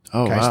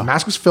 Oh, okay, wow. so The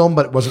Mask was filmed,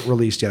 but it wasn't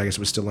released yet. I guess it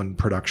was still in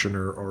production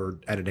or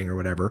editing or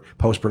whatever,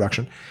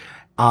 post-production.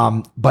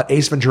 But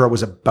Ace Ventura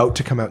was about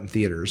to come out in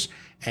theaters,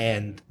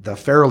 and the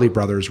Farrelly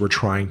brothers were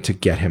trying to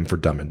get him for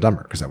Dumb and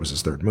Dumber because that was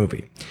his 3rd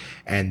movie.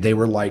 And they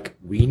were like,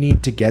 we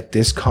need to get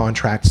this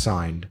contract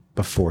signed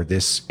before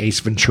this Ace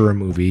Ventura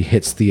movie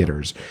hits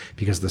theaters,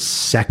 because the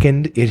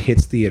second it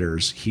hits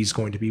theaters, he's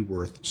going to be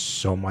worth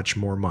so much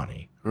more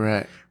money.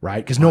 Right.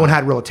 Right? Because no one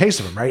had real taste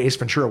of him, right? Ace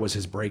Ventura was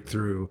his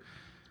breakthrough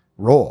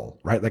role,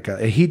 right? Like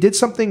he did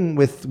something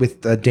with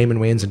Damon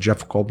Wayans and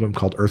Jeff Goldblum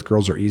called Earth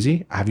Girls Are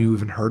Easy. Have you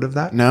even heard of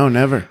that? No,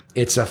 never.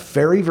 It's a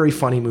very, very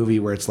funny movie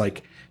where it's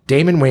like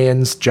Damon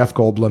Wayans, Jeff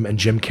Goldblum, and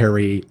Jim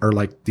Carrey are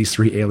like these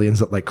three aliens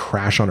that like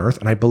crash on Earth.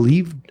 And I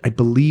believe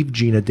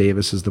Gina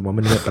Davis is the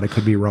woman in it, but I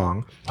could be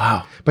wrong.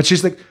 Wow. But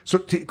she's like, so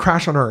to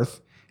crash on Earth.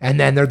 And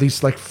then they're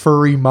these like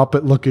furry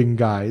Muppet looking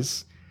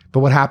guys. But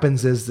what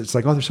happens is it's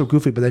like, oh, they're so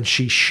goofy. But then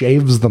she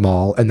shaves them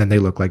all. And then they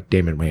look like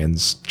Damon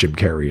Wayans, Jim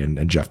Carrey,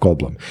 and Jeff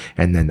Goldblum.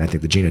 And then I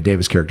think the Gina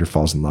Davis character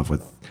falls in love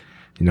with,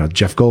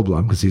 Jeff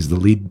Goldblum because he's the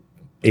lead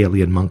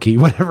alien monkey,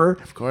 whatever.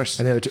 Of course.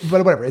 And the other two,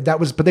 but whatever.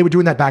 But they were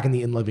doing that back in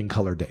the In Living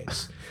Color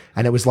days.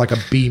 And it was like a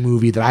B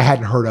movie that I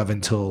hadn't heard of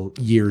until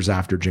years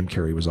after Jim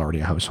Carrey was already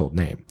a household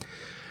name.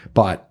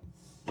 But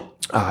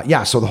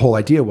so the whole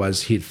idea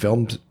was he'd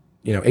filmed,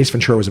 Ace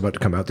Ventura was about to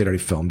come out. They'd already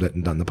filmed it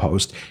and done the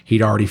post.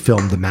 He'd already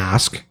filmed The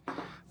Mask,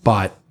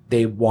 but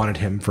they wanted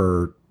him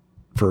for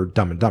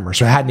Dumb and Dumber.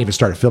 So I hadn't even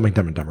started filming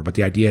Dumb and Dumber. But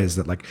the idea is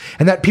that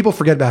and that people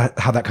forget about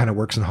how that kind of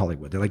works in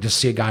Hollywood. They like just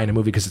see a guy in a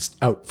movie because it's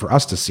out for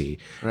us to see.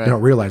 Right. They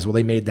don't realize, well,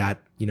 they made that,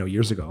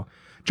 years ago.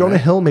 Jonah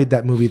Hill made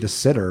that movie, The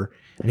Sitter,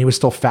 and he was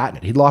still fat in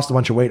it. He'd lost a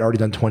bunch of weight, already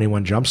done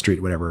 21 Jump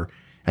Street, whatever.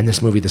 And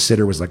this movie, The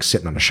Sitter, was like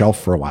sitting on a shelf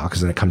for a while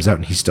because then it comes out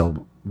and he's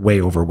still way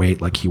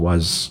overweight like he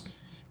was,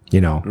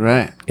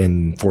 right,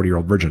 in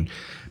 40-Year-Old Virgin.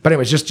 But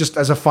anyways, just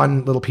as a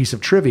fun little piece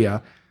of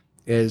trivia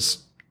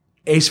is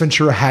Ace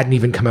Ventura hadn't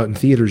even come out in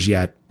theaters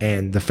yet,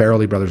 and the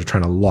Farrelly brothers are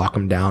trying to lock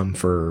him down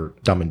for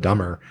Dumb and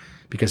Dumber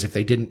because if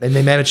they didn't, and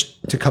they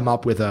managed to come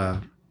up with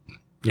a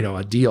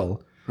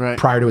deal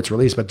prior to its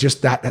release. But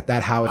just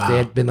that how if they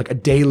had been like a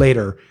day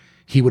later,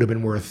 he would have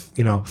been worth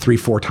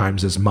 3-4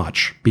 times as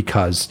much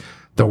because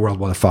the world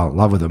would have fallen in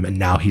love with him, and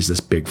now he's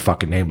this big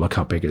fucking name. Look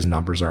how big his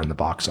numbers are in the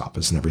box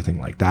office and everything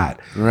like that.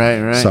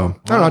 Right. So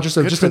I don't know, just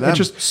an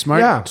interest.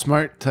 Smart,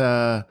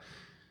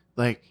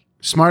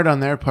 smart on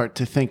their part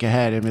to think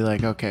ahead and be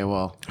like, okay,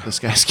 well, this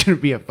guy's going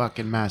to be a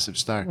fucking massive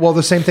star. Well,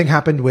 the same thing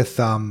happened with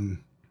Seth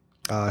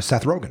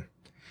Rogen.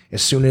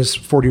 As soon as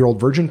 40-Year-Old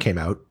Virgin came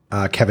out,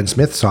 Kevin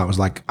Smith saw it, was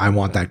like, I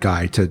want that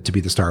guy to be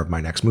the star of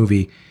my next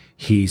movie.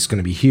 He's going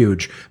to be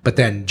huge. But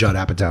then Judd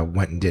Apatow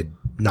went and did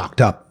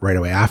Knocked Up right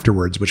away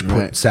afterwards, which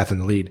put Seth in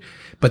the lead.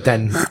 But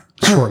then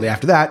shortly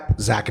after that,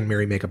 Zack and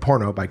Miri Make a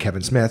Porno by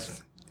Kevin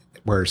Smith,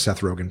 where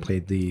Seth Rogen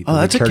played the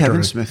that's a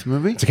Kevin Smith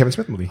movie? It's a Kevin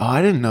Smith movie. Oh,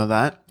 I didn't know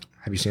that.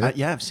 Have you seen it?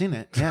 Yeah, I've seen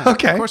it. Yeah.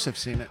 Okay. Of course I've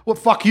seen it. Well,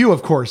 fuck you,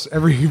 of course.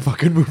 Every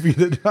fucking movie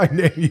that I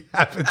name you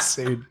haven't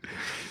seen.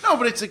 No,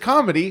 but it's a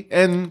comedy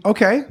and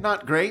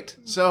not great.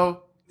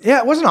 So yeah,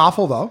 it wasn't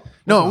awful though.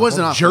 No, it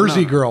wasn't awful.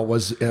 Jersey Girl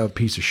was a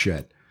piece of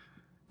shit.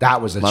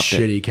 That was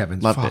shitty Kevin.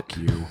 Loved fuck it.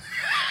 You.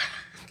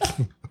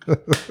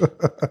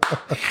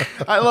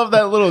 I love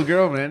that little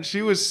girl, man.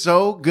 She was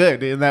so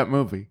good in that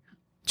movie.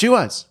 She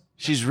was.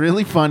 She's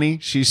really funny.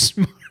 She's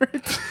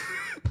smart.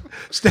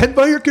 Stand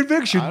by your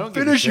conviction.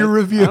 Finish your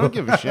review. I don't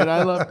give a shit.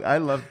 I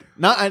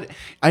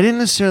didn't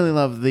necessarily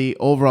love the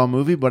overall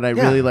movie, but I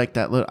really liked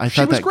that little. I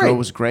thought that girl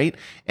was great,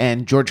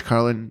 and George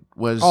Carlin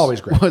was always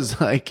great. Was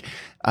like,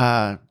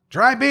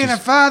 try being a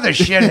father,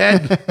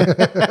 shithead.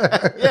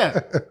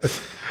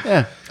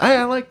 yeah.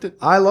 I liked it.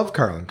 I love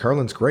Carlin.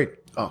 Carlin's great.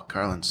 Oh,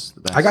 Carlin's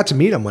the best. I got to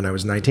meet him when I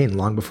was 19,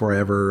 long before I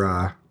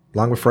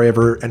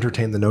ever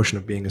entertained the notion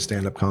of being a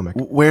stand-up comic.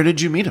 Where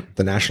did you meet him?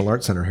 The National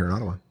Arts Center here in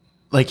Ottawa.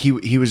 Like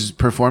he was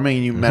performing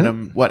and you met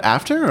him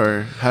after,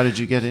 or how did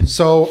you get in?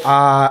 So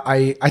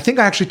I think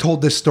I actually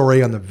told this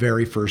story on the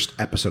very first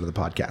episode of the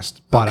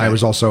podcast, but I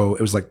was also,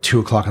 it was like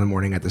 2:00 in the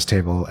morning at this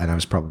table and I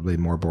was probably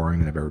more boring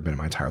than I've ever been in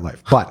my entire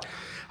life. But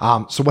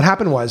so what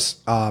happened was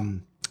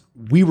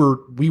we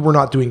were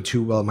not doing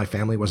too well. My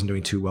family wasn't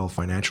doing too well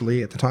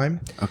financially at the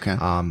time. Okay.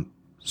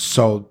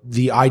 So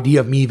the idea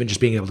of me even just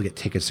being able to get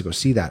tickets to go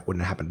see that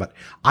wouldn't happen. But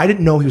I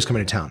didn't know he was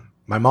coming to town.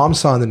 My mom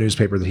saw in the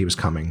newspaper that he was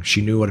coming.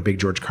 She knew what a big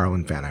George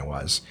Carlin fan I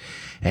was.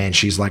 And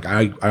she's like,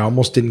 I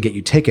almost didn't get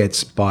you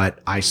tickets, but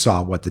I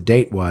saw what the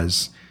date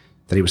was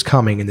that he was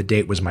coming, and the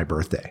date was my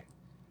birthday.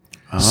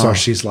 Oh. So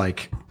she's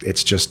like,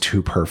 it's just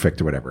too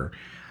perfect or whatever.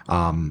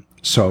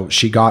 So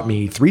she got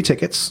me 3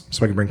 tickets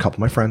so I could bring a couple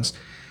of my friends.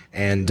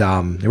 And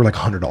they were like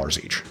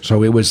 $100 each.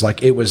 So it was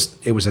like, it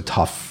was a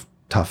tough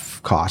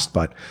cost,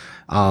 but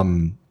I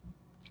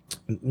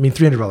mean,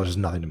 $300 is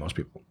nothing to most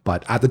people,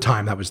 but at the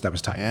time that was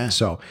tight. Yeah.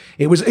 So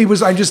I'm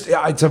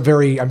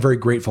very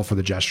grateful for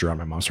the gesture on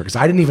my mom's part because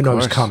I didn't even know he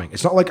was coming.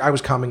 It's not like I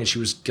was coming and she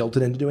was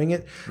guilted into doing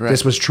it. Right.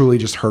 This was truly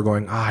just her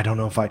going, I don't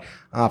know if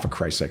for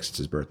Christ's sakes, it's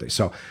his birthday.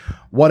 So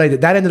what I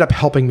did, that ended up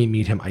helping me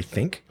meet him, I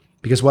think,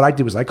 because what I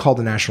did was I called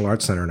the National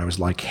Arts Center and I was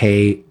like,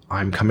 hey,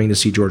 I'm coming to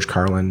see George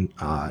Carlin.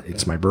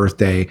 It's my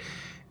birthday.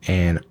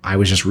 And I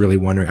was just really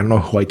wondering, I don't know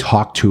who I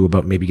talked to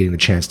about maybe getting the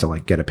chance to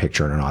like get a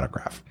picture and an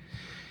autograph.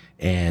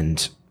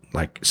 And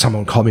like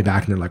someone called me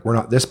back and they're like, we're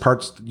not this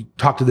part's, you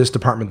talk to this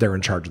department, they're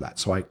in charge of that.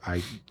 So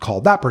I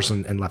called that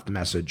person and left a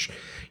message,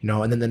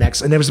 and then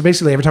and it was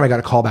basically every time I got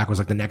a call back was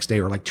like the next day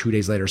or like 2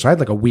 days later. So I had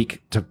like a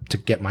week to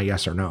get my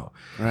yes or no.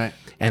 Right.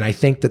 And I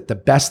think that the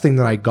best thing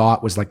that I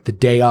got was like the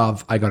day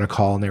of, I got a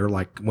call and they were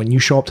like, when you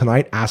show up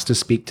tonight, ask to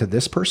speak to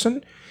this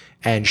person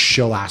and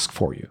she'll ask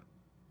for you.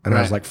 And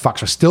I was like, fuck.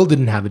 So I still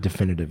didn't have a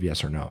definitive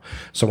yes or no.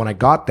 So when I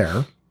got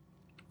there,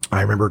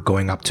 I remember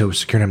going up to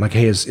security. I'm like,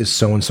 hey, is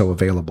so-and-so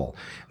available?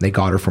 And they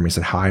got her for me.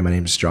 Said, hi, my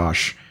name's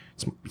Josh.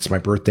 It's my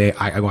birthday.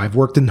 I've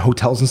worked in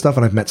hotels and stuff,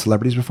 and I've met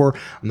celebrities before.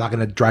 I'm not going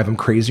to drive them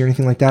crazy or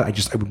anything like that.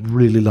 I would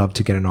really love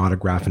to get an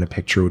autograph and a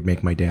picture. It would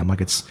make my day. I'm like,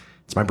 it's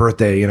my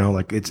birthday, you know,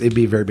 like it'd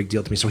be a very big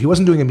deal to me. So he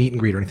wasn't doing a meet and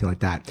greet or anything like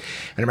that.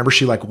 And I remember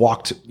she like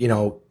walked, you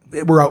know,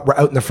 we're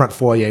out in the front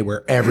foyer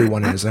where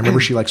everyone is. And I remember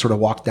she like sort of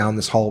walked down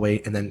this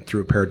hallway and then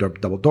through a pair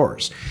of double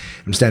doors.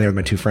 I'm standing there with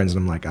my two friends,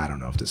 and I'm like, I don't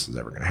know if this is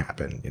ever going to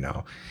happen, you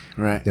know?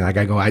 Right. You know, like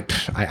I go, I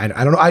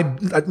don't know.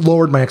 I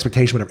lowered my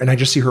expectation, whatever. And I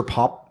just see her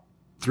pop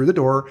through the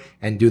door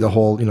and do the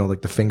whole, you know,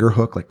 like the finger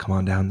hook, like come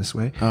on down this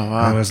way. Oh, wow.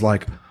 And I was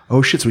like,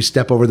 oh shit. So we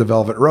step over the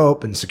velvet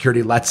rope, and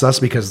security lets us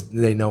because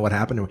they know what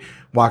happened. And we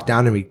walk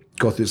down and we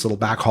go through this little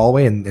back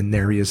hallway, and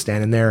there he is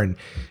standing there and,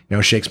 you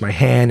know, shakes my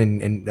hand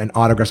and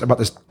autographs. I bought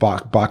this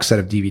box set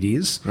of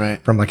DVDs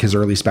right. from like his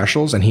early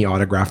specials, and he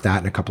autographed that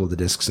and a couple of the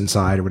discs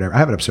inside or whatever. I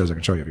have it upstairs. I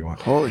can show you if you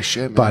want. Holy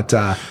shit, man. But,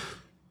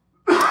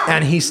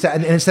 and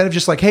and instead of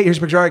just like, hey, here's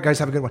a picture, all right, guys,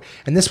 have a good one.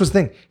 And this was the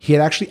thing. He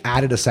had actually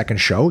added a second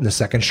show, and the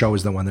second show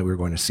is the one that we were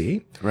going to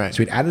see. Right.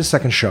 So he'd added a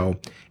second show,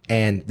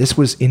 and this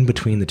was in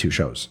between the two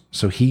shows.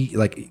 So he,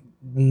 like,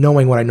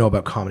 knowing what I know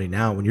about comedy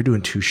now, when you're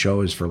doing two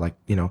shows for like,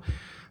 you know,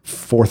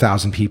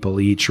 4,000 people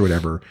each or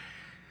whatever,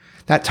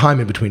 that time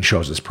in between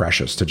shows is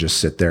precious to just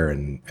sit there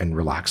and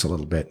relax a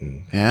little bit.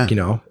 And, yeah. you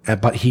know,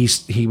 but he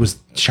was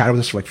chatting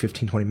with us for like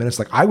 15, 20 minutes.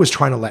 Like I was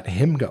trying to let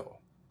him go.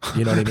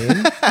 You know what I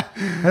mean?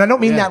 And I don't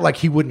mean that like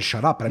he wouldn't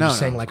shut up, but I'm just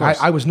saying like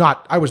I was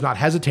not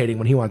hesitating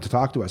when he wanted to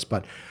talk to us,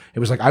 but it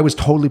was like I was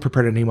totally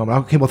prepared at any moment.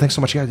 Okay, well, thanks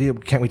so much. Yeah,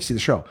 can't wait to see the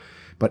show.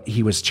 But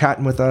he was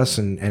chatting with us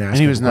and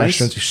asking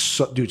questions.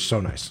 Nice? Dude, so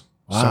nice.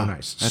 Wow. So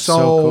nice. That's so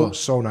cool.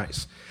 So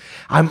nice.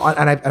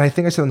 I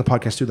think I said on the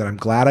podcast too that I'm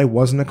glad I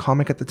wasn't a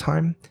comic at the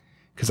time,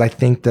 because I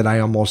think that I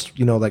almost,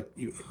 you know, like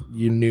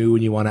you knew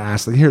and you want to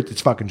ask, like, here,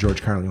 it's fucking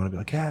George Carlin. You want to be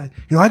like, yeah,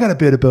 you know, I got a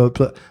bit about,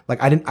 like,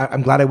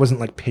 I'm glad I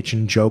wasn't like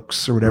pitching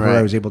jokes or whatever. Right.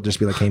 I was able to just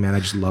be like, hey man, I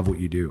just love what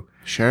you do.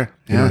 Sure.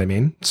 You know what I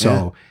mean?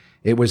 So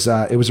it was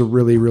a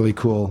really, really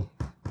cool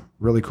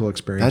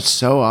experience. That's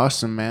so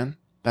awesome, man.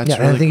 That's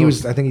really and I think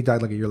cool. I think he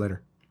died like a year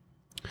later.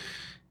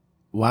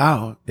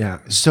 Wow. Yeah.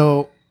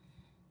 So,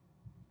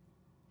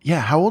 yeah,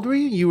 how old were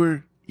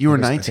you? You were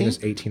 19? I think it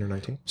was 18 or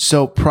 19.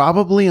 So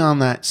probably on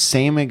that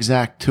same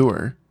exact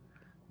tour,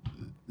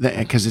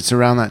 because it's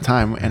around that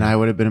time, and I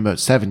would have been about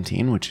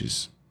 17, which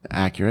is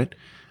accurate.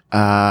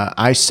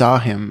 I saw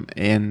him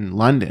in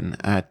London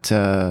at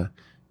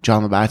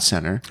John Labatt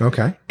Center.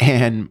 Okay.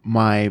 And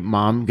my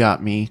mom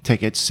got me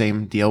tickets,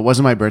 same deal. It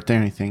wasn't my birthday or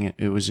anything.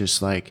 It was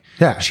just like,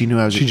 she knew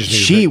I was,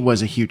 she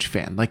was a huge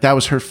fan. Like that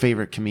was her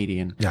favorite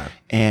comedian. Yeah.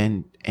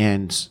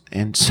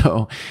 And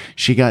so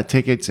she got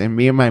tickets, and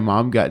me and my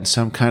mom got in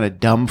some kind of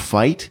dumb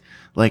fight,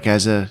 like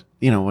as a,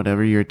 you know,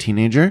 whatever, you're a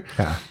teenager.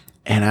 Yeah.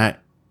 And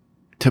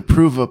to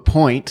prove a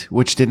point,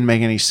 which didn't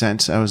make any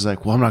sense, I was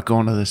like, well, I'm not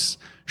going to this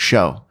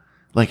show.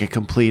 Like a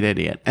complete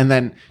idiot. And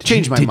then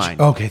changed my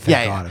mind. Okay,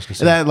 thank God.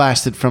 That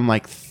lasted from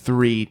like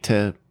 3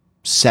 to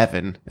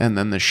 7, and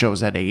then the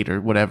show's at 8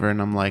 or whatever.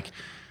 And I'm like,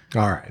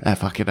 all right,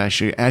 fuck it, I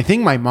should. And I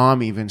think my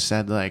mom even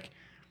said, like,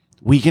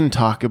 we can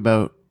talk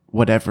about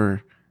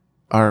whatever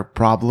our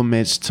problem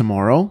is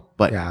tomorrow,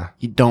 but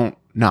you don't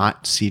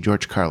not see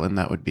George Carlin.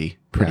 That would be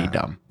pretty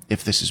dumb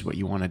if this is what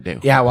you want to do.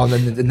 Yeah, well,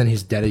 and then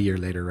he's dead a year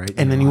later, right?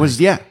 And then he was,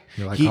 You're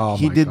like,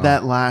 he did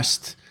that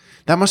last.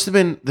 That must have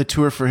been the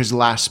tour for his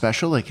last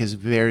special, like his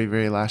very,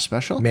 very last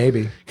special.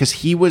 Maybe. Because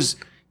he was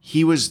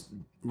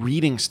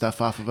reading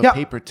stuff off of a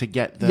paper to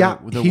get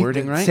the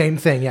wording right. Same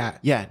thing, yeah.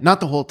 Yeah, not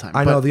the whole time.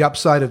 I know the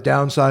upside of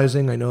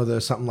downsizing. I know the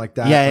something like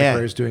that. Where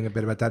he was doing a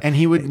bit about that. And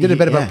he did a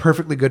bit about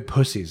perfectly good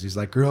pussies. He's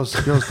like, girls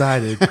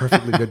died of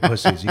perfectly good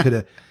pussies. You could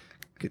have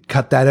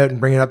cut that out and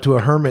bring it up to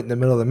a hermit in the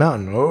middle of the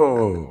mountain.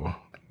 Oh,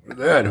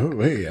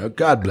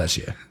 God bless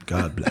you.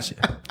 God bless you.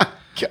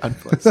 God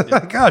bless you.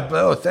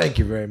 Oh, thank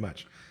you very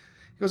much.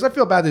 He goes, I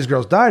feel bad these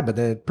girls died, but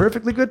they're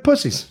perfectly good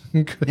pussies.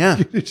 Yeah.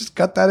 You just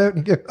cut that out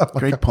and give up.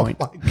 Great point.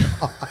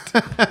 Oh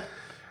my God.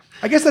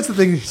 I guess that's the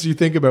thing you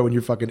think about when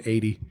you're fucking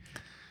 80.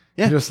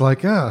 Yeah. You're just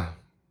like, I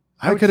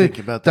would think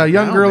about that. The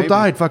young girl maybe.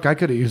 died. Fuck, I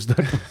could have used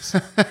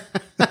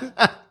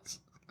that.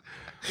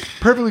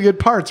 Perfectly good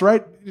parts,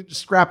 right? You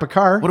just scrap a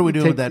car. What are we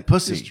doing with that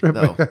pussy,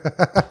 though?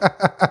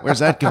 Where's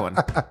that going?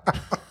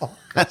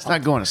 That's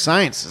not going to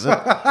science, is it?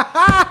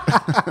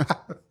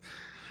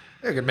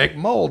 You can make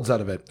molds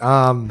out of it.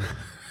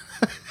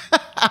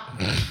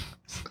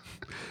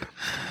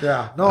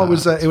 Yeah, no, it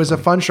was a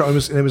fun show. It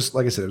was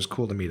like I said, it was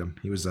cool to meet him.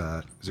 He was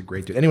a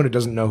great dude. Anyone who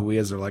doesn't know who he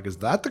is, they're like, is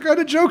that the kind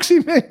of jokes he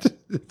made?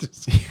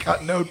 Just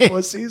got no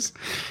pussies,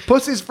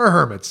 pussies for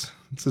hermits.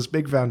 It's this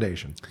big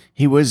foundation.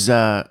 He was.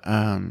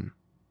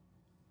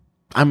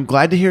 I'm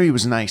glad to hear he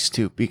was nice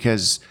too,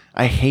 because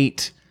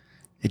it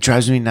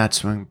drives me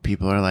nuts when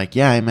people are like,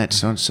 yeah, I met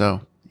so and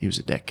so. He was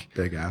a dick.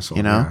 Big asshole.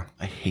 You know? Yeah.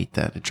 I hate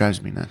that. It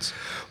drives me nuts.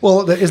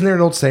 Well, isn't there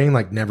an old saying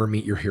like never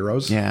meet your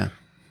heroes? Yeah.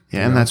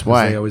 Yeah, and that's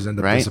why. They always end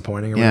up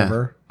disappointing or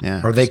whatever.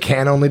 Yeah. Or they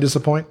can only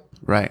disappoint.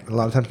 Right. A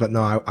lot of times. But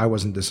no, I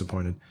wasn't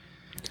disappointed.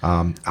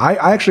 I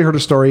actually heard a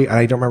story, and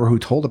I don't remember who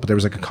told it, but there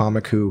was like a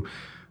comic who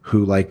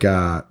like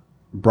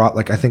brought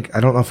like I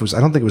don't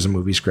think it was a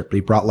movie script, but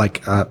he brought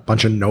like a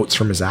bunch of notes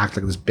from his act,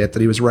 like this bit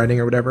that he was writing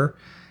or whatever.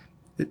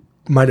 It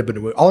might have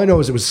been. All I know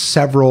is it was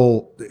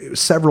several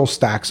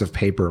stacks of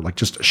paper, like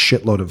just a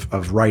shitload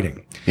of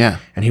writing. Yeah.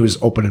 And he was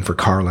opening for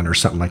Carlin or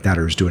something like that,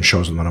 or he was doing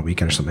shows with them on a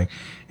weekend or something,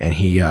 and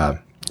he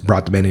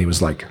brought them in, and he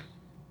was like,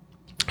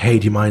 hey,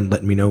 do you mind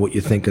letting me know what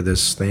you think of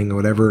this thing or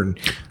whatever? And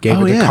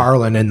gave it to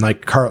Carlin, and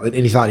like Carlin,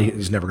 and he thought he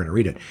was never going to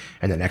read it.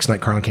 And the next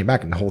night, Carlin came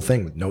back and the whole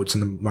thing with notes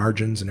in the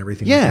margins and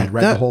everything. Yeah, like, he'd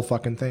read the whole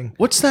fucking thing.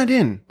 What's that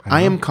in?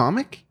 I Am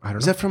Comic? I don't know.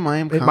 Is that from I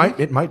Am Comic?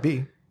 It might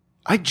be.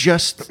 I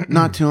just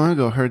not too long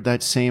ago heard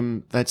that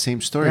same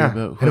story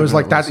about. And it was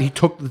like that. He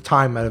took the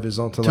time out of his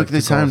own to took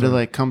the time to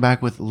like come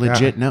back with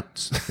legit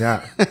notes.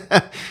 Yeah,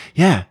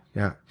 yeah.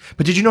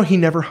 But did you know he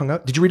never hung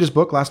out? Did you read his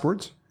book, Last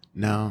Words?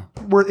 No.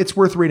 It's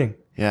worth reading.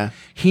 Yeah.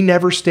 He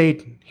never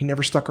stayed. He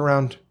never stuck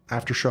around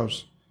after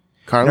shows.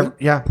 Carlin?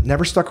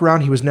 Never stuck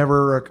around. He was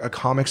never a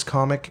comics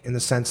comic in the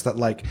sense that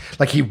like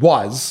he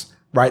was,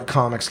 right?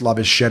 Comics love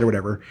his shit or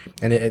whatever.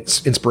 And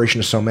it's inspiration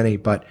to so many,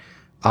 but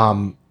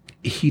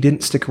he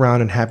didn't stick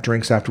around and have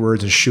drinks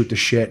afterwards and shoot the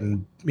shit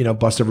and,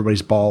 bust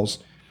everybody's balls.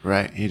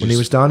 Right. When he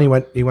was done, he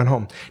went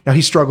home. Now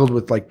he struggled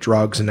with like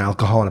drugs and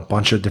alcohol and a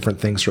bunch of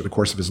different things throughout the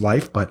course of his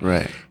life, but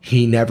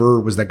he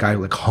never was that guy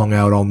who like hung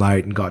out all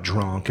night and got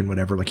drunk and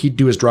whatever. Like he'd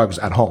do his drugs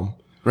at home.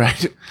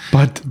 Right.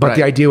 But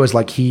the idea was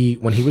like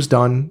when he was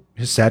done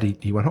his set,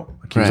 he went home.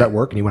 Like he was at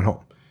work and he went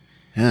home.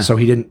 Yeah. So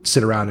he didn't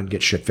sit around and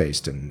get shit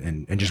faced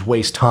and just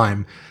waste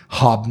time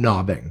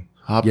hobnobbing.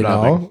 Good.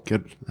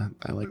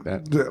 I like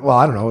that. Well,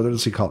 I don't know. What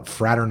does he call it?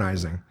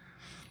 Fraternizing.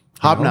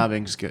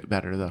 Hobnobbing's good,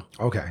 better though.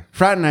 Okay.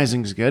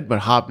 Fraternizing's good,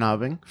 but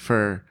hobnobbing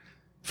for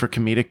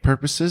comedic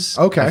purposes,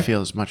 I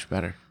feel is much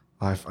better.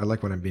 I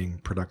like when I'm being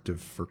productive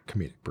for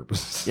comedic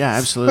purposes. Yeah,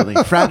 absolutely.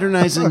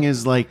 Fraternizing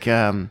is like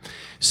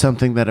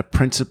something that a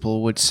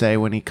principal would say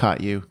when he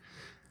caught you,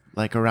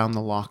 like around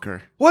the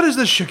locker. What is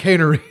this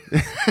chicanery?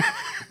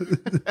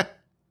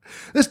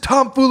 This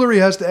tomfoolery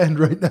has to end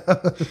right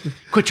now.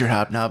 Quit your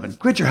hobnobbing.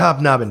 Quit your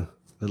hobnobbing,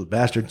 little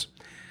bastards.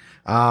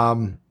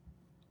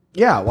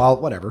 Yeah, well,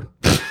 whatever.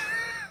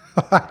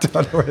 I don't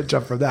know where to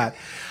jump from that.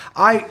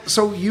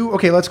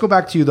 Let's go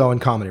back to you though in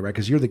comedy, right?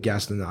 Because you're the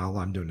guest and all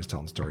I'm doing is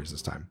telling stories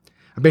this time.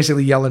 I'm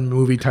basically yelling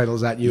movie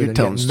titles at you. You're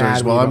telling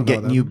stories while I'm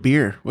getting you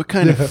beer. What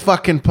kind of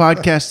fucking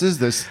podcast is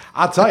this?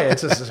 I'll tell you,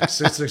 it's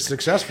a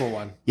successful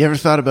one. You ever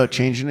thought about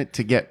changing it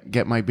to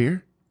get my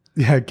beer?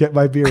 Yeah, get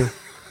my beer.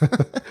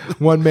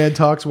 One man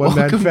talks, one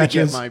man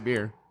fetches. Get my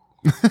beer.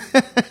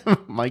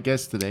 My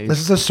guest today. This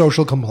is a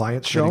social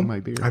compliance show.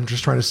 My beer. I'm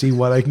just trying to see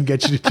what I can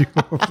get you to do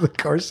over the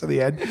course of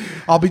the end.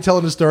 I'll be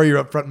telling a story. You're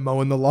up front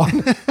mowing the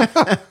lawn.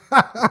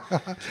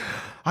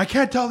 I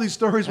can't tell these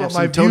stories while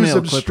my views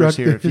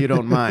obstructed. Here, if you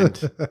don't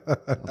mind.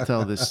 I'll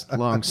tell this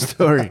long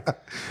story.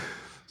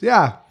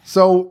 Yeah.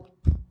 So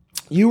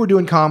you were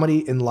doing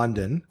comedy in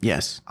London.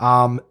 Yes.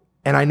 And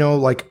I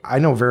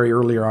know very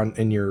early on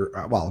in your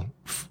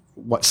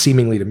what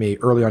seemingly to me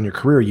early on in your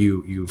career,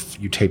 you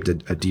taped a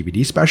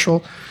DVD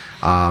special.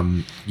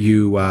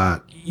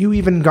 You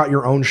even got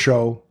your own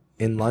show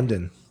in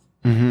London,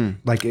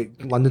 like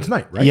London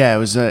Tonight, right? Yeah, it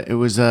was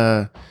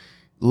a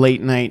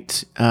late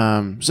night.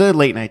 It was a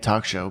late night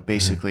talk show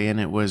basically, and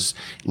it was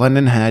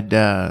London had.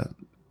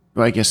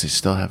 I guess they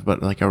still have,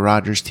 but like a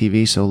Rogers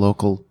TV, so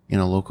local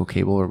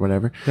cable or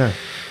whatever. Yeah.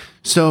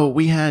 So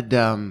we had.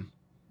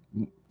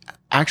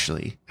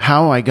 Actually,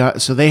 how I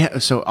got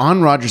so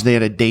on Rogers they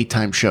had a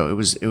daytime show. It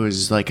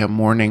was like a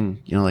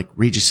morning, like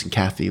Regis and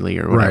Kathy Lee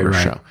or whatever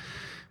show,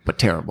 but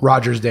terrible.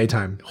 Rogers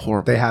daytime,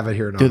 horrible. They have it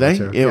here. Do they?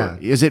 Too. Yeah.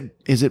 Is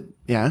it?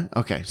 Yeah.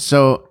 Okay.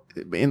 So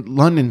in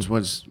London's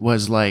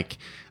was like,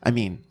 I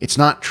mean, it's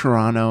not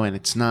Toronto and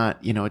it's not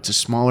it's a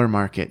smaller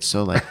market.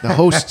 So like the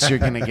hosts you're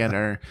gonna get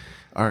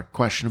are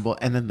questionable,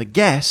 and then the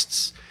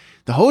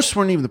hosts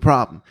weren't even the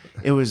problem.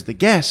 It was the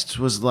guests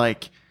was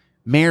like.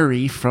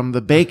 Mary from the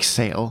bake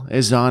sale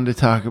is on to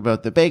talk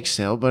about the bake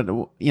sale, but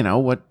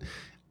what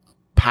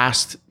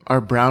past our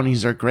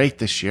brownies are great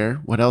this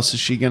year. What else is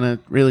she going to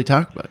really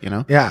talk about,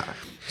 Yeah.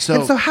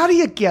 So how do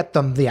you get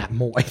them that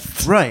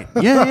moist? Right.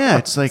 Yeah.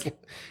 It's like,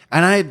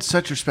 and I had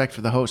such respect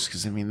for the hosts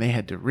because, they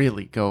had to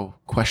really go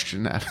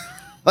question that.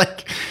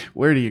 Like,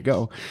 where do you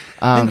go?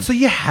 And so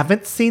you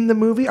haven't seen the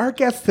movie? Our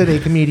guest today,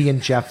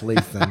 comedian Jeff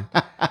Leeson.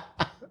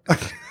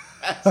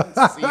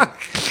 Hasn't seen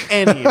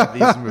any of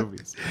these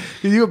movies.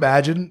 Can you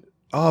imagine?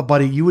 Oh,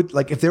 buddy, you would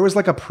like if there was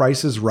like a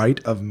Price is Right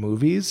of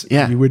movies.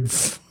 Yeah, you would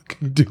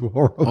fucking do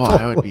horrible. Oh,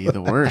 that would be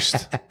the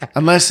worst.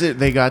 Unless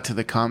they got to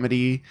the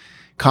comedy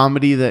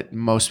that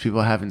most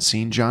people haven't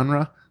seen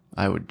genre,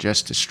 I would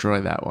just destroy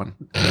that one.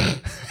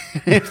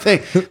 If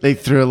they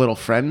threw a little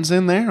Friends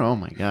in there, oh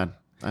my god,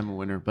 I'm a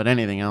winner. But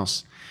anything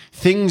else,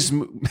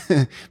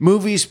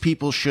 movies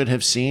people should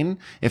have seen,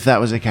 if that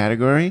was a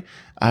category,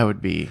 I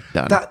would be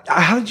done.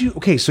 How did you?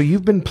 Okay, so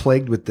you've been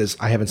plagued with this.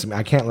 I haven't seen.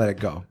 I can't let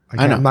it go.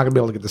 I'm not gonna be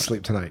able to get to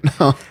sleep tonight.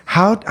 No.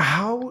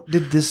 How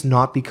did this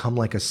not become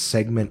like a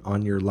segment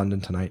on your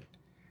London Tonight?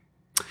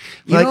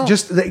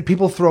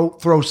 People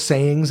throw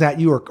sayings at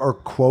you or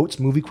quotes,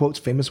 movie quotes,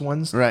 famous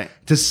ones, Right.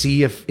 to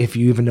see if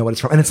you even know what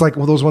it's from. And it's like,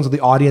 well, those ones with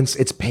the audience,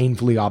 it's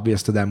painfully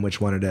obvious to them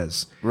which one it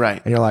is.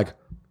 Right. And you're like,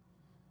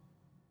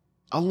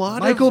 a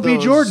lot Michael of B.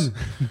 those... Jordan.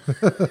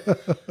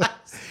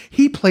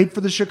 He played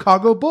for the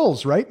Chicago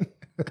Bulls, right?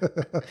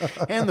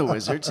 And the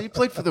Wizards. He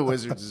played for the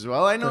Wizards as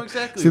well. I know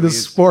exactly. See, the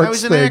sports I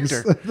was an things.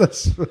 actor.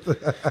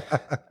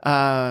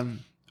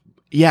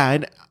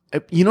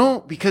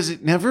 Because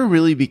it never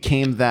really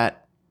became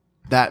that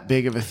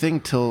big of a thing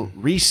till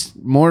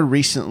more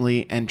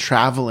recently, and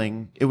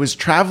traveling. It was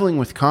traveling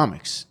with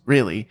comics,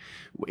 really,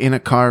 in a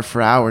car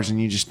for hours, and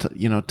you just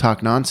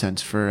talk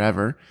nonsense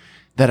forever.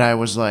 That I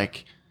was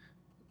like,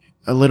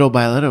 a little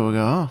by little, we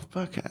go, oh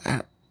fuck.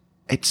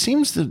 It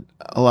seems that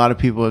a lot of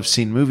people have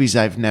seen movies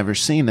I've never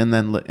seen, and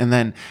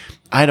then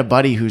I had a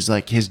buddy who's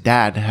like, his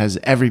dad has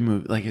every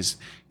movie, like his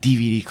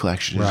DVD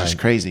collection is just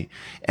crazy.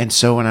 And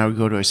so when I would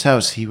go to his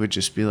house, he would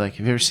just be like,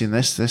 have you ever seen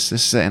this?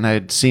 And I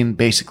had seen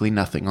basically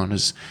nothing on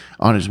his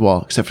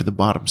wall except for the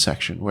bottom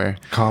section where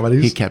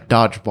comedies. He kept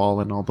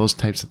Dodgeball and all those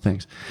types of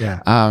things.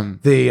 Yeah.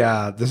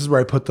 This is where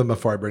I put them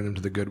before I bring them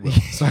to the Goodwill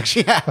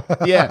section. Yeah.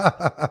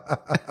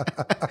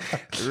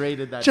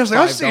 Rated that. Just like,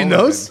 I've seen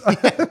those.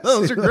 Yeah,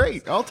 those are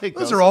great. I'll take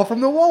those. Those are all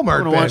from the Walmart.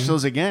 I'm gonna watch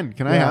those again.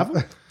 Can I have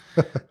them?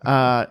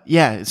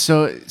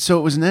 So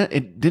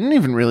it didn't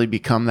even really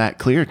become that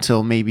clear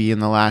till maybe in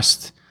the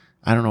last,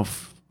 I don't know,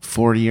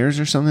 4 years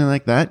or something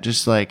like that.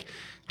 Just like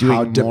doing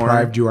how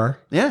deprived you are.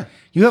 Yeah.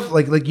 You have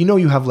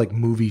you have like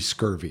movie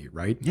scurvy,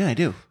 right? Yeah, I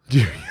do.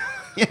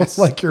 Yes.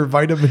 Like your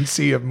vitamin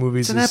C of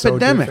movies it's an is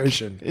epidemic. So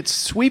deficient. It's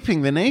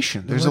sweeping the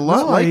nation. There's like, a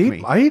lot like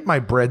me. I eat my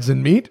breads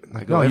and meat.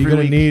 I go you're every going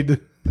to week.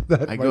 need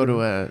that. I go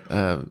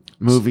to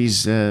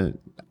movies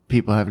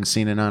people haven't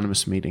seen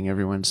anonymous meeting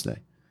every Wednesday.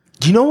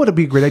 Do you know what would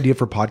be a great idea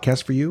for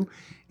podcast for you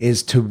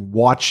is to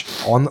watch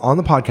on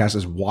the podcast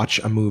is watch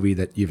a movie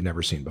that you've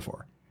never seen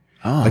before.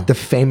 Oh. Like the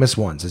famous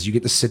ones, as you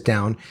get to sit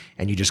down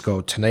and you just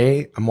go,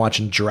 today I'm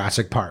watching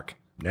Jurassic Park.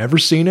 Never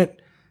seen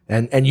it.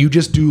 And you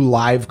just do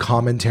live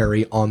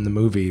commentary on the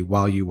movie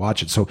while you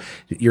watch it. So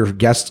your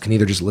guests can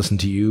either just listen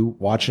to you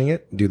watching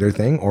it, do their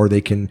thing, or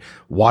they can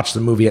watch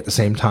the movie at the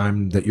same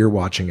time that you're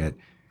watching it.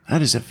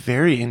 That is a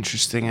very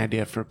interesting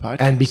idea for a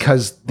podcast. And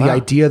because the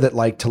idea that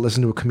like to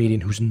listen to a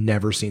comedian who's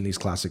never seen these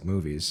classic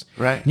movies.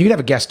 Right. And you can have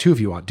a guest too if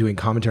you want doing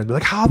commentary and be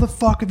like, how the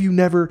fuck have you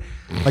never,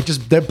 like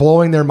just they're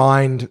blowing their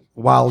mind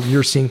while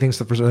you're seeing things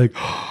the first time, like,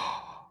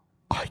 oh,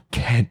 I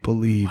can't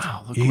believe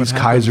he's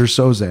Kaiser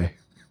Soze.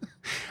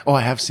 Oh,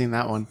 I have seen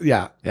that one.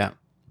 Yeah. Yeah.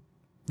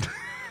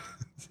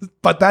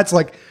 But that's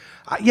like,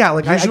 like Usual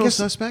I guess.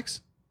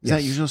 Suspects? Is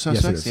that Usual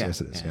Suspects?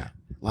 Yes, it is. Yeah.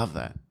 Love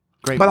that.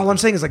 Great. But all I'm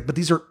saying is like, but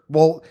these are,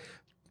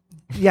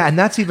 yeah, and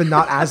that's even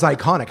not as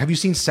iconic. Have you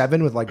seen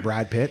Seven with like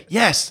Brad Pitt?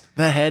 Yes,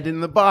 the head in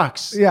the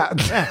box. Yeah,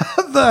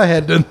 the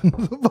head in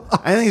the box.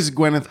 I think it's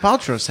Gwyneth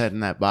Paltrow's head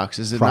in that box,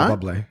 is it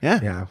Probably. not? Yeah.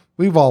 Yeah.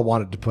 We've all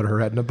wanted to put her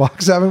head in a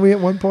box, haven't we, at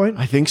one point?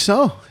 I think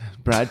so.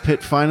 Brad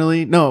Pitt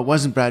finally... No, it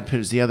wasn't Brad Pitt. It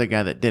was the other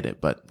guy that did it,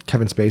 but...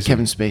 Kevin Spacey.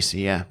 Kevin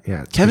Spacey, yeah.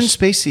 Yeah. Kevin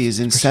Spacey is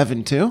in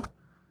Seven, too?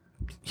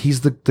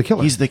 He's the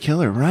killer. He's the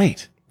killer,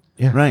 right.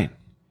 Yeah. Right.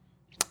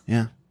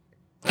 Yeah.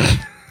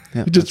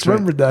 You just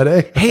remembered that,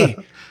 eh? Hey,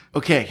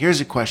 okay,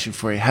 here's a question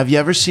for you. Have you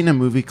ever seen a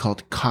movie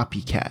called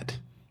Copycat?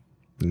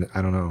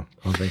 I don't know.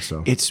 I don't think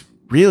so. It's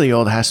really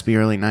old. It has to be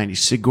early 90s.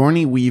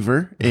 Sigourney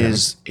Weaver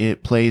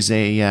plays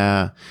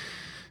a...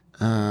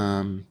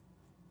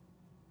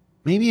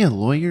 maybe a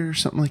lawyer or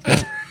something like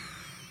that.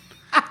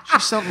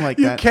 She's something like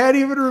that. You can't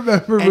even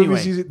remember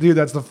movies. Dude,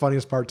 that's the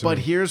funniest part to me. But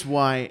here's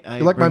why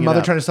You're like my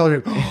mother trying to sell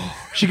her.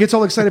 She gets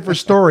all excited for a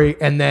story,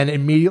 and then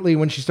immediately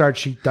when she starts,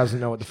 she doesn't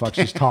know what the fuck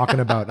she's talking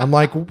about. I'm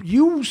like,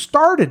 you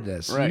started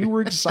this. Right. You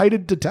were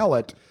excited to tell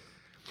it.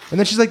 And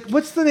then she's like,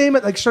 what's the name?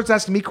 Like, starts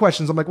asking me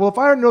questions. I'm like, well, if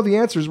I don't know the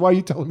answers, why are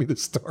you telling me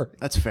this story?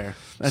 That's fair.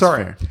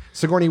 Sorry. Fair.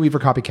 Sigourney Weaver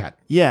Copycat.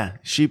 Yeah.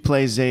 She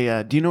plays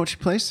a... do you know what she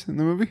plays in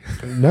the movie?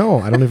 No,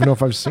 I don't even know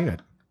if I've seen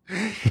it.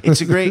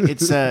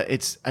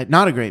 It's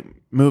not a great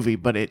movie,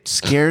 but it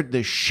scared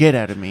the shit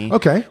out of me.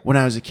 Okay. When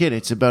I was a kid.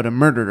 It's about a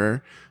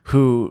murderer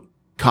who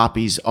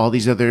copies all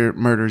these other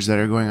murders that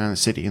are going on in the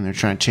city, and they're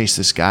trying to chase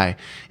this guy,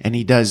 and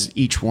he does,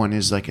 each one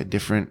is like a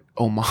different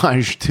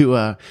homage to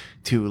a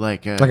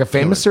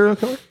famous serial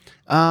killer?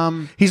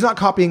 He's not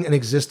copying an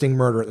existing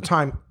murder at the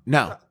time.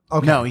 No.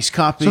 Okay. No, he's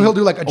copying. So he'll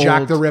do like a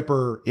Jack the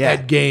Ripper,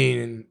 Ed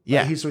Gein,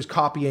 and he's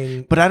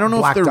copying. But I don't know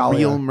Black if they're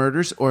Dahlia. real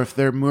murders or if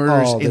they're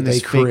murders in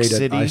this fake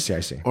city. I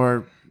see.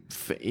 Or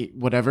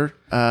whatever.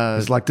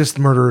 It's like this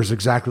murder is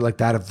exactly like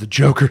that of the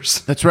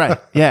Joker's. That's right.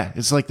 Yeah,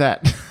 it's like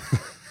that.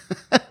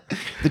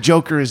 The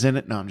Joker is in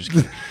it. No, I'm just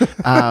kidding.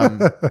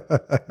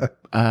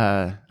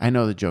 I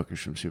know the Joker's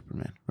from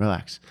Superman.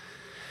 Relax.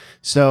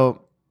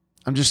 So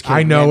I'm just kidding.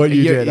 I know what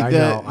you did. I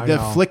know. The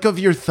flick of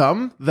your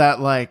thumb that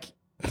like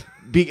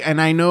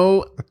And I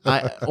know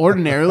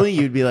ordinarily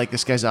you'd be like,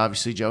 this guy's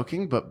obviously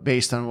joking, but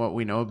based on what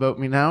we know about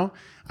me now,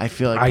 I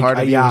feel like part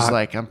of you was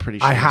like, I'm pretty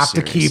sure I have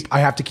he's serious. I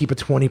have to keep a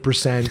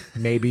 20%.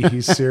 Maybe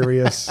he's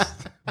serious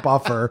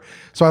buffer,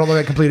 so I don't look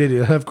like a complete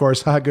idiot. Of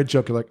course, good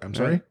joke. You're like, I'm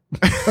sorry.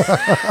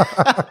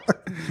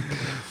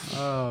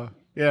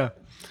 Yeah.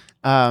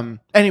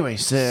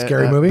 Anyways,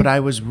 scary movie. But I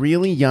was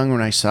really young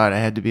when I saw it. I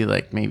had to be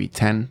like maybe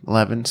 10,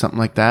 11, something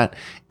like that,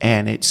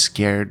 and it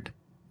scared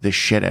the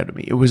shit out of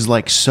me. It was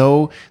like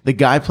the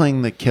guy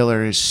playing the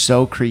killer is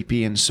so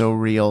creepy and so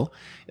real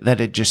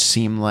that it just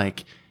seemed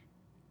like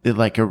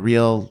a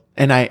real.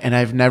 And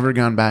I've never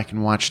gone back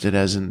and watched it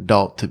as an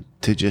adult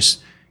to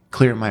just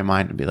clear my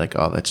mind and be like,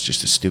 oh, that's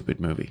just a stupid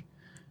movie.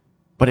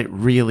 But it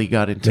really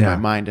got into my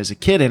mind as a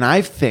kid. And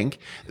I think,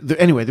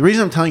 anyway, the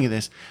reason I'm telling you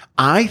this,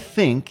 I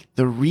think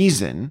the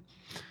reason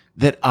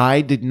that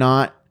I did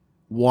not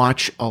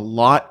watch a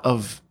lot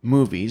of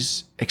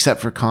movies,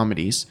 except for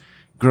comedies,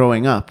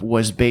 growing up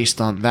was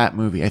based on that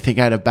movie. I think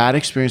I had a bad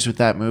experience with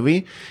that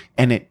movie,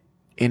 and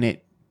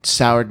it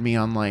soured me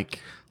on like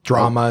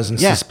dramas and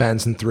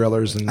suspense and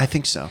thrillers. And I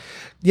think so.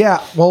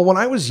 Yeah. Well, when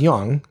I was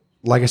young,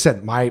 like I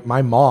said, my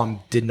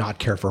mom did not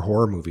care for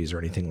horror movies or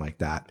anything like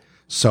that.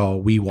 So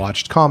we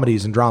watched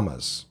comedies and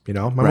dramas, you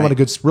know, my mom had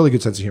a really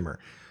good sense of humor.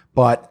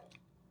 But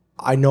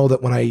I know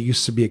that when I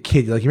used to be a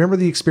kid, like you remember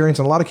the experience,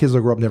 and a lot of kids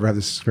that grow up never have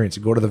this experience.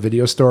 You go to the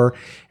video store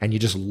and you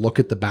just look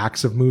at the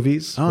backs of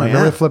movies. Oh, I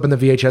remember flipping the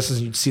VHSs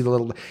and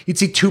you'd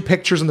see two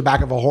pictures in the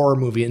back of a horror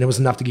movie, and it was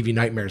enough to give you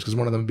nightmares because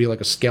one of them would be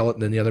like a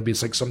skeleton and the other would be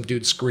like some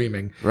dude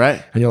screaming.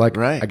 Right. And you're like,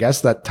 I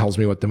guess that tells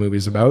me what the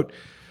movie's about.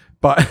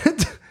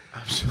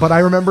 But I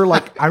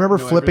remember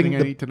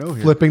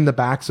flipping the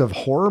backs of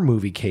horror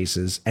movie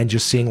cases and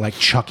just seeing like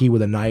Chucky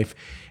with a knife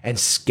and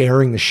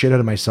scaring the shit out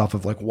of myself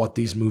of like what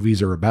these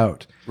movies are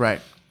about. Right.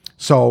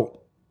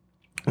 So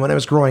when I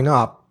was growing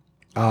up,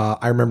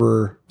 I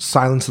remember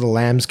Silence of the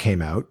Lambs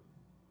came out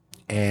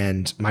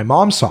and my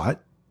mom saw it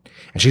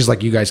and she's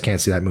like, you guys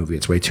can't see that movie.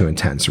 It's way too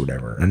intense or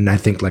whatever. And I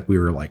think like we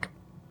were like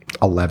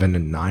 11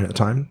 and 9 at the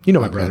time. You know,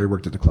 my brother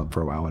worked at the club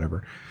for a while,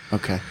 whatever.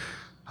 Okay.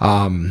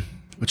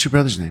 What's your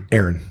brother's name?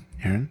 Aaron.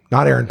 Aaron?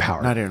 Not Aaron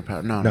Power. Not Aaron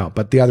Power. No. No,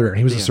 but the other Aaron.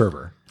 He was a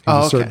server. He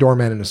was a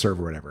doorman and a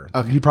server, whatever.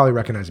 Okay. You'd probably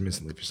recognize him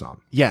instantly if you saw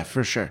him. Yeah,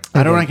 for sure.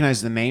 I don't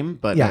recognize the name,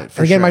 but yeah. And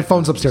again, my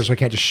phone's upstairs, so I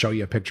can't just show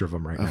you a picture of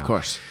him right now. Of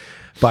course.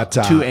 But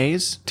two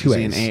A's? Two Is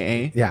A's. he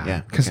an AA?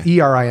 Yeah. Because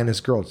ERIN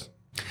is girls.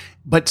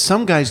 But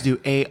some guys do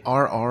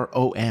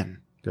ARRON.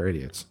 They're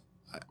idiots.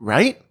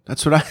 Right?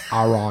 That's what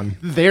Aaron.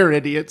 They're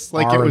idiots.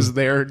 Like Aaron. it was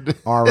their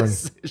Aaron.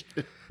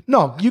 decision.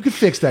 No, you could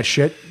fix that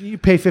shit. You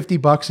pay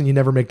 $50 and you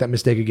never make that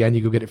mistake again.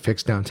 You go get it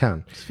fixed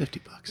downtown. It's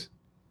 $50.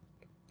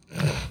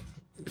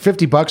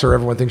 $50 or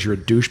everyone thinks you're a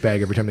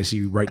douchebag every time they see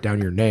you write down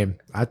your name.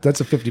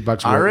 That's a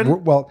 $50.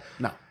 Aaron? Well,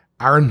 No.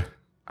 Aaron.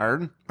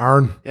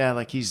 Aaron? Yeah,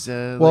 like he's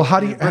well, like how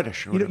do you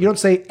British or you whatever. don't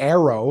say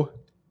arrow.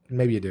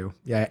 Maybe you do.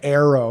 Yeah,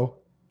 arrow.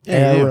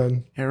 Yeah, you do.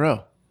 Aaron.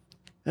 Arrow.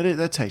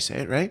 That's how you say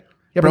it, right?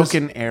 Yeah, but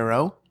Broken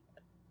arrow.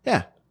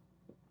 Yeah.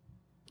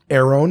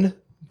 Aaron.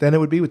 Then it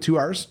would be with two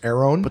R's.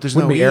 Aaron. But there's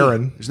Wouldn't no be E.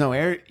 Aaron. There's no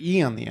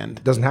E on the end.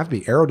 It doesn't have to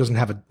be. Arrow doesn't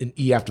have an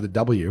E after the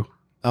W.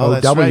 Oh,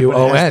 that's right. But it has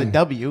O-W-O-N. the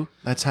W.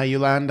 That's how you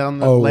land on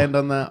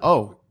the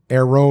O.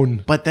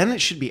 Aaron. But then it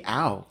should be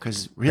ow,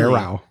 because really.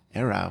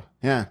 Arrow.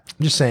 Yeah.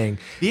 I'm just saying.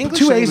 The English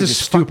two A's language is is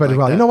stupid fucked as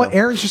well. like You know that, what? though.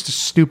 Aaron's just a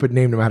stupid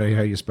name no matter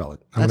how you spell it.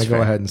 I'm going to go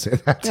fair. ahead and say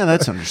that. Yeah,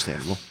 that's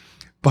understandable.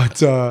 But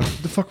the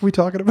fuck are we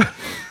talking about?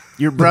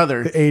 Your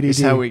brother ADD.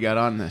 is how we got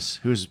on this.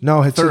 Who's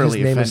his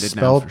thoroughly name offended is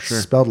now for sure.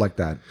 spelled like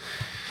that.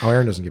 Oh,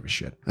 Aaron doesn't give a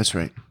shit. That's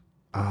right.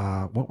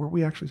 What were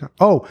we actually talking?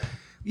 Oh,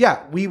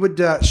 yeah. We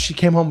would. She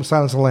came home with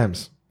Silence of the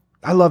Lambs.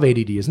 I love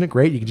ADD. Isn't it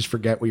great? You can just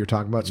forget what you're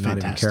talking about and not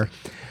even care.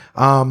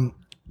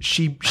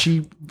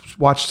 She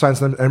watched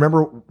Silence of the Lambs. I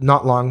remember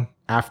not long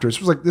after.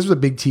 This was a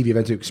big TV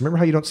event too. Because remember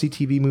how you don't see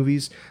TV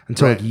movies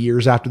until like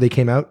years after they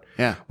came out?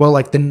 Yeah. Well,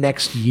 like the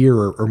next year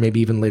or maybe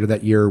even later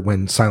that year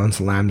when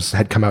Silence of the Lambs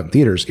had come out in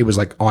theaters, it was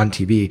like on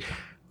TV.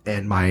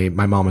 And my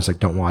mom was like,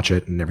 don't watch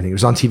it and everything. It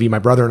was on TV. My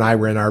brother and I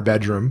were in our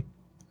bedroom.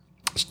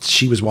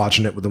 She was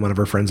watching it with one of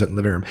her friends in the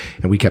living room,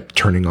 and we kept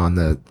turning on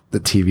the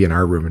TV in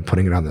our room and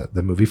putting it on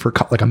the movie for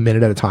like a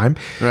minute at a time.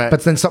 Right.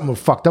 But then something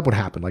fucked up would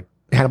happen. Like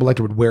Hannibal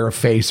Lecter would wear a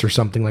face or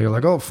something. Like you're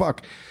like, oh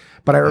fuck.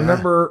 But I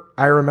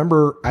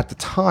remember at the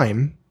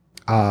time,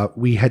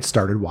 we had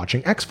started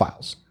watching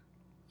X-Files.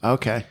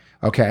 Okay.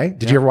 Okay.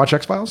 Did you ever watch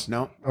X-Files?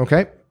 No.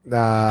 Okay.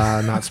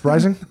 Not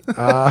surprising.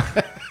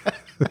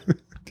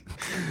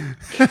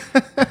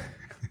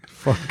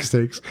 Fuck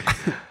sakes.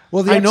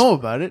 Well, I know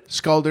about it.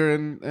 Skalder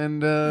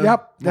and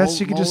yep.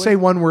 You can just say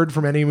one word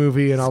from any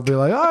movie, and I'll be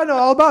like, oh, I know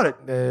all about it.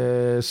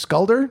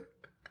 Skalder.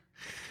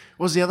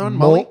 What was the other one?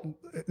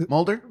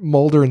 Mulder.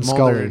 Mulder and Scully.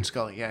 Mulder and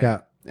Scully. Yeah.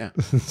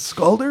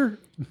 Skalder.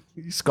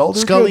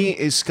 Scully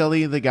is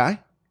Scully the guy?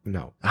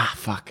 No. Ah,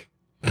 fuck.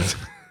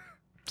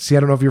 See,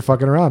 I don't know if you're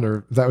fucking around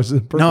or if that was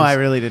the purpose. No, I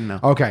really didn't know.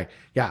 Okay.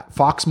 Yeah.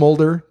 Fox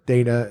Mulder,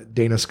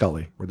 Dana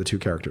Scully were the two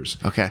characters.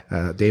 Okay.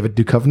 David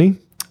Duchovny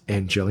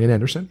and Gillian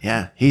Anderson.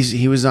 Yeah,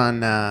 he was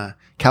on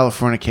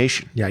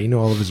Californication. Yeah, you know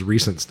all of his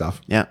recent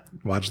stuff. Yeah.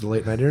 Watched the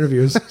late night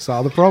interviews,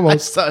 saw the I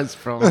promos. saw his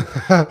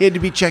promo. He had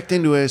to be checked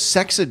into a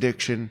sex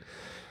addiction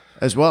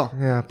as well.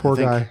 Yeah, poor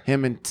guy.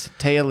 Him and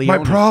Taya Leone. My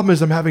problem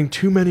is I'm having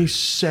too many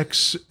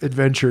sex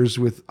adventures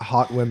with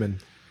hot women.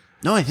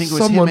 No, I think it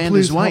was Someone him and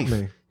his please help wife.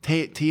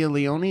 me. Tia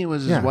Leone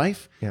was his Yeah,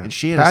 wife, yeah. and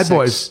she had Bad a sex,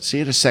 boys. She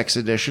had a sex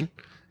addiction.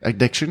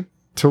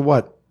 To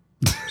what?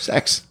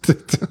 Sex.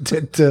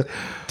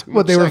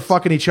 What, they were sex.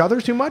 fucking each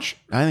other too much?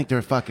 I think they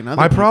were fucking other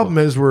My people. problem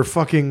is we're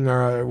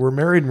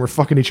married and we're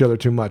fucking each other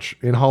too much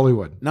in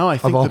Hollywood. No, I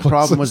think the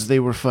problem was they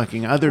were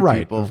fucking other Right,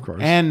 people, of course.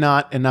 and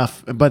not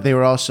enough. But they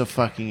were also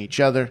fucking each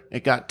other.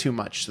 It got too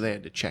much, so they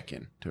had to check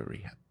in to a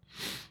rehab.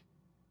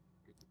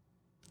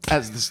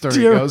 As the story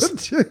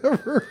goes.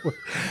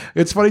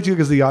 It's funny too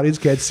because the audience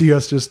can't see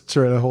us just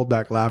trying to hold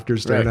back laughter,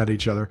 staring Right. at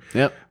each other.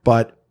 Yep.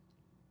 But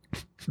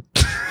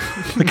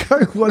like,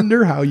 I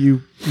wonder how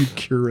you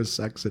cure a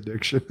sex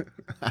addiction.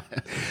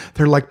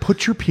 They're like,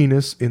 put your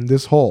penis in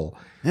this hole.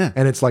 Yeah.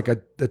 And it's like a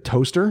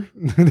toaster.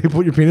 They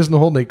put your penis in the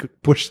hole and they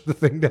push the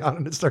thing down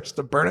and it starts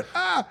to burn it.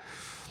 Ah!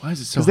 Why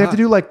is it so Because they have to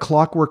hot? do like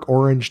Clockwork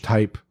Orange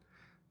type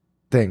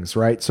things,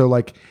 right? So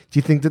like, do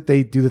you think that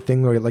they do the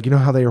thing where like, you know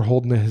how they are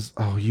holding his,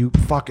 oh, you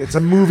fuck, it's a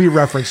movie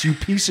reference, you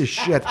piece of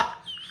shit.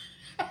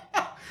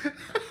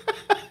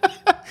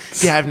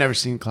 Yeah, I've never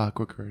seen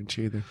Clockwork Orange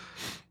either.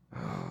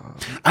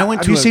 I went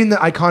Have to you seen the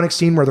iconic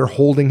scene where they're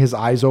holding his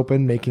eyes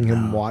open, making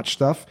him watch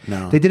stuff?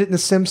 No. They did it in The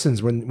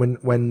Simpsons when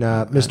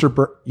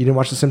Mr. You didn't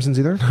watch The Simpsons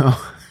either? No.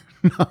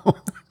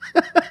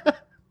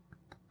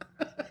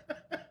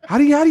 How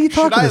do you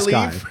talk Should to I this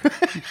guy?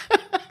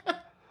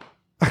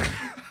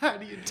 How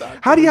do you talk?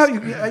 How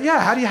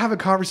do you have a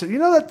conversation? You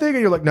know that thing,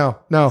 and you're like, no,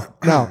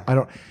 I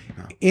don't.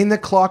 In the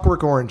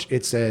Clockwork Orange,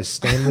 it's a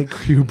Stanley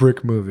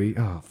Kubrick movie.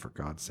 Oh, for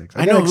God's sakes!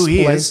 I know who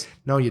he is.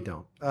 No, you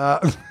don't.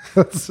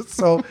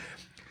 So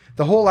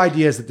the whole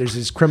idea is that there's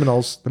these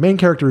criminals. The main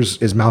character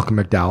is Malcolm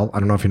McDowell. I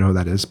don't know if you know who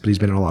that is, but he's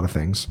been in a lot of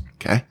things.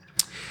 Okay.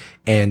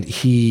 And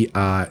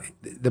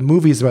the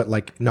movie is about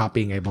like not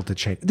being able to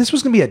change. This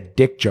was going to be a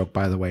dick joke,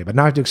 by the way, but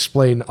now I have to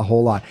explain a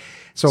whole lot.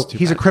 So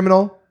he's a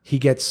criminal. He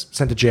gets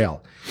sent to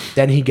jail.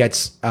 Then he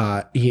gets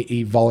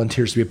he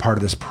volunteers to be a part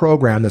of this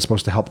program that's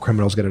supposed to help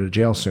criminals get out of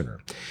jail sooner.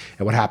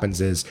 And what happens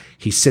is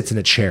he sits in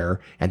a chair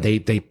and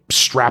they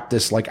strap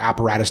this like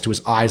apparatus to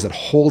his eyes that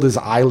hold his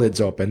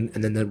eyelids open.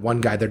 And then the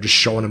one guy, they're just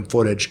showing him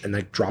footage and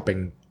like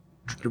dropping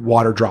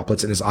water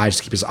droplets in his eyes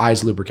to keep his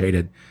eyes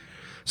lubricated.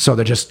 So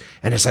they're just,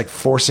 and it's like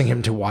forcing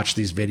him to watch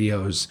these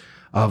videos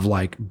of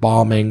like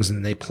bombings,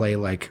 and they play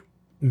like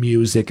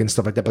music and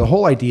stuff like that. But the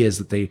whole idea is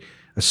that they've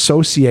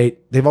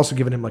also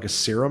given him like a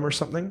serum or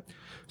something.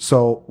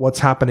 So what's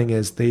happening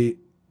is they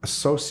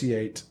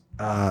associate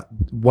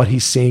what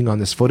he's seeing on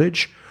this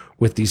footage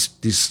with these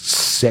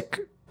sick,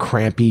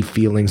 crampy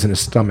feelings in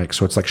his stomach.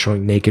 So it's like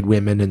showing naked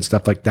women and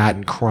stuff like that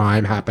and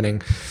crime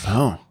happening.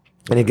 Oh.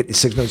 And he gets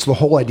sick. So the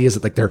whole idea is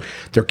that like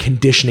they're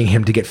conditioning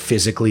him to get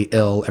physically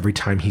ill every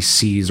time he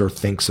sees or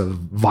thinks of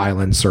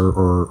violence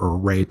or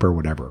rape or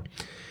whatever.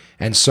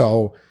 And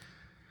so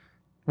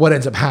what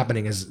ends up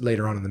happening is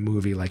later on in the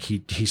movie, like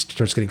he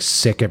starts getting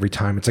sick every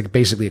time. It's like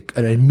basically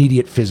an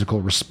immediate physical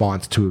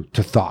response to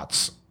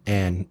thoughts,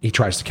 and he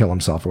tries to kill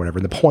himself or whatever.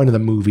 And the point of the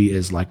movie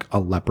is like a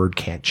leopard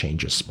can't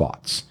change his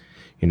spots.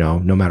 You know,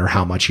 no matter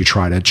how much you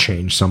try to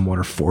change someone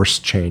or force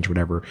change,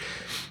 whatever,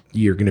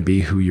 you're going to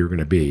be who you're going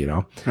to be, you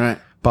know? Right.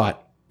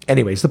 But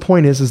anyways, the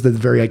point is the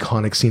very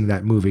iconic scene in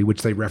that movie,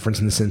 which they reference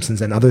in The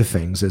Simpsons and other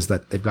things, is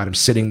that they've got him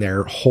sitting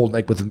there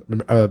like with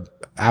a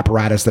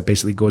apparatus that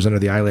basically goes under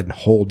the eyelid and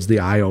holds the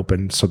eye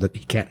open so that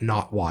he can't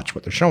not watch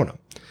what they're showing him.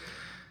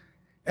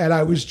 And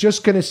I was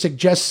just going to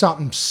suggest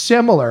something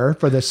similar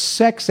for the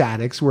sex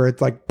addicts where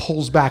it like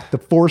pulls back the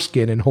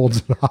foreskin and holds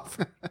it off.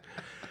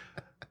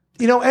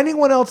 You know,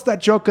 anyone else that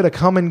joke could have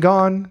come and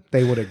gone,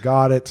 they would have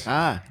got it.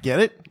 Ah, get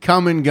it?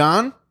 Come and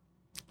gone?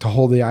 To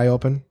hold the eye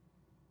open.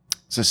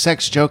 It's a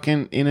sex joke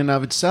in and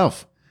of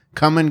itself.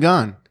 Come and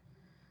gone.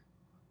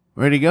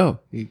 Where'd he go?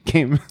 He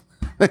came.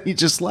 He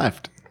just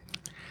left.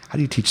 How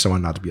do you teach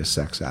someone not to be a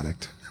sex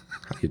addict?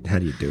 How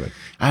do you do it?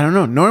 I don't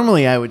know.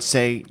 Normally, I would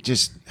say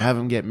just have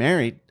him get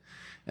married,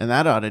 and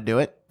that ought to do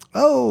it.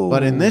 Oh.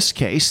 But in this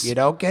case, you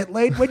don't get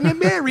laid when you're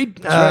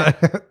married. Right.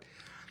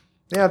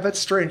 Yeah, that's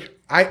strange.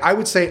 I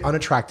would say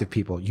unattractive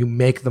people. You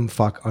make them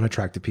fuck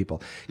unattractive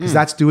people. Because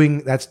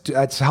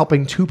that's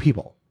helping two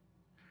people.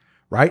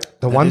 Right?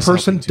 The one is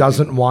person helping two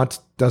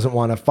doesn't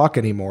want to fuck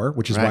anymore,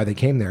 which is why they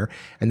came there,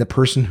 and the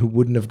person who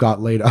wouldn't have got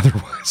laid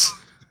otherwise.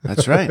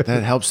 that's right.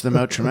 That helps them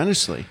out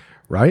tremendously.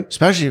 Right?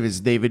 Especially if it's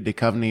David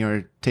Duchovny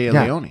or Taya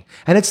Leone.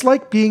 And it's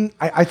like being,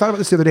 I thought about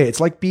this the other day, it's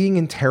like being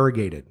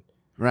interrogated.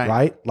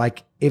 Right?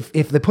 Like if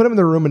they put him in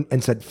the room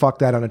and said, fuck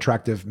that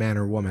unattractive man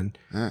or woman,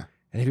 and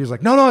if he was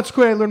like, no, it's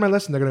great, I learned my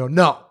lesson, they're going to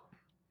go,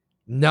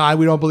 no,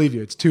 we don't believe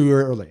you. It's too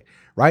early.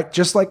 Right?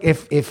 Just like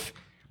if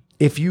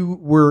you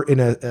were in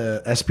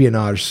a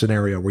espionage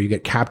scenario where you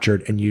get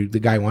captured and the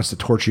guy wants to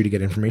torture you to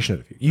get information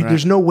out of you,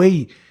 there's no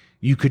way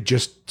you could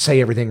just say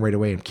everything right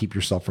away and keep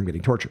yourself from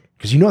getting tortured.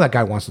 Because you know that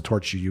guy wants to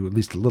torture you at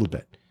least a little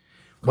bit.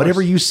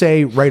 Whatever you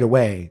say right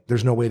away,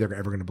 there's no way they're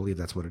ever going to believe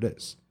that's what it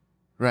is.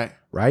 Right.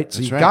 Right.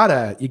 So you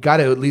gotta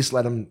at least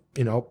let them,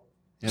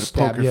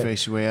 poker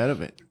face your way out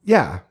of it.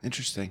 Yeah.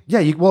 Interesting. Yeah.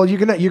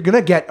 You're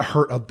gonna get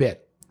hurt a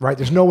bit, right?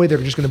 There's no way they're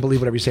just gonna believe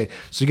whatever you say.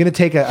 So you're gonna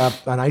take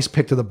an ice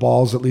pick to the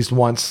balls at least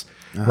once,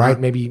 right?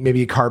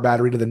 Maybe a car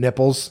battery to the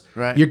nipples.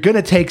 Right. You're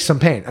gonna take some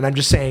pain. And I'm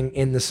just saying,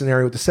 in the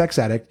scenario with the sex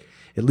addict,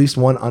 at least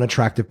one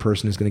unattractive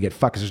person is gonna get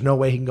fucked. Because there's no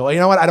way he can go, you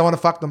know what? I don't want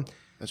to fuck them.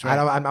 That's right.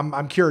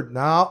 I'm cured.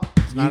 No,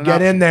 you not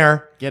get in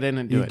there. Get in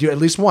and do you it. do it at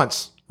least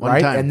once, One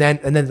right? time. And then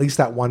at least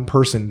that one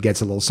person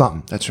gets a little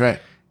something. That's right.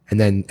 And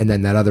then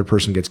that other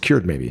person gets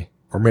cured, maybe.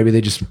 Or maybe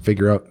they just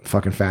figure out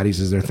fucking fatties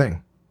is their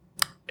thing.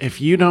 If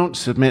you don't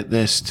submit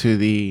this to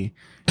the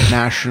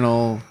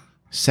National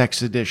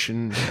Sex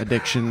Addiction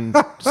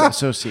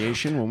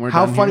Association when we're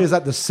How done funny here, is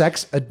that? The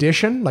sex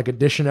addition, like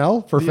addition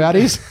L for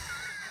fatties?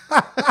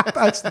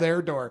 That's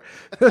their door.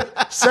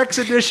 Sex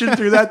addition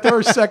through that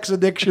door, sex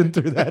addiction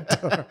through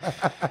that door.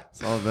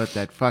 it's all about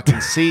that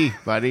fucking C,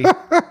 buddy. Is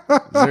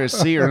there a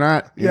C or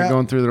not? You're Yeah.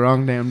 going through the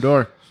wrong damn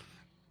door.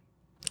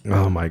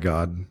 Oh my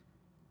God.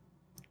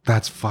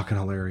 That's fucking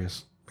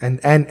hilarious.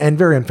 And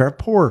very unfair.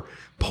 Poor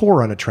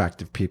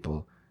unattractive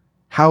people.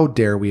 How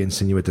dare we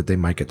insinuate that they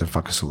might get to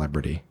fuck a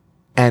celebrity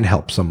and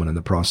help someone in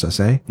the process,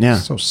 eh? Yeah.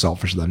 So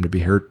selfish of them to be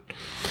hurt.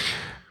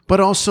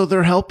 But also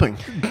they're helping,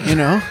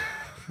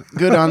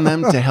 Good on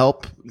them to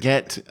help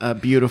get a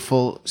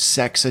beautiful,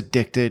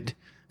 sex-addicted,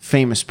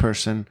 famous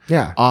person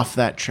off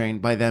that train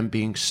by them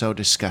being so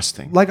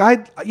disgusting. Like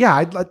I'd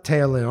let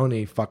Taya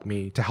Leone fuck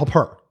me to help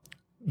her.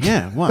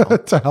 Yeah, well,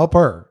 To help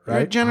her, right?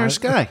 you're a generous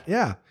guy.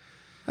 Yeah.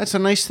 That's a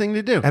nice thing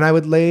to do. And I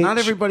would Not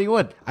everybody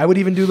would. I would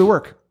even do the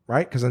work,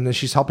 right? Because then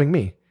she's helping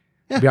me.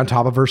 Yeah. Be on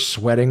top of her,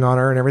 sweating on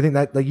her and everything.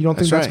 That you don't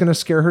think that's right. going to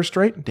scare her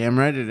straight, Damn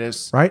right it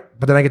is. right?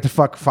 But then I get to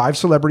fuck 5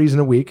 celebrities in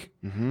a week.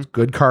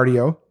 Good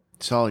cardio.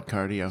 Solid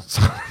cardio.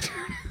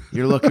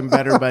 You're looking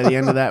better by the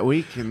end of that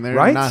week, and they're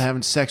Right? not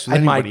having sex with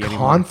And my anybody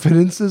anymore.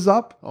 confidence is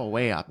up, Oh,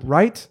 way up.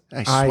 right?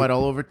 I sweat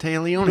all over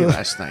Taya Leone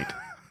last night.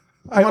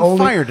 I'm on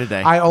fire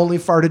today. I only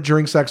farted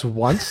during sex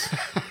once.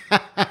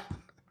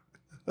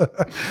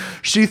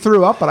 She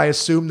threw up, but I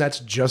assume that's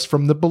just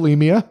from the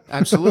bulimia.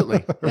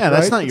 Absolutely. Yeah,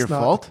 that's Right? not your It's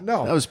not- fault.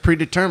 no. That was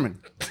predetermined.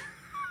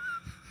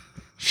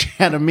 She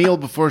had a meal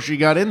before she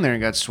got in there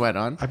and got sweat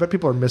on. I bet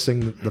people are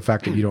missing the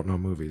fact that you don't know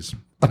movies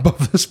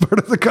above this part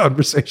of the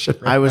conversation.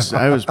 Right? I was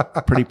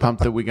pretty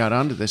pumped that we got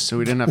onto this, so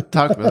we didn't have to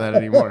talk about that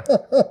anymore.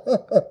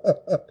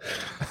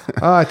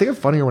 I think I'm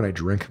funnier when I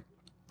drink.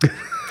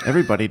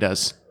 Everybody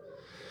does.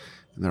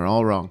 And they're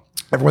all wrong.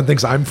 Everyone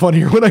thinks I'm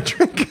funnier when I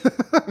drink.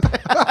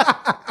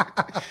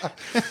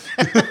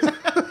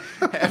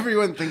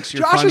 Everyone thinks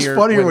you're Josh is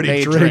funnier when he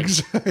they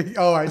drinks. drink.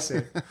 Oh, I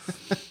see.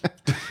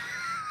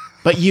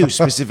 But you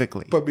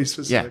specifically. But me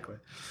specifically.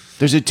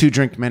 There's a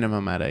 2-drink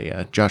minimum at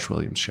a Josh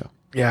Williams show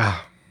Yeah.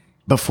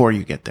 before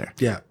you get there.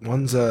 Yeah.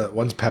 One's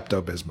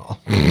Pepto-Bismol.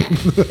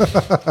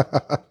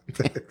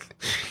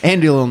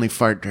 And you'll only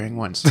fart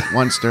once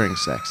during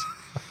sex.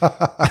 You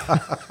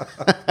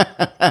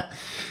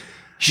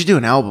should do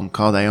an album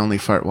called I Only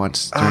Fart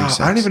Once During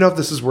Sex. I don't even know if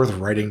this is worth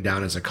writing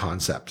down as a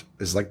concept.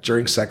 Is like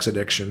during sex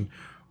addiction,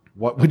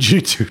 what would you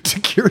do to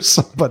cure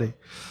somebody?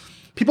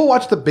 People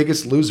watch The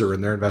Biggest Loser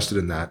and they're invested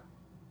in that.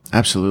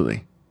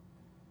 Absolutely.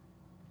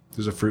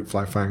 There's a fruit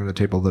fly flying on the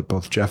table that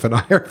both Jeff and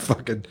I are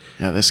fucking.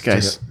 Yeah, this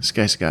guy's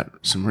got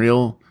some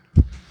real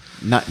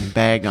nut and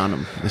bag on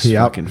him. This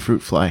fucking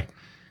fruit fly.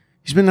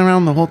 He's been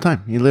around the whole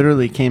time. He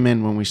literally came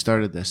in when we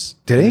started this.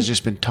 Did he? He's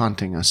just been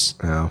taunting us.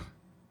 No,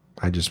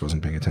 I just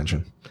wasn't paying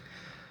attention.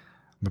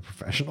 I'm a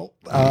professional.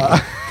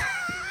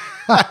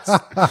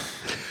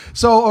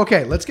 So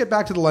okay, let's get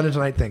back to the London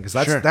Tonight thing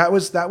because Sure. that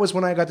was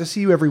when I got to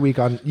see you every week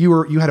on.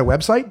 You had a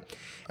website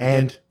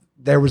and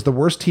there was the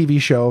worst TV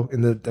show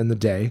in the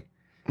day.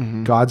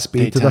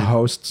 Godspeed to the Daytime.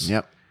 hosts.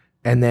 Yep.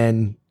 And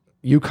then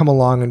you come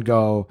along and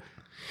go,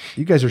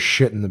 you guys are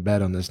shitting the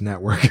bed on this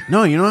network.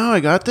 No, you know how I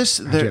got this?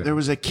 you? There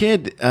was a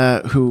kid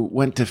who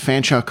went to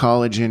Fanshawe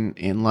College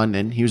in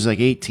London. He was like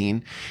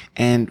 18.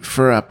 And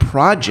for a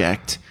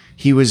project,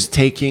 he was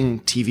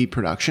taking TV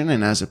production.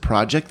 And as a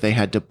project, they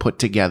had to put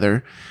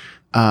together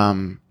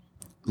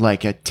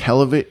like a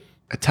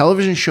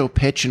television show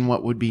pitch and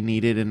what would be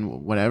needed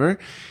and whatever.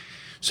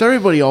 So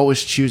everybody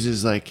always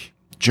chooses like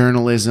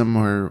journalism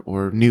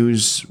or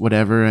news,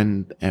 whatever,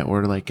 and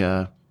or like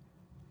a,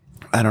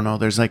 I don't know,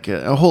 there's like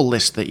a whole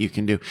list that you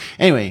can do.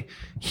 Anyway,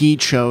 he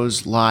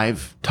chose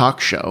live talk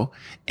show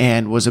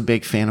and was a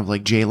big fan of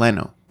like Jay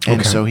Leno.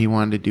 And so he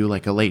wanted to do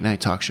like a late night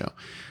talk show.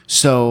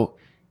 So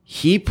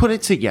he put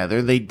it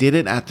together. They did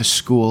it at the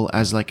school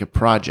as like a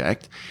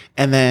project.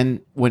 And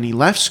then when he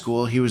left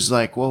school, he was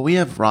like, well, we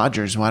have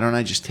Rogers. Why don't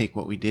I just take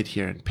what we did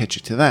here and pitch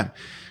it to them?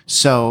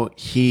 So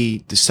he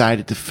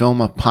decided to film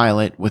a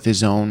pilot with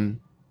his own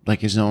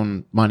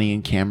money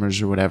and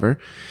cameras or whatever.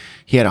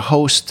 He had a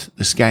host,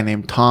 this guy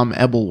named Tom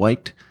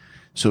Ebelwhite.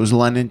 So it was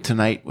London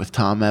Tonight with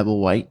Tom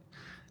Ebelwhite.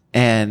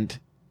 And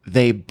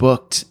they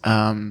booked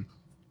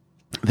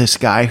this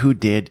guy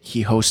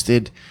he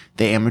hosted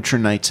the amateur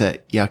nights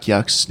at Yuck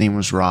Yucks. His name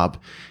was Rob,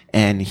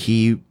 and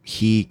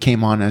he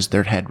came on as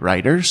their head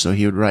writer, so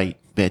he would write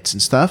bits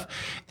and stuff.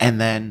 And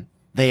then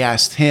they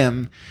asked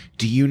him,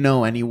 do you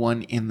know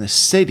anyone in the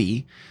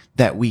city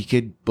that we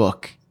could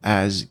book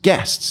as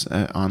guests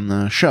on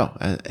the show?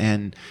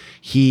 And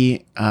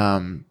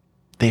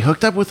they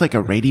hooked up with like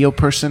a radio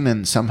person,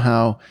 and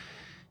somehow,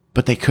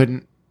 but he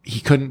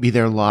couldn't be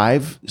there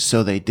live.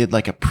 So they did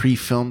like a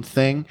pre-filmed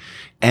thing.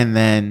 And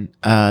then,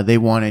 and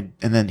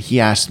then he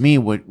asked me,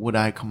 would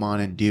I come on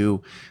and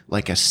do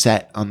like a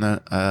set on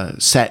the,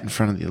 set in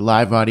front of the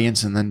live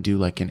audience, and then do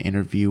like an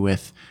interview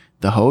with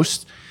the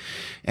host.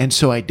 And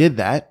so I did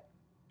that,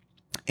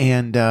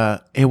 and,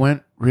 it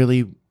went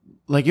really,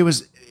 like,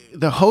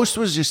 the host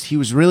was he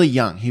was really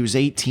young. He was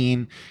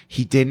 18.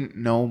 He didn't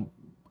know,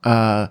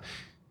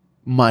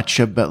 much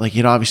about, like,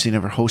 he'd obviously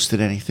never hosted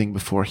anything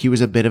before. He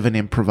was a bit of an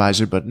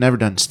improviser, but never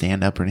done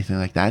stand up or anything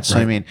like that. So,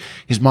 right. I mean,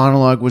 his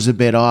monologue was a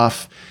bit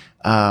off.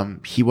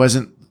 He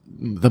wasn't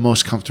the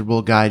most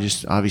comfortable guy,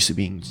 just obviously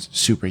being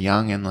super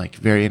young and like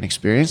very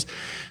inexperienced.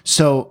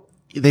 So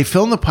they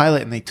filmed the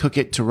pilot and they took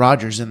it to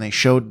Rogers and they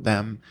showed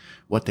them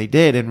what they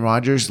did. And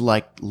Rogers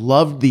like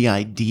loved the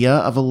idea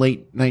of a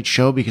late night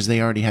show because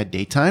they already had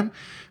daytime,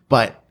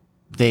 but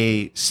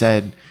they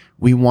said,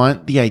 we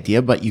want the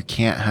idea, but you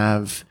can't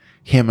have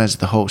him as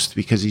the host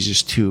because he's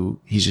just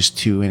too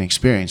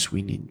inexperienced.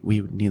 We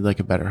need like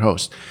a better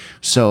host.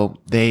 So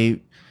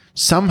they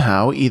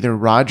somehow, either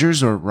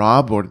Rogers or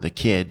Rob or the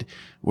kid,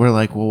 were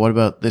like, well, what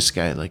about this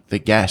guy, like the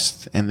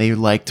guest? And they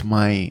liked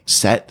my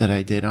set that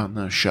I did on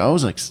the show. It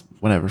was like,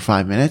 whatever,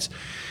 5 minutes.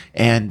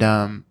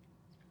 And,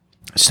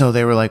 so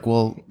they were like,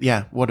 well,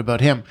 yeah, what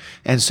about him?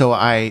 And so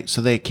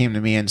they came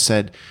to me and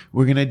said,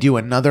 we're going to do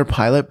another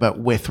pilot, but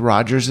with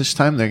Rogers this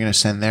time. They're going to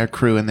send their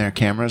crew and their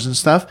cameras and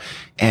stuff.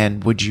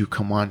 And would you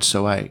come on?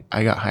 So I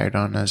got hired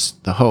on as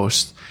the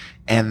host.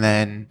 And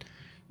then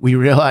we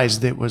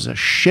realized it was a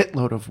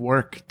shitload of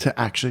work to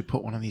actually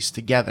put one of these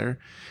together,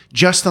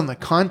 just on the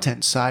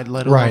content side,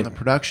 let alone the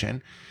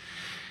production.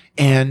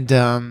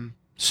 And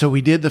so we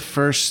did the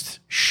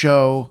first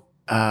show.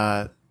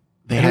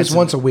 It was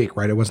once a week,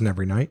 right? It wasn't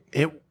every night.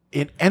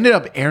 It ended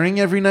up airing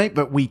every night,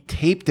 but we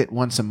taped it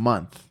once a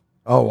month.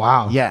 Oh,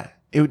 wow. Yeah.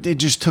 It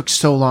just took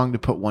so long to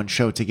put one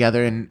show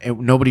together, and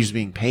nobody was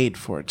being paid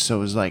for it. So it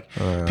was like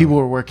people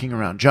were working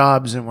around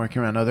jobs and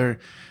working around other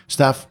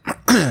stuff,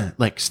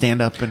 like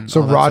stand up and. So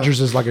Rogers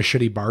is like a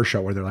shitty bar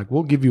show where they're like,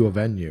 "We'll give you a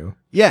venue."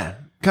 Yeah,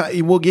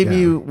 we'll give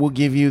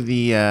you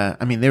the.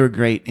 I mean, they were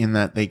great in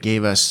that they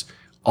gave us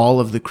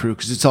all of the crew,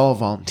 because it's all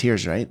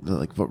volunteers, right?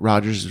 Like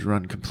Rogers is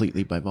run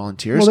completely by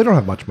volunteers. Well, they don't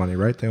have much money,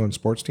 right? They own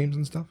sports teams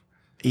and stuff.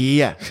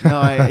 Yeah,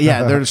 no,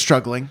 they're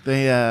struggling.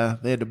 They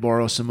had to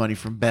borrow some money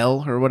from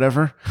Bell or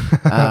whatever.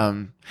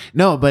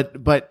 No,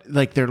 but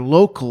like their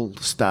local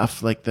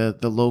stuff, like the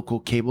local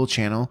cable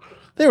channel,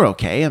 they were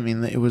okay. I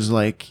mean,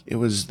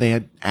 they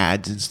had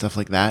ads and stuff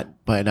like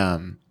that,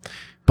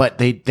 but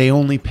they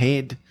only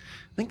paid.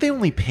 I think they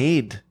only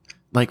paid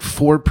like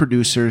 4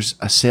 producers,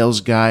 a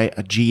sales guy,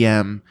 a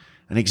GM,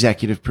 an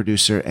executive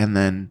producer, and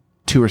then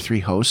 2 or 3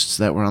 hosts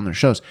that were on their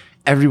shows.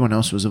 Everyone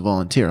else was a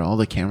volunteer, all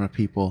the camera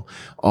people,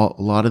 a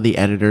lot of the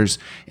editors,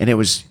 and it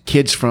was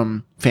kids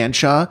from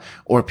Fanshawe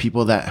or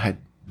people that had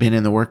been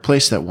in the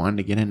workplace that wanted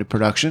to get into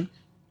production.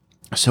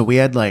 So we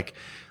had like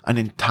an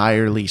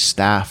entirely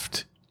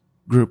staffed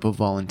group of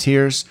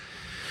volunteers.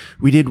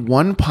 We did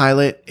one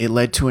pilot. It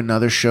led to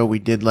another show. We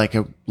did like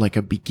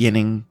a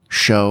beginning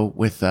show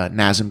with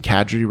Nazem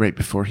Kadri right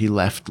before he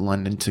left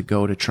London to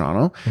go to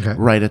Toronto. Okay.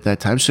 Right at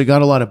that time. So he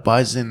got a lot of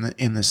buzz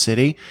in the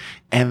city.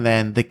 And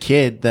then the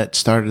kid that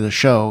started the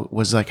show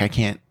was like, I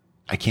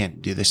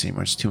can't do this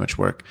anymore. It's too much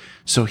work.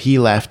 So he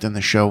left, and the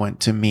show went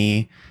to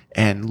me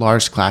and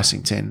Lars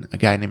Classington, a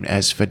guy named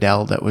Ez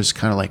Fidel that was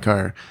kind of like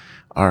our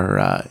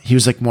he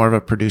was like more of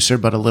a producer,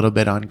 but a little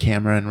bit on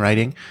camera and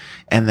writing.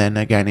 And then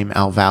a guy named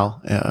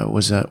Alval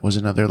was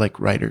another like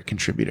writer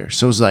contributor.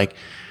 So it was like,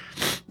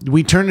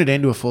 we turned it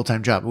into a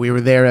full-time job. We were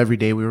there every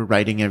day. We were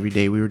writing every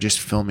day. We were just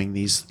filming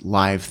these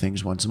live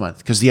things once a month.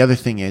 Because the other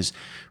thing is,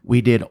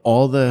 we did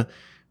all the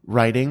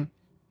writing.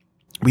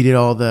 We did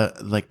all the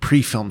like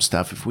pre-film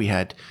stuff if we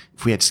had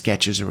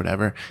sketches or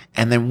whatever.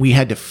 And then we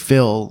had to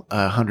fill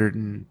a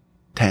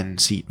 110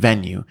 seat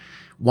venue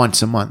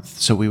once a month.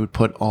 So we would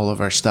put all of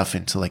our stuff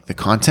into like the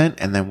content,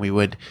 and then we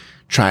would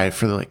try it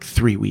for like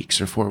 3 weeks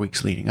or 4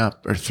 weeks leading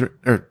up,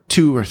 or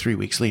 2 or 3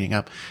 weeks leading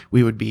up.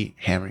 We would be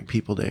hammering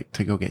people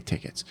to go get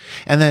tickets.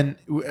 And then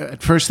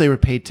at first they were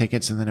paid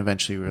tickets, and then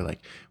eventually we were like,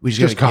 we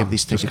just got to give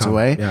these tickets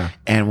away. Yeah.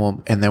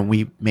 And then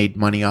we made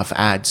money off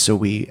ads. So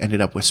we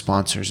ended up with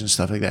sponsors and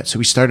stuff like that. So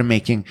we started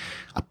making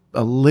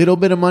a little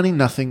bit of money,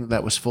 nothing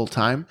that was full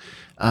time.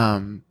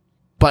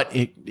 But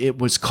it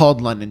was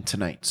called London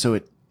Tonight. So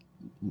it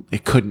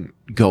couldn't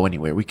go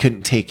anywhere. We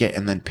couldn't take it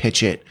and then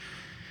pitch it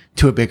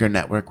to a bigger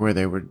network where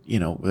they were, they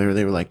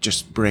were like,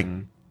 just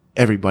bring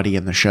everybody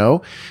in the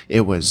show.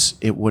 It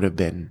would have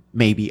been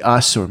maybe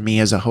us or me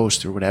as a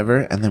host or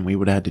whatever, and then we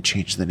would have had to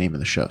change the name of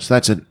the show. So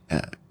that's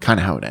kind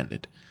of how it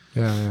ended.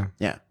 Yeah.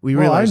 Yeah, we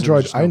Well,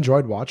 realized I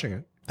enjoyed watching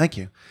it. Thank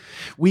you.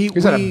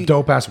 He's had a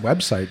dope ass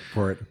website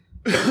for it.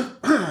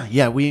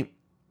 Yeah, we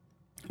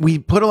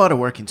put a lot of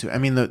work into it. I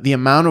mean, the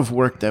amount of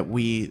work that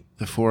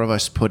the four of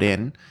us put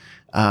in,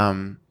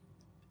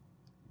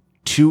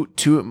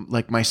 to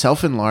like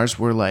myself and Lars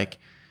were like,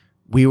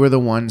 we were the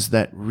ones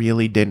that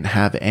really didn't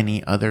have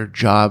any other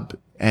job.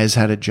 Ez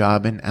had a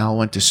job and Al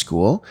went to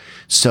school.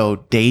 So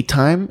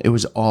daytime, it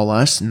was all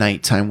us.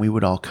 Nighttime, we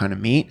would all kind of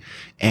meet.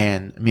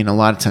 And I mean, a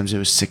lot of times it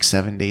was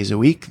 6-7 days a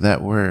week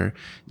that were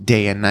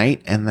day and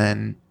night. And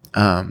then,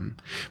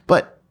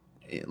 but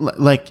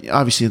like,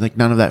 obviously, like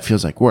none of that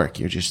feels like work.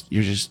 You're just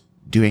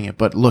doing it.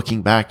 But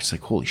looking back, it's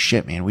like, holy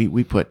shit, man,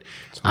 we put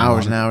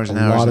hours and hours and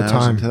hours and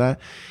hours into that.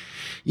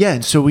 Yeah,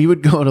 and so we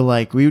would go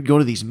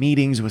to these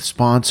meetings with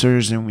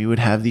sponsors, and we would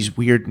have these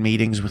weird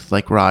meetings with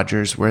like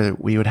Rogers, where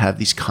we would have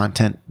these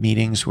content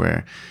meetings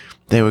where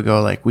they would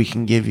go like, we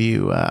can give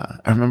you,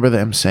 I remember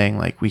them saying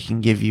like, we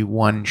can give you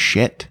one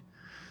shit.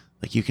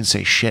 Like you can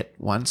say shit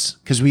once.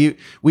 Cause we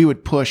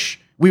would push,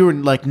 we were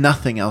like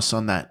nothing else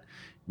on that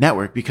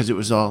network because it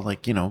was all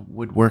like,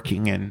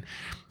 woodworking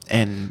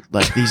and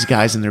like these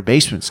guys in their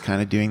basements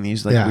kind of doing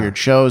these like weird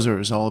shows, or it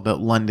was all about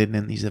London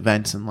and these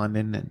events in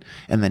London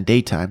and then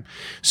daytime.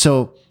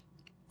 So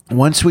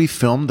once we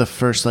filmed the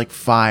first like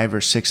 5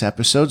 or 6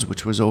 episodes,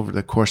 which was over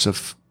the course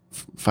of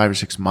 5 or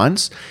 6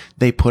 months,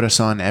 they put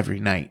us on every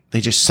night. They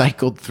just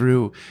cycled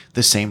through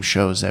the same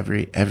shows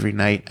every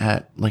night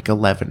at like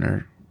 11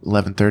 or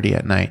 11:30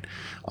 at night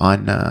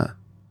on the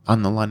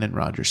London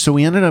Rogers. So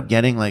we ended up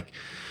getting like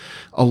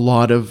a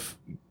lot of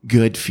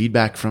good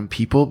feedback from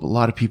people. A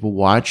lot of people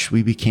watched.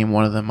 We became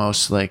one of the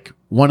most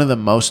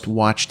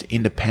watched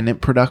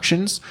independent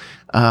productions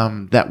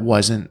that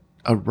wasn't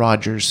a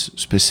Rogers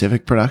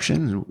specific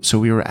production. So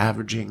we were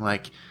averaging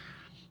like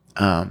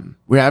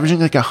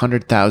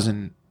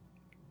 100,000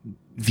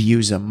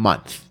 views a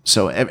month.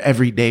 So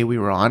every day we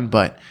were on,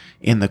 but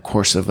in the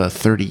course of a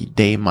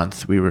 30-day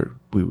month, we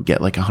would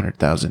get like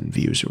 100,000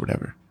 views or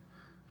whatever.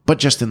 But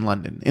just in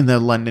London, in the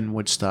London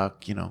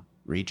Woodstock,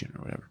 region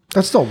or whatever.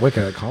 That's still a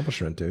wicked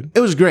accomplishment, dude. It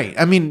was great.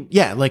 I mean,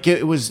 yeah, like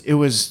it was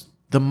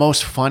the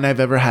most fun I've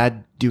ever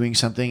had doing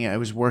something. I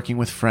was working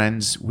with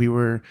friends. We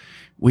were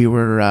we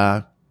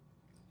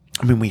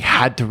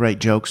had to write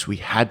jokes. We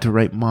had to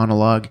write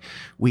monologue.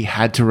 We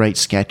had to write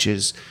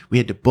sketches. We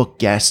had to book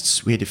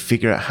guests. We had to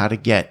figure out how to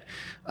get,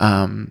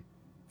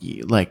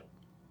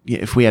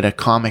 if we had a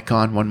comic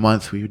on one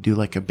month, we would do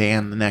like a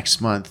band the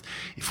next month.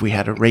 If we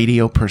had a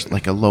radio person,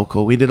 like a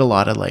local, we did a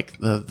lot of like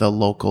the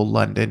local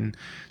London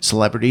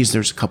celebrities.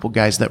 There's a couple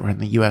guys that were in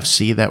the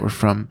UFC that were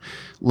from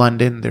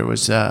London. There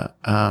was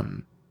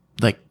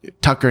like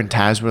Tucker and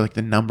Taz were like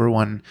the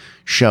 #1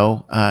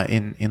 show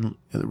in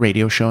the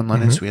radio show in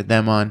London. Mm-hmm. So we had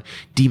them on.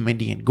 D.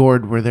 Mindy and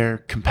Gord were their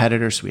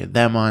competitors. So we had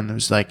them on. It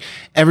was like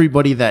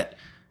everybody that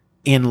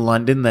in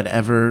London that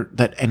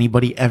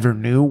anybody ever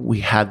knew,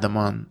 we had them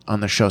on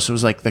the show. So it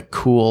was like the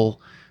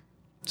cool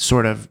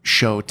sort of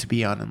show to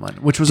be on in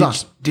London, which was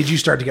awesome. Did you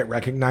start to get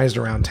recognized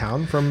around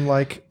town from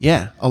like?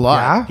 Yeah, a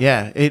lot.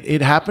 Yeah,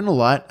 it happened a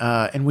lot.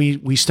 And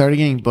we started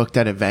getting booked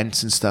at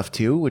events and stuff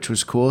too, which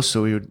was cool.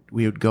 So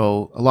we would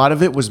go, a lot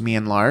of it was me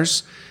and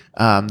Lars,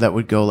 that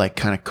would go like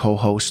kind of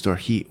co-host or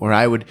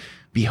I would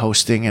be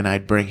hosting and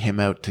I'd bring him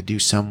out to do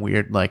some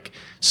weird like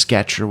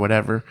sketch or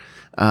whatever.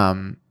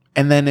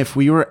 And then if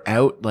we were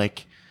out,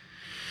 like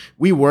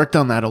we worked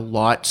on that a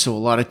lot. So a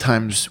lot of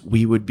times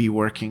we would be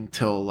working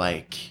till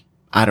like,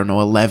 I don't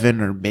know, 11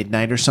 or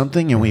midnight or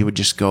something. And we would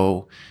just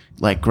go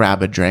like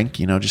grab a drink,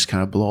 just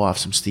kind of blow off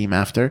some steam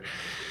after.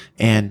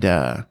 And,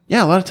 a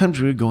lot of times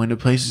we would go into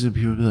places and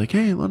people would be like,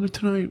 hey, London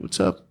tonight, what's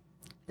up?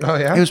 Oh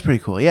yeah. It was pretty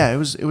cool. Yeah. It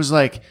was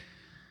like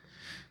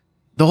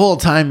the whole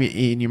time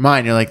in your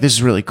mind, you're like, this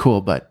is really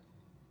cool, but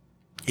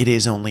it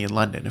is only in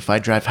London. If I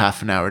drive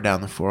half an hour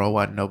down the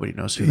 401, nobody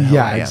knows who the hell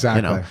I am.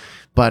 Exactly.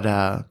 But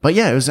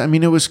yeah, it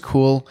was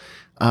cool.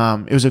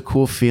 It was a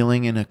cool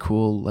feeling and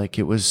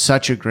it was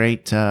such a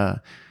great,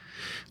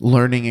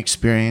 learning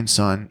experience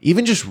on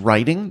even just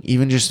writing,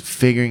 even just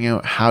figuring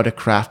out how to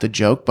craft a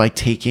joke by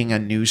taking a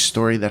news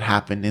story that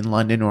happened in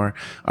London or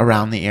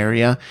around the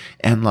area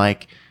and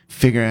like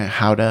figuring out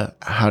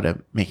how to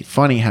make it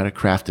funny, how to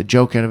craft a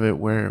joke out of it,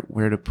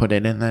 where to put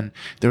it. And then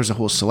there was a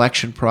whole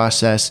selection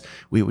process.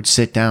 We would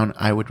sit down,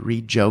 I would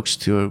read jokes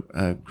to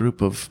a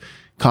group of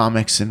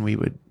comics and we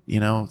would,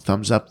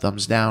 thumbs up,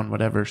 thumbs down,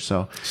 whatever.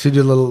 So you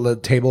did little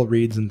table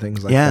reads and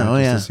things like that.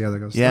 Yeah. To see how that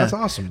goes. Yeah. That's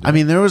awesome, dude. I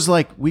mean, there was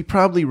like, we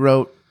probably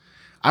wrote,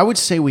 I would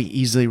say we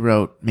easily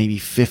wrote maybe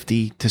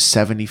 50 to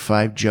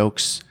 75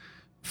 jokes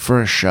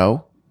for a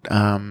show.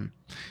 And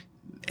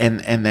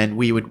then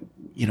we would,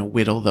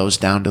 whittle those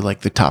down to like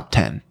the top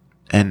 10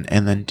 and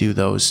then do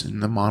those.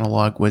 And the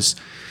monologue was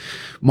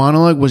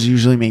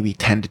usually maybe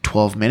 10 to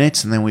 12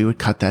 minutes. And then we would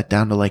cut that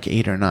down to like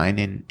 8 or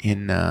 9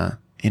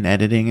 in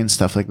editing and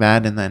stuff like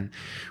that. And then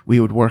we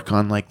would work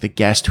on like the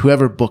guest,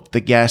 whoever booked the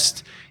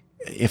guest,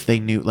 if they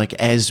knew, like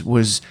Ez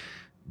was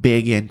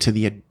big into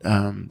the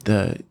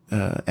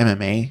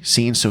MMA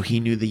scene, so he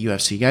knew the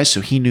UFC guys,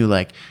 so he knew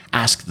like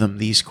ask them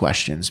these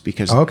questions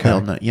because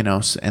they'll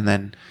know, and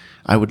then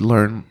I would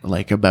learn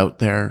like about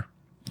their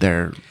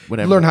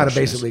whatever. Learn how to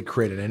basically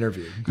create an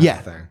interview.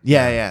 Thing.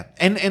 Yeah.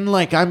 And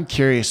like I'm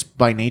curious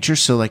by nature,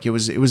 so like it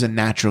was a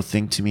natural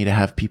thing to me to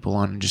have people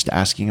on and just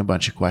asking a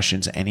bunch of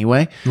questions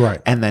anyway.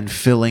 Right. And then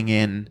filling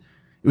in.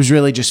 It was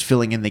really just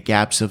filling in the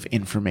gaps of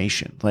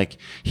information. Like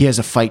he has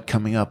a fight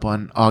coming up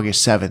on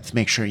August 7th.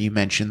 Make sure you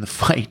mention the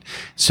fight.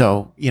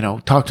 So,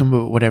 talk to him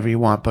about whatever you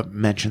want, but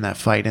mention that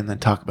fight and then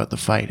talk about the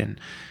fight. And,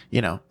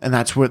 and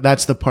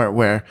that's the part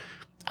where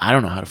I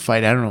don't know how to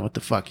fight. I don't know what the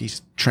fuck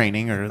he's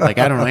training or like,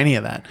 I don't know any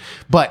of that,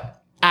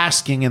 but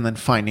asking and then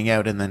finding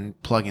out and then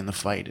plugging the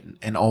fight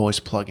and always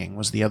plugging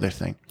was the other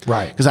thing.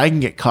 Right. Cause I can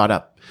get caught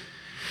up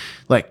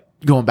like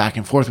going back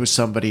and forth with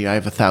somebody. I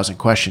have 1,000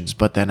 questions,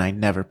 but then I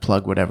never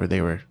plug whatever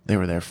they were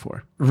there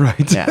for.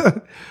 Right. Yeah.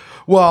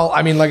 Well,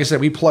 I mean, like I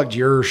said, we plugged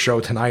your show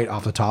tonight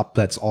off the top.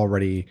 That's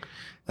already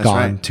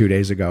gone right. 2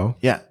 days ago.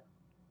 Yeah.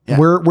 Yeah.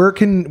 Where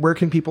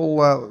can people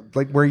where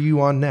are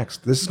you on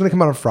next? This is going to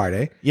come out on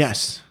Friday.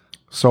 Yes.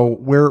 So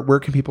where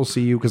can people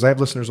see you? Because I have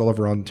listeners all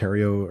over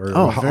Ontario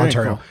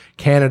Cool.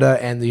 Canada,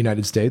 and the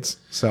United States.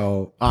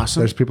 So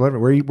awesome. There's people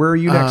everywhere. Where are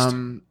you next?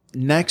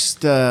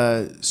 Next,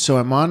 so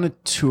I'm on a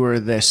tour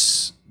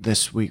this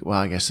week. Well,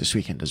 I guess this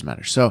weekend doesn't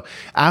matter. So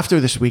after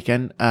this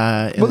weekend,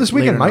 this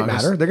weekend might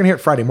matter. They're gonna hear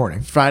it Friday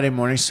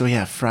morning. So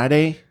yeah,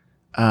 Friday.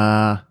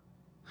 I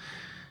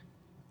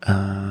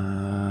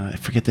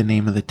forget the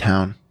name of the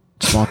town.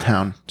 Small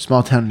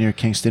town near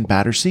Kingston,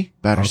 Battersea.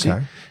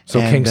 Okay. So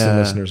Kingston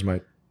listeners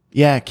might.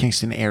 Yeah,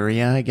 Kingston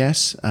area, I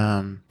guess,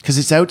 because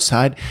it's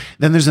outside.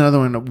 Then there's another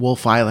one at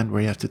Wolf Island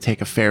where you have to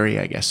take a ferry,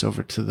 I guess,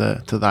 over to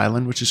the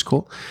island, which is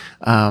cool.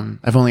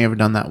 I've only ever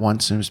done that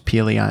once, and it was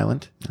Peely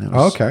Island.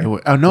 Okay. We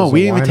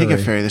didn't even take a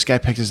ferry. This guy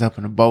picked us up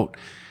in a boat.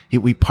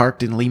 We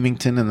parked in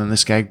Leamington, and then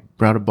this guy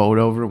brought a boat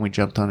over, and we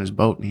jumped on his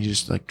boat, and he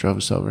just like drove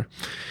us over.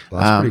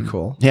 Well, that's pretty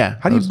cool. Yeah.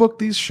 How do you book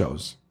these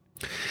shows?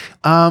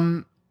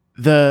 The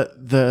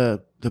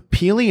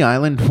Peely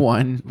Island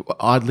one,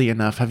 oddly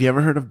enough, have you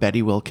ever heard of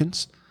Betty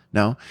Wilkins?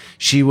 No,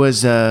 she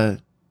was, I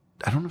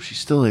don't know if she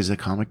still is a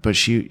comic, but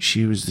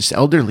she was this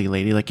elderly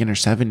lady, like in her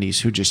 70s,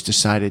 who just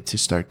decided to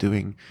start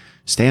doing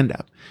stand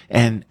up.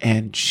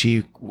 And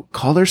she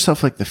called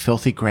herself like the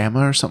filthy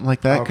grandma or something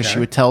like that. Cause she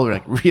would tell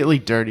like really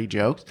dirty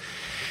jokes.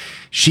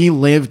 She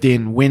lived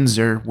in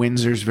Windsor.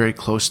 Windsor's very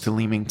close to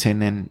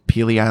Leamington, and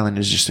Peely Island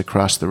is just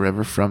across the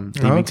river from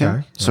Leamington.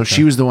 Okay. So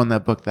she was the one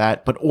that booked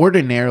that. But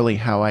ordinarily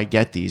how I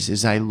get these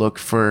is I look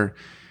for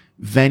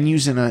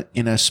venues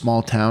in a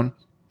small town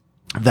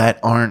that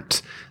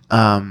aren't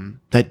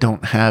that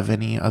don't have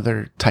any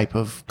other type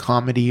of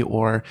comedy,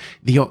 or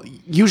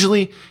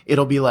usually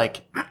it'll be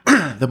like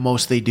the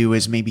most they do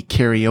is maybe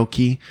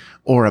karaoke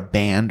or a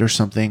band or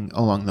something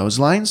along those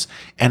lines.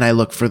 And I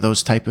look for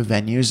those type of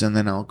venues, and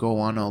then I'll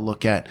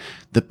look at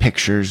the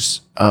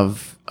pictures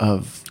of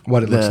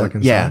what it looks like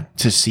inside. Yeah,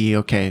 to see,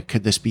 okay,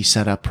 could this be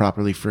set up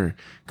properly for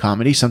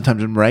comedy?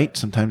 Sometimes I'm right,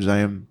 sometimes I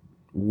am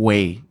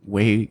way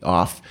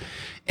off.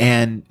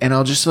 And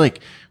I'll just like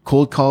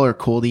cold call or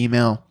cold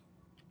email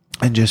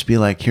and just be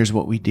like, here's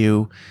what we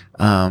do.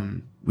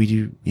 We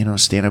do,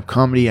 stand-up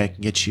comedy. I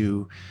can get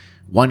you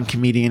one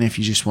comedian if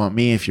you just want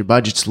me. If your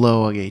budget's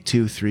low, I'll get you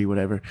 2, 3,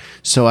 whatever.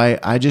 So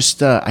I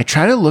just I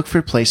try to look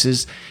for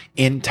places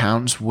in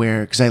towns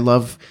where, because I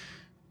love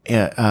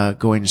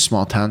going to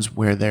small towns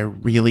where they're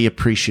really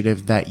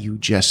appreciative that you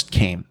just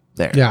came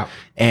there. Yeah.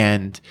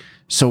 And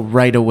so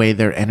right away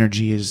their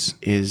energy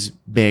is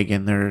big,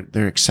 and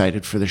they're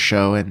excited for the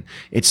show, and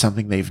it's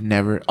something they've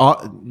never.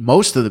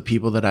 Most of the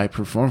people that I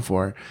perform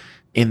for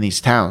in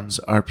these towns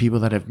are people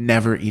that have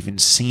never even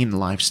seen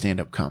live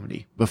stand-up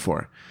comedy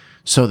before,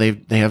 so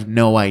they have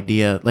no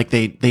idea. Like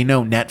they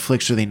know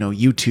Netflix, or they know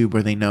YouTube,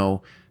 or they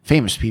know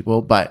famous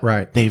people, but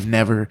they've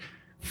never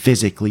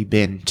physically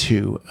been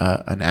to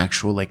an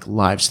actual like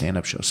live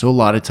stand-up show. So a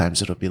lot of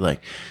times it'll be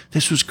like,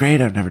 this was great,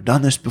 I've never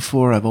done this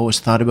before, I've always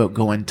thought about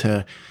going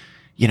to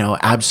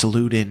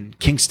Absolute in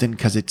Kingston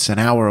because it's an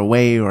hour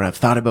away, or I've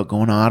thought about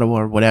going to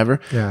Ottawa or whatever,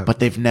 but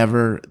they've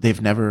never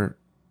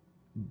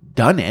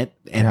done it.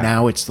 And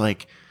now it's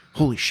like,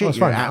 holy shit,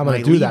 you're I'm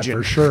going to do that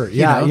for sure.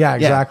 Yeah,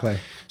 exactly.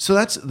 So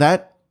that's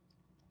that.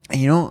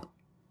 You know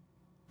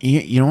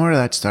where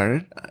that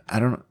started? I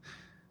don't know.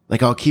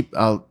 Like I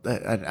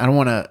don't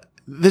want to,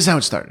 this is how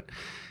it started.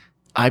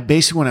 I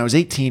basically, when I was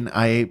 18,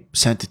 I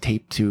sent a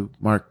tape to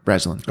Mark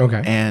Breslin.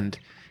 Okay. And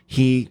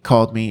he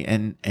called me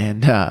and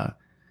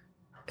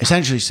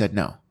essentially said,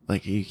 no,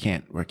 like you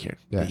can't work here.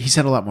 Yeah. He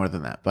said a lot more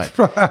than that, but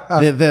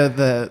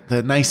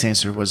the nice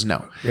answer was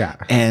no. Yeah.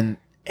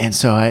 And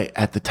so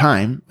at the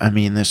time, I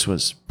mean, this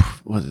was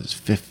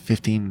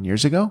 15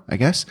 years ago, I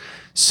guess.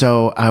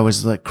 So I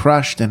was like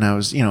crushed, and I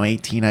was,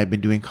 18. I'd been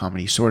doing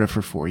comedy sort of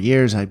for 4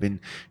 years. I'd been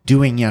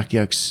doing Yuck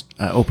Yucks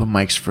open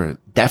mics for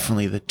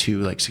definitely the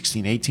 2, like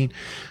 16, 18,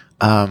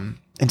 and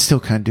still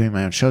kind of doing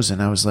my own shows.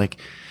 And I was like,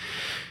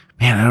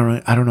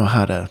 man, I don't know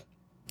how to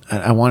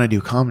I want to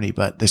do comedy,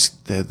 but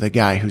the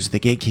guy who's the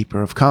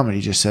gatekeeper of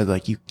comedy just said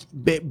like, you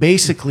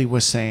basically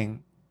was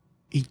saying,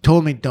 he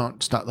told me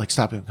don't stop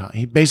doing comedy.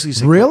 He basically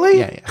said, really?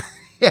 Yeah.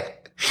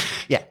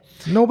 Yeah.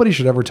 Nobody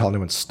should ever tell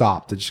anyone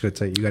stop. They're just going to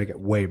say, you got to get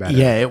way better.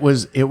 Yeah. It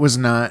was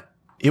not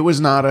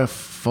a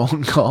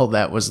phone call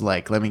that was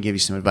like, let me give you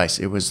some advice.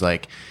 It was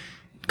like,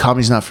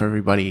 comedy's not for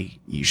everybody.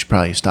 You should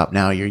probably stop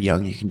now. You're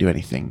young. You can do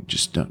anything.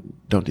 Just don't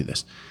do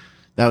this.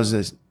 That was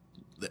this.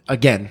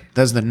 Again,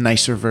 that's the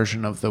nicer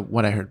version of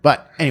what I heard.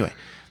 But anyway,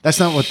 that's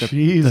not what the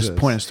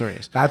point of the story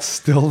is. That's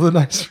still the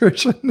nice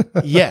version.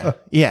 Yeah.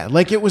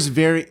 Like it was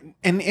very,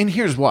 and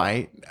here's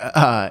why,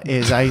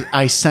 is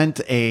I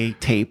sent a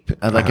tape,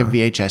 like a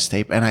VHS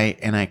tape, and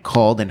I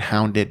called and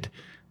hounded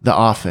the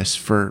office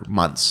for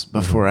months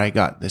before I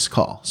got this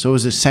call. So it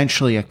was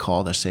essentially a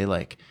call to say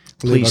like,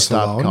 please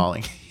stop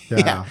calling.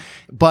 Yeah.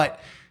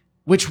 But,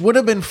 which would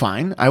have been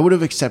fine. I would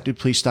have accepted,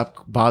 please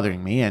stop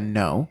bothering me. And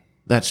no,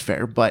 that's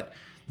fair. But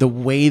the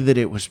way that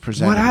it was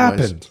presented, what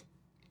happened?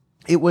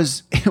 It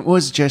was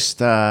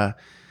just, it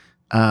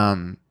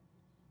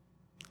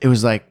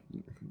was like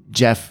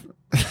Jeff,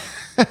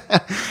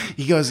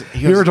 he goes,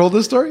 you ever told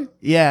this story?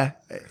 Yeah.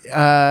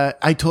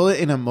 I told it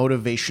in a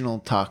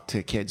motivational talk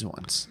to kids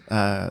once.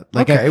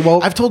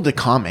 I've told the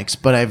comics,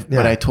 but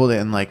I told it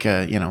in like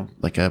a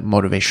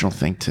motivational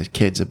thing to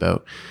kids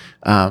about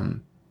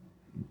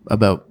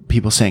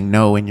people saying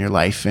no in your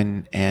life.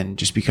 And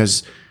just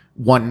because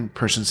one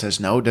person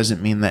says no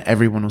doesn't mean that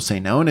everyone will say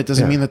no. And it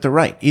doesn't mean that they're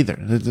right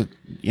either,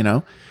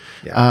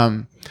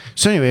 Yeah.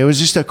 So anyway, it was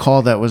just a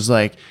call that was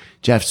like,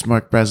 Jeff, it's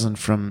Mark Breslin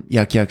from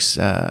Yuck Yucks.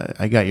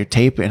 I got your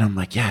tape. And I'm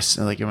like, yes.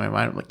 And like in my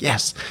mind, I'm like,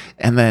 yes.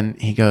 And then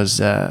he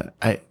goes,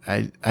 I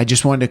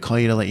just wanted to call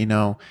you to let you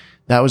know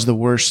that was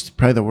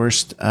probably the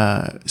worst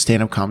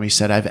stand-up comedy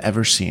set I've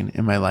ever seen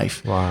in my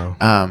life. Wow.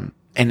 And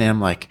then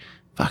I'm like,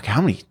 fuck,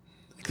 how many?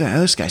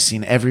 This guy's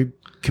seen every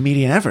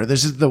comedian ever.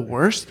 This is the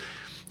worst.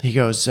 He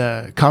goes,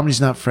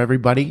 comedy's not for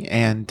everybody.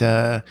 And,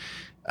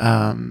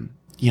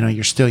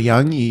 you're still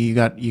young. You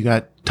got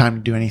time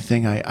to do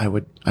anything. I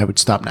would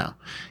stop now.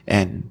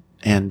 And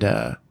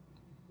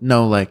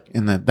no, like,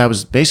 and that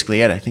was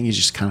basically it. I think he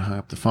just kind of hung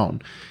up the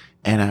phone,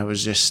 and I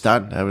was just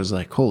stunned. I was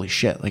like, holy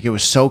shit. Like, it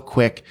was so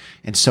quick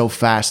and so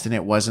fast. And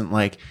it wasn't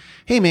like,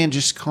 hey man,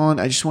 just calling.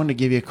 I just wanted to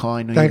give you a call.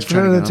 I know thanks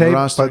you're trying to get on the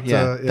roster.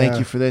 But, thank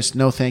you for this.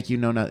 No, thank you.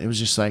 No. It was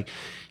just like,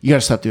 you got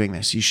to stop doing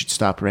this. You should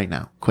stop right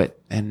now.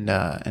 Quit and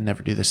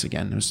never do this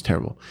again. It was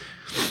terrible.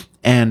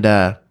 And,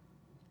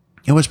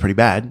 it was pretty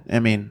bad. I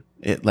mean,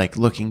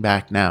 looking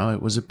back now,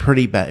 it was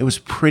pretty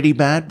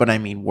bad, but I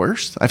mean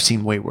worse. I've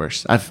seen way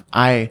worse.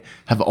 I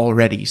have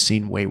already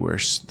seen way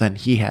worse than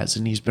he has,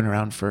 and he's been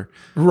around for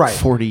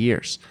 40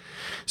 years.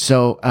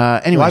 So,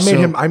 anyway,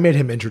 I made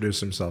him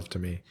introduce himself to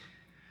me.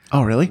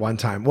 Oh, really? One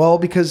time. Well,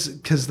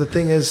 because the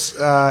thing is,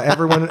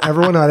 everyone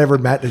I'd ever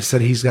met has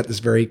said he's got this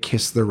very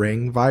Kiss the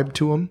Ring vibe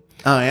to him.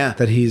 Oh yeah,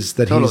 he's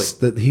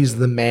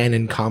the man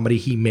in comedy.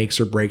 He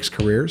makes or breaks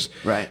careers.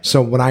 Right. So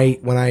when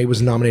I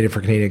was nominated for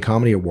Canadian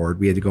Comedy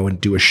Award, we had to go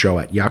and do a show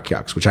at Yuck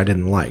Yucks, which I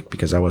didn't like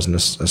because I wasn't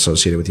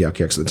associated with Yuck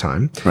Yucks at the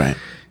time. Right.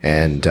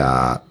 And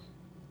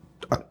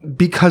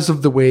because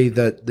of the way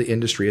that the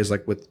industry is,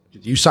 like with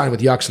you sign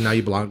with Yucks and now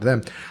you belong to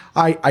them,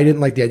 I didn't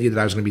like the idea that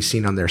I was going to be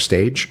seen on their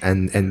stage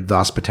and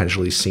thus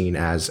potentially seen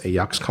as a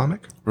Yucks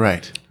comic.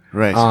 Right.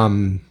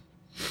 Right.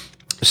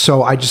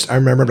 So I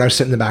remember I was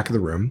sitting in the back of the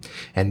room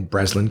and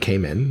Breslin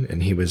came in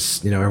and he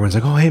was, everyone's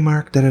like, oh, hey,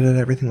 Mark,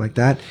 everything like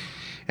that.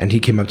 And he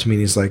came up to me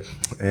and he's like,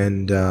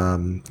 and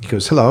he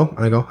goes, hello.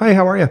 And I go, hey,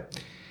 how are you?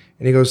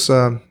 And he goes,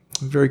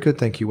 very good,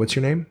 thank you. What's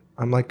your name?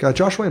 I'm like,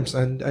 Josh Williams.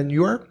 And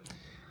you are?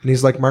 And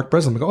he's like, Mark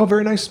Breslin. I go, oh,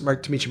 very nice,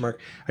 Mark, to meet you,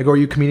 Mark. I go, are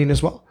you a comedian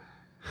as well?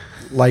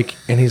 And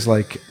he's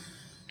like,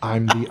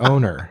 I'm the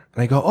owner.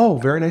 And I go, oh,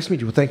 very nice to meet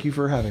you. Well, thank you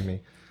for having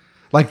me.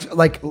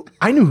 Like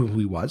I knew who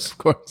he was. Of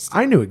course.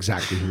 I knew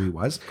exactly who he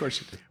was. Of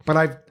course you did.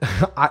 But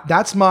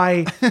that's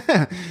my,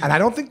 and I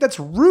don't think that's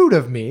rude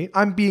of me.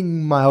 I'm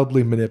being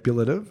mildly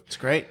manipulative. It's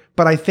great.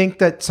 But I think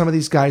that some of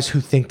these guys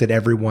who think that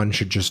everyone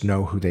should just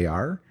know who they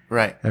are.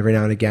 Right. Every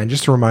now and again,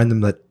 just to remind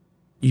them that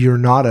you're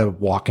not a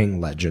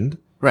walking legend.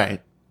 Right.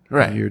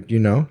 Right.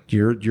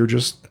 You're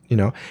just,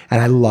 and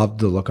I loved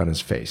the look on his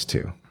face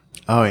too.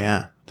 Oh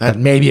yeah. That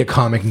maybe a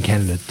comic in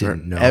Canada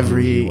didn't know who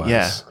he was.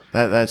 Yeah.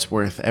 That's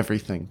worth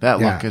everything. That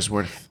look is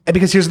worth. And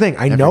because here's the thing,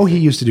 I know he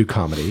used to do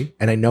comedy,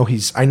 and I know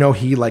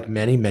he like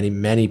many, many,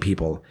 many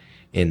people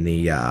in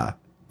the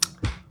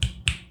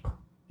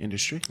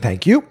industry.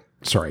 Thank you.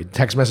 Sorry,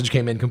 text message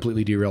came in,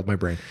 completely derailed my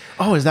brain.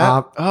 Oh, is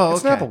that?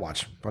 It's an Apple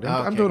Watch, but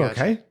I'm doing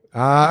gotcha. okay.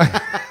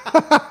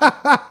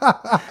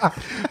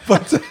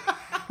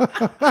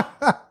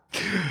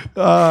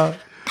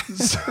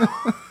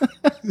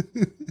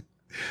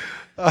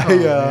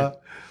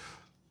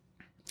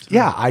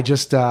 I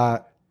just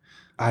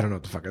I don't know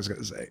what the fuck I was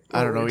gonna say.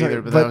 I don't know either,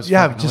 but that was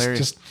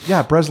hilarious.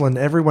 Breslin.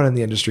 Everyone in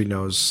the industry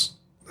knows.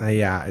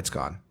 It's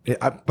gone.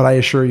 But I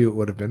assure you, it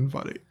would have been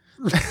funny.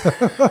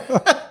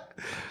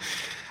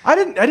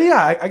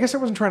 I guess I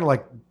wasn't trying to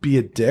like be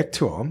a dick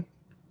to him.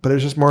 but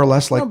it's just more or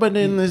less like No, but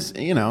in this,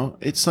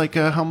 it's like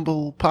a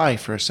humble pie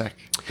for a sec.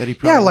 That he yeah,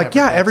 probably like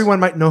never yeah, gets. everyone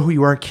might know who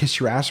you are and kiss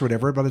your ass or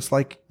whatever, but it's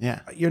like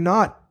Yeah. you're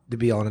not to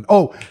be on it.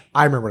 Oh,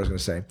 I remember what I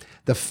was going to say.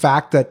 The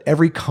fact that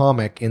every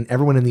comic and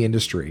everyone in the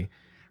industry,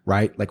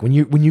 right? Like when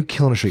you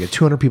kill in a show, you get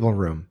 200 people in a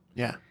room.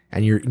 Yeah.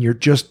 And you're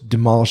just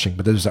demolishing,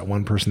 but there's that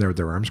one person there with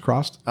their arms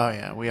crossed. Oh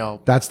yeah, we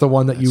all. That's the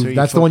one who you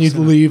that's the one you focus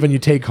in on. leave and you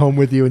take home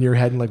with you in your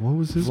head and like, what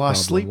was his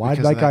Lost problem? sleep Why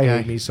did because that of guy that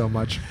hate guy. me so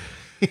much?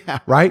 Yeah.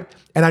 Right?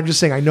 And I'm just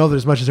saying, I know that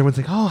as much as everyone's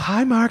like, oh,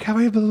 hi, Mark, how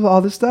are you? Blah, blah, blah,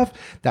 all this stuff.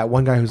 That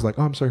one guy who's like,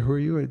 oh, I'm sorry, who are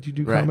you? Do you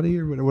do Right. comedy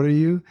or what are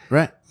you?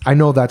 Right. I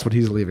know that's what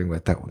he's leaving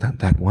with.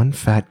 That one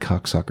fat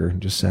cocksucker who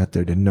just sat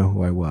there, didn't know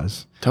who I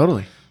was.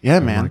 Totally. Yeah,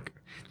 I'm man. like,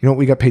 you know what?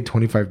 We got paid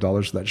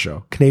 $25 for that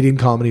show. Canadian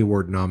Comedy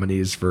Award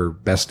nominees for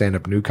Best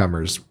Stand-Up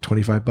Newcomers,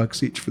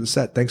 $25 each for the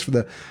set. Thanks for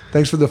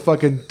the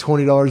fucking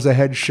 $20 a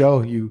head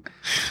show. You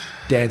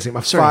dancing.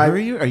 Sorry, who are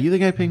you? Are you the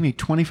guy paying me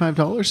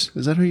 $25?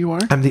 Is that who you are?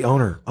 I'm the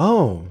owner.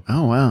 Oh.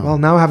 Oh wow. Well,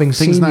 now having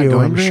Things seen not you,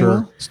 going I'm very sure.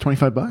 well? It's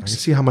 $25. I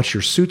see how much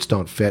your suits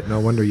don't fit. No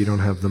wonder you don't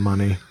have the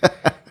money.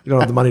 You don't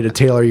have the money to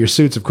tailor your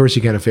suits. Of course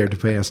you can't afford to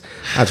pay us.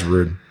 That's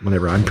rude.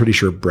 Whatever. I'm pretty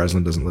sure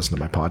Breslin doesn't listen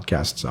to my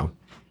podcast, so.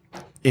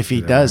 If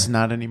he does,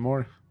 not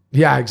anymore.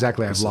 Yeah,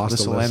 exactly. I've lost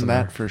This a will end listener.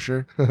 that for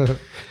sure.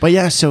 But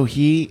yeah,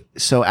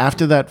 so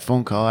after that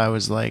phone call, I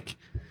was like,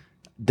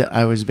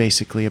 I was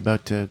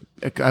about to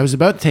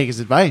take his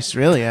advice.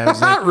 Really, I was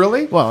like,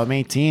 Really? Well, I'm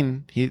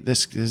 18.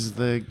 This is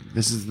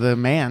the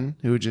man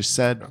who just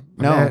said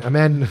no. A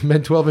man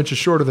 12 inches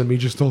shorter than me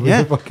just told me.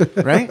 Yeah, to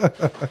fucking right.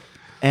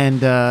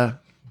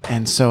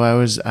 And so I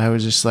was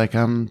just like,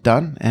 I'm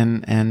done.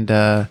 And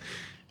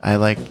I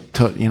like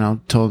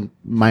told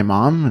my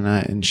mom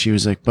and she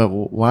was like, but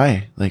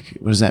why? Like,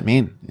 what does that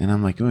mean? And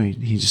I'm like, oh,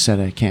 he just said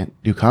I can't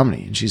do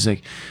comedy. And she's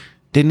like,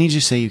 didn't he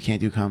just say you can't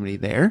do comedy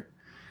there?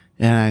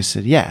 And I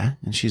said, yeah.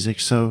 And she's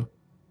like, so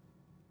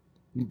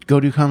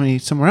go do comedy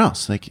somewhere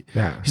else. Like,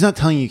 Yeah. he's not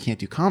telling you can't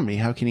do comedy.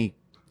 How can he?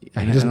 he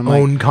doesn't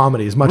own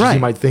comedy as much as Right. you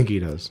might think he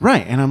does.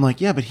 Right. And I'm like,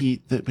 yeah, but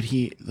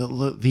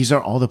these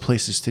are all the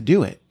places to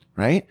do it.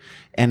 Right.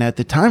 And at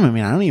the time, I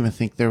mean, I don't even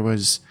think there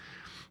was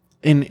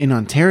in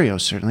Ontario,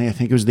 certainly, I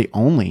think it was the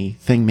only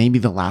thing, maybe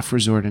the Laugh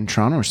Resort in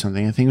Toronto or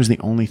something. I think it was the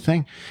only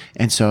thing.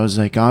 And so I was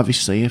like,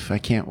 obviously, if I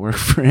can't work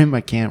for him, I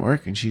can't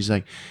work. And she's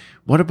like,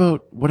 what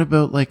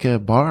about like a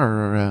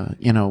bar or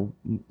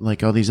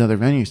like all these other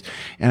venues?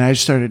 And I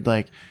just started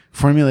like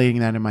formulating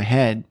that in my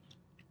head.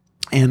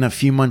 And a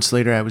few months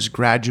later, I was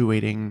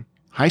graduating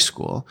high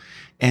school.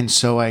 And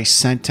so I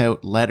sent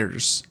out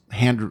letters,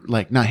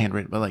 not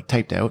handwritten, but like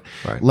typed out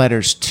Right.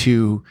 letters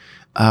to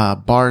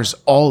bars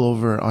all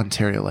over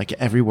Ontario, like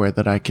everywhere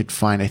that I could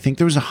find. I think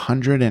there was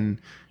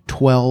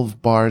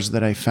 112 bars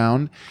that I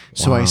found.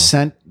 So I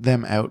sent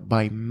them out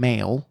by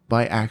mail,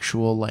 by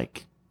actual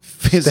like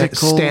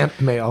physical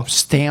Stamped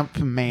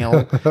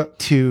mail.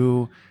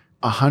 to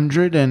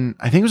 100 and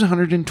I think it was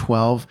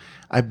 112.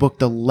 I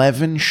booked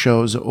 11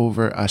 shows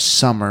over a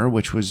summer,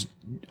 which was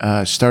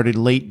started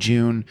late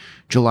June,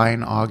 July,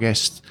 and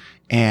August,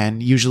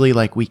 and usually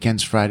like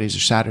weekends, Fridays or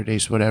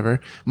Saturdays, whatever.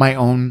 My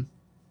own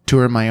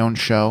tour, my own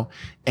show,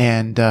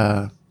 and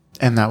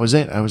that was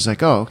it. I was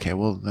like, oh, okay,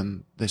 well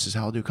then this is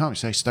how I'll do comedy.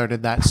 So I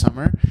started that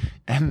summer,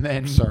 and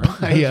then Sorry.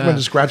 I just wanted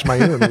to scratch my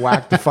ear and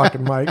whack the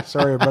fucking mic.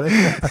 Sorry, everybody.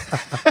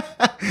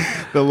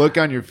 the look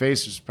on your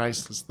face was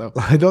priceless, though.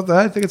 I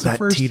think it's the That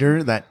first.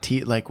 teeter,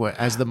 like what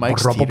as the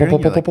mic's teetering,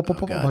 you're like,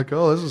 oh, God. Like,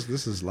 oh,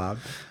 this is loud.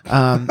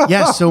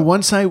 Yeah. So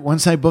once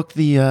I booked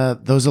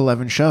those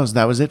 11 shows,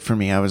 that was it for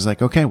me. I was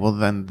like, okay, well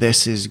then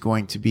this is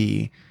going to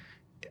be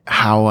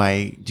how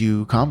I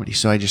do comedy.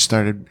 So I just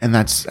started, and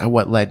that's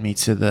what led me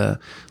to the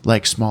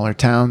like smaller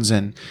towns.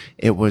 And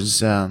it was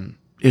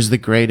the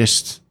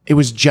greatest. It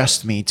was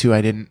just me too.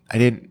 I didn't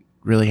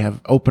really have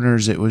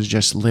openers. It was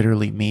just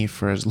literally me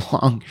for as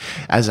long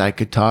as I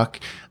could talk.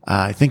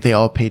 I think they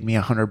all paid me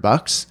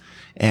 $100,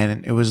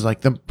 and it was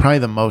like probably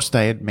the most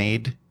I had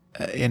made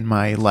in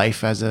my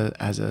life as a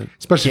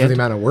Especially kid. for the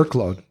amount of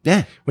workload.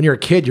 Yeah. When you're a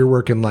kid, you're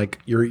working like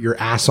your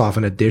ass off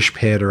in a dish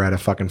pit or at a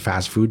fucking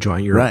fast food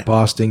joint. You're Right.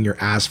 busting your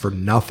ass for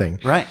nothing.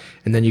 Right.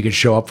 And then you can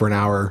show up for an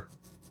hour,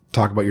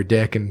 talk about your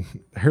dick, and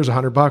here's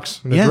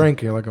 $100 and a Yeah. drink.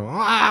 And you're like,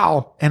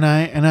 wow. And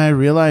I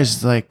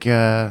realized like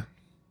that,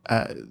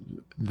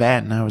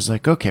 and I was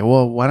like, okay,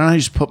 well, why don't I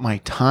just put my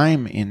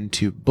time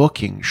into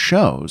booking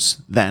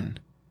shows then?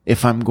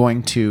 If I'm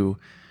going to,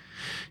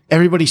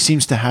 everybody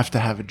seems to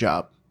have a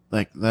job.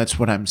 Like that's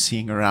what I'm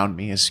seeing around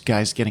me is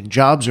guys getting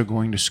jobs or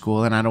going to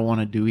school, and I don't want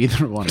to do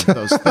either one of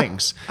those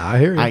things. I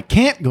hear you. I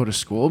can't go to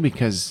school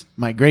because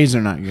my grades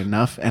are not good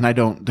enough, and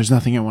there's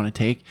nothing I want to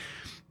take.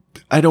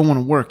 I don't want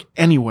to work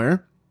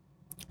anywhere.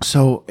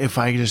 So if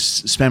I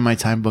just spend my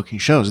time booking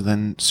shows,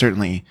 then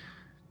certainly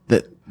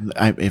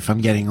if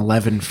I'm getting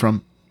 11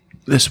 from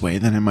this way,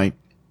 then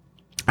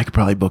I could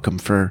probably book them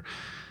for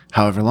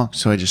however long.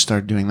 So I just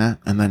started doing that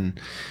and then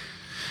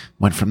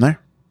went from there.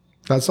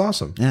 That's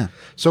awesome. Yeah.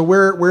 So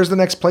where's the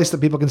next place that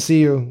people can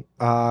see you?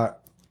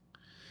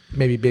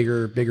 Maybe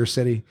bigger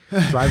city.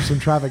 Drive some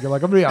traffic. You're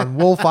like, I'm gonna be on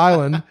Wolf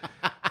Island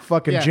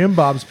Fucking Jim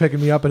Bob's picking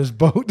me up in his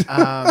boat.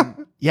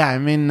 Yeah,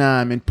 I'm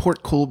in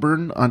Port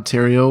Colborne,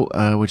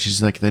 Ontario, which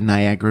is like the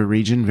Niagara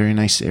region. Very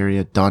nice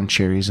area. Don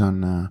Cherry's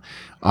on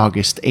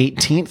August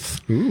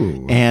 18th.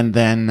 Ooh. And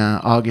then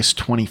August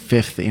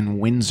 25th in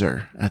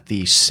Windsor at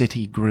the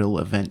City Grill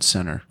Event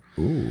Center.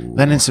 Ooh.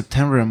 Then in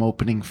September, I'm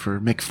opening for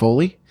Mick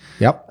Foley.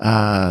 Yep.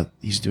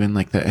 He's doing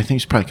like I think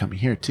he's probably coming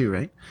here too,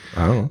 right?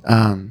 Oh.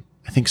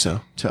 I think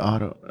so. To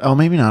Ottawa. Oh,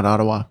 maybe not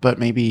Ottawa, but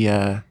maybe.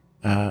 I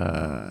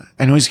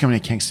know he's coming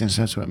to Kingston,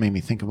 so that's what made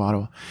me think of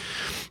Ottawa.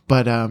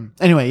 But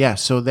anyway, yeah.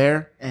 So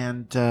there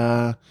and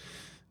Where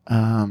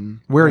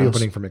are you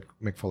opening for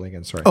Mick Foley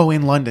again? Sorry. Oh,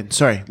 in London.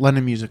 Sorry,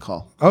 London Music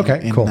Hall.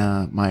 Okay, in cool.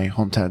 My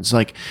hometown. It's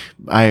like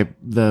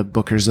the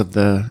bookers of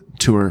the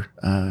tour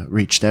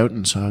reached out,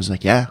 and so I was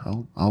like, yeah,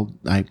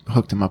 I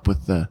hooked him up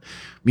with the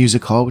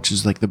Music Hall, which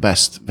is like the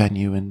best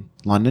venue in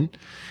London,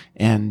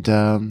 and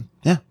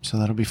yeah, so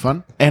that'll be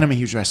fun. And I'm a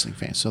huge wrestling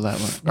fan, so that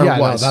one.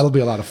 No, that'll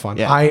be a lot of fun.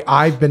 Yeah.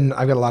 I've got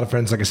a lot of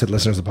friends, like I said,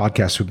 listeners of the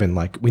podcast who've been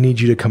like, we need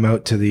you to come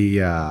out to the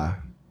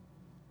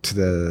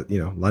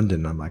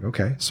London. I'm like,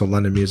 okay. So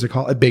London Music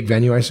Hall, a big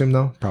venue, I assume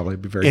though, probably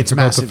be very It's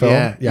difficult massive. to fill.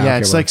 Yeah. Okay,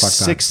 It's well, like fuck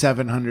that.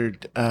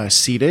 600-700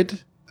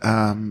 seated.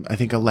 I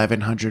think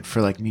 1,100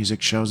 for like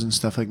music shows and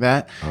stuff like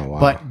that. Oh,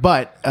 wow.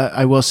 But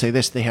I will say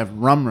this: they have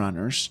Rum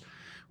Runners,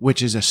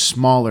 which is a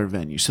smaller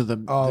venue. So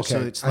okay. so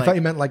it's I thought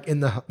you meant like in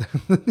the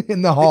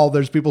in the hall.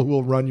 There's people who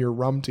will run your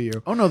rum to you.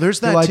 Oh no, there's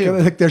that like, too.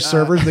 Like they're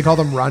servers. They call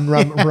them rum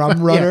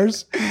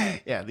runners.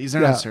 Yeah, these are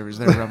not servers;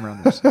 they're rum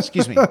runners.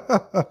 Excuse me.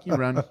 You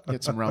run,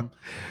 get some rum.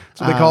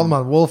 So they call them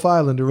on Wolf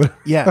Island or whatever.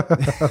 Yeah,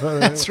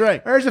 that's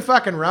right. Where's the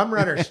fucking rum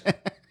runners?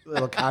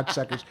 Little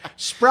cocksuckers.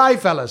 Spry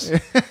fellas.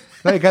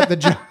 They got the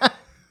job.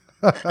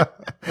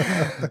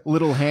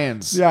 Little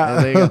hands.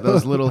 Yeah. They got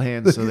those little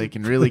hands so they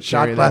can really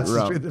Shot carry that glasses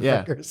through rum. the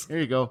Yeah. fingers. Here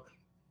you go.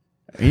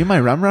 Are you my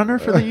rum runner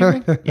for the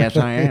evening? Yes,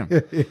 I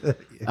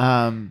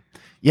am.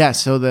 Yeah,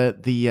 so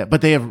but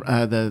they have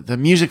the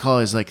music hall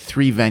is like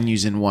 3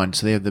 venues in one.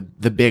 So they have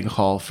the big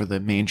hall for the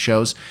main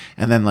shows,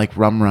 and then like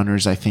Rum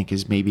Runners I think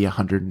is maybe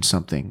 100 and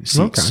something seats.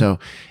 Okay. So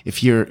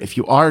if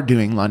you are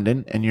doing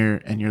London and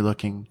you're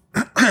looking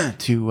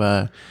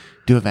to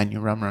do a venue,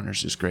 Rum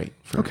Runners is great.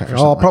 Okay, for I'll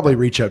something probably like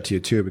that. reach out to you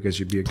too because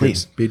you'd be a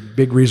Please.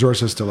 big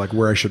resource as to like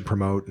where I should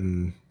promote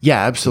and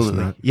Yeah,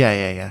 absolutely.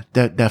 Yeah.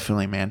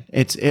 Definitely, man.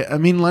 I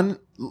mean,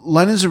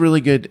 London's a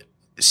really good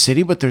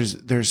city, but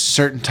there's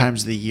certain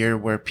times of the year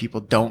where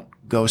people don't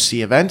go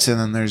see events, and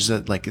then there's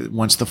like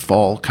once the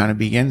fall kind of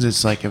begins,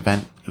 it's like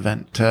event.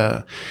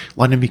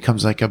 London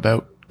becomes like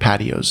about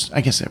patios.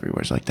 I guess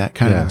everywhere's like that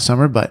kind of in the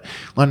summer, but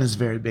London's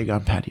very big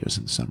on patios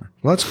in the summer.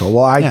 Well, that's cool.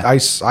 Well,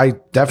 I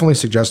definitely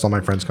suggest all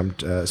my friends come,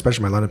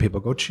 especially my London people,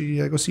 go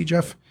see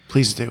Jeff.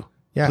 Please do.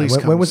 Yeah. Please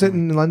When come was see it me.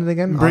 in London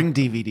again? Bring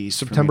DVDs.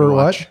 September for me to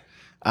what? watch.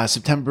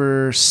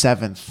 September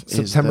 7th is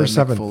the September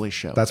Mick 7th. Foley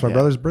show. That's my Yeah.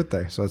 brother's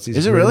birthday, so it's easy.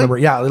 Is for it me to really? remember.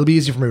 Yeah, it'll be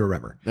easy for me to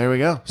remember. There we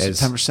go. It's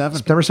September 7th.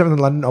 September 7th in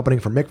London,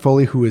 opening for Mick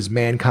Foley, who is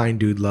Mankind,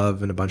 Dude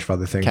Love, and a bunch of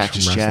other things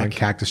Cactus from wrestling. Jack.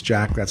 Cactus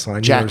Jack. That's the one. I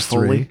knew Jack there was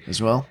Foley 3. as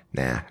well.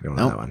 Nah, I don't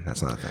know that one.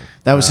 That's not a thing.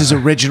 That was his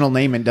original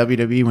name in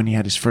WWE when he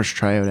had his first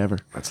tryout ever.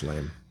 That's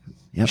lame. Yep.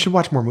 You should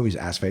watch more movies,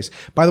 assface.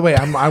 By the way,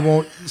 I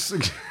won't.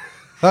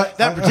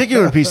 That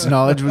particular piece of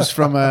knowledge was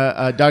from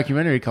a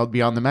documentary called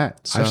Beyond the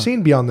Mat. So. I've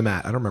seen Beyond the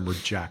Mat. I don't remember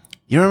Jack.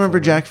 You don't remember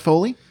Jack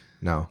Foley?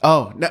 No.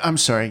 Oh, no, I'm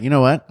sorry. You know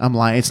what? I'm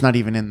lying. It's not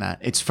even in that.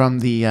 It's from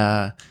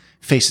the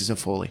Faces of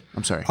Foley.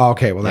 I'm sorry. Oh,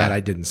 okay, well, that Yeah.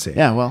 I didn't see.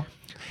 Yeah, well.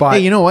 But- hey,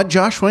 you know what,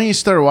 Josh? Why don't you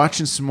start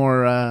watching some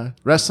more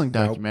wrestling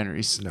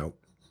documentaries? No.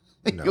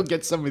 You'll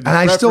get some of these And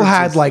I still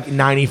had references. like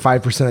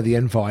 95% of the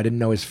info. I didn't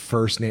know his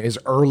first name, his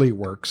early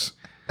works.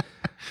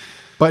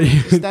 But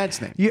His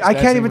dad's name. His I dad's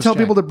can't name even was tell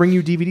Jack. people to bring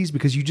you DVDs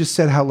because you just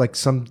said how like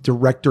some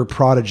director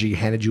prodigy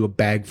handed you a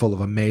bag full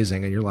of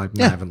amazing, and you're like,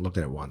 I haven't looked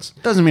at it once.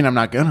 Doesn't mean I'm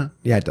not gonna.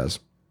 Yeah, it does.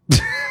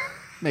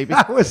 Maybe.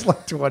 That was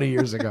like 20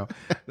 years ago.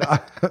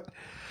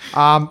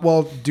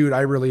 Well, dude,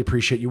 I really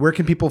appreciate you. Where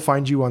can people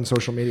find you on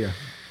social media?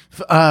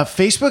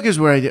 Facebook is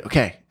where I do.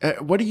 Okay.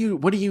 What are you,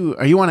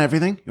 are you on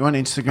everything? You on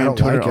Instagram, I don't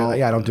Twitter? like it. all-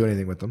 Yeah, I don't do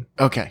anything with them.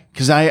 Okay.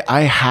 Because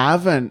I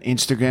have an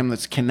Instagram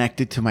that's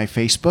connected to my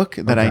Facebook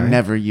that I Okay.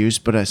 never use,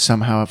 but I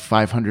somehow have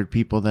 500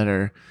 people that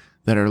are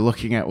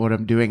looking at what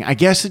I'm doing. I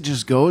guess it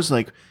just goes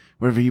like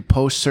wherever you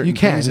post certain You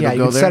can, things, yeah, it'll you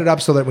go can there. set it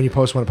up so that when you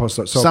post one, post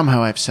it. So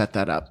Somehow I've set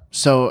that up.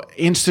 So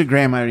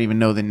Instagram, I don't even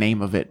know the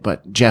name of it,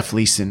 but Jeff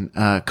Leeson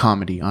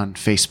comedy on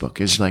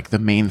Facebook is like the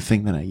main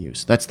thing that I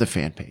use. That's the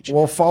fan page.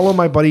 well, follow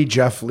my buddy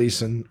Jeff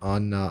Leeson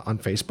on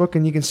Facebook,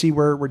 and you can see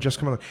where we're just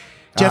coming on.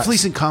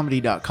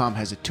 JeffLeasonComedy.com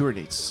has a tour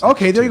dates.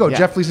 Okay, there you go. Yeah.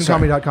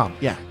 JeffLeasonComedy.com.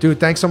 Yeah. Dude,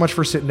 thanks so much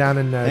for sitting down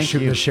and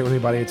shooting you. this shit with me,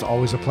 buddy. It's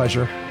always a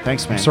pleasure.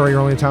 Thanks, man. I'm sorry you're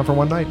only in town for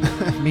one night.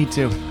 Me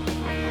too.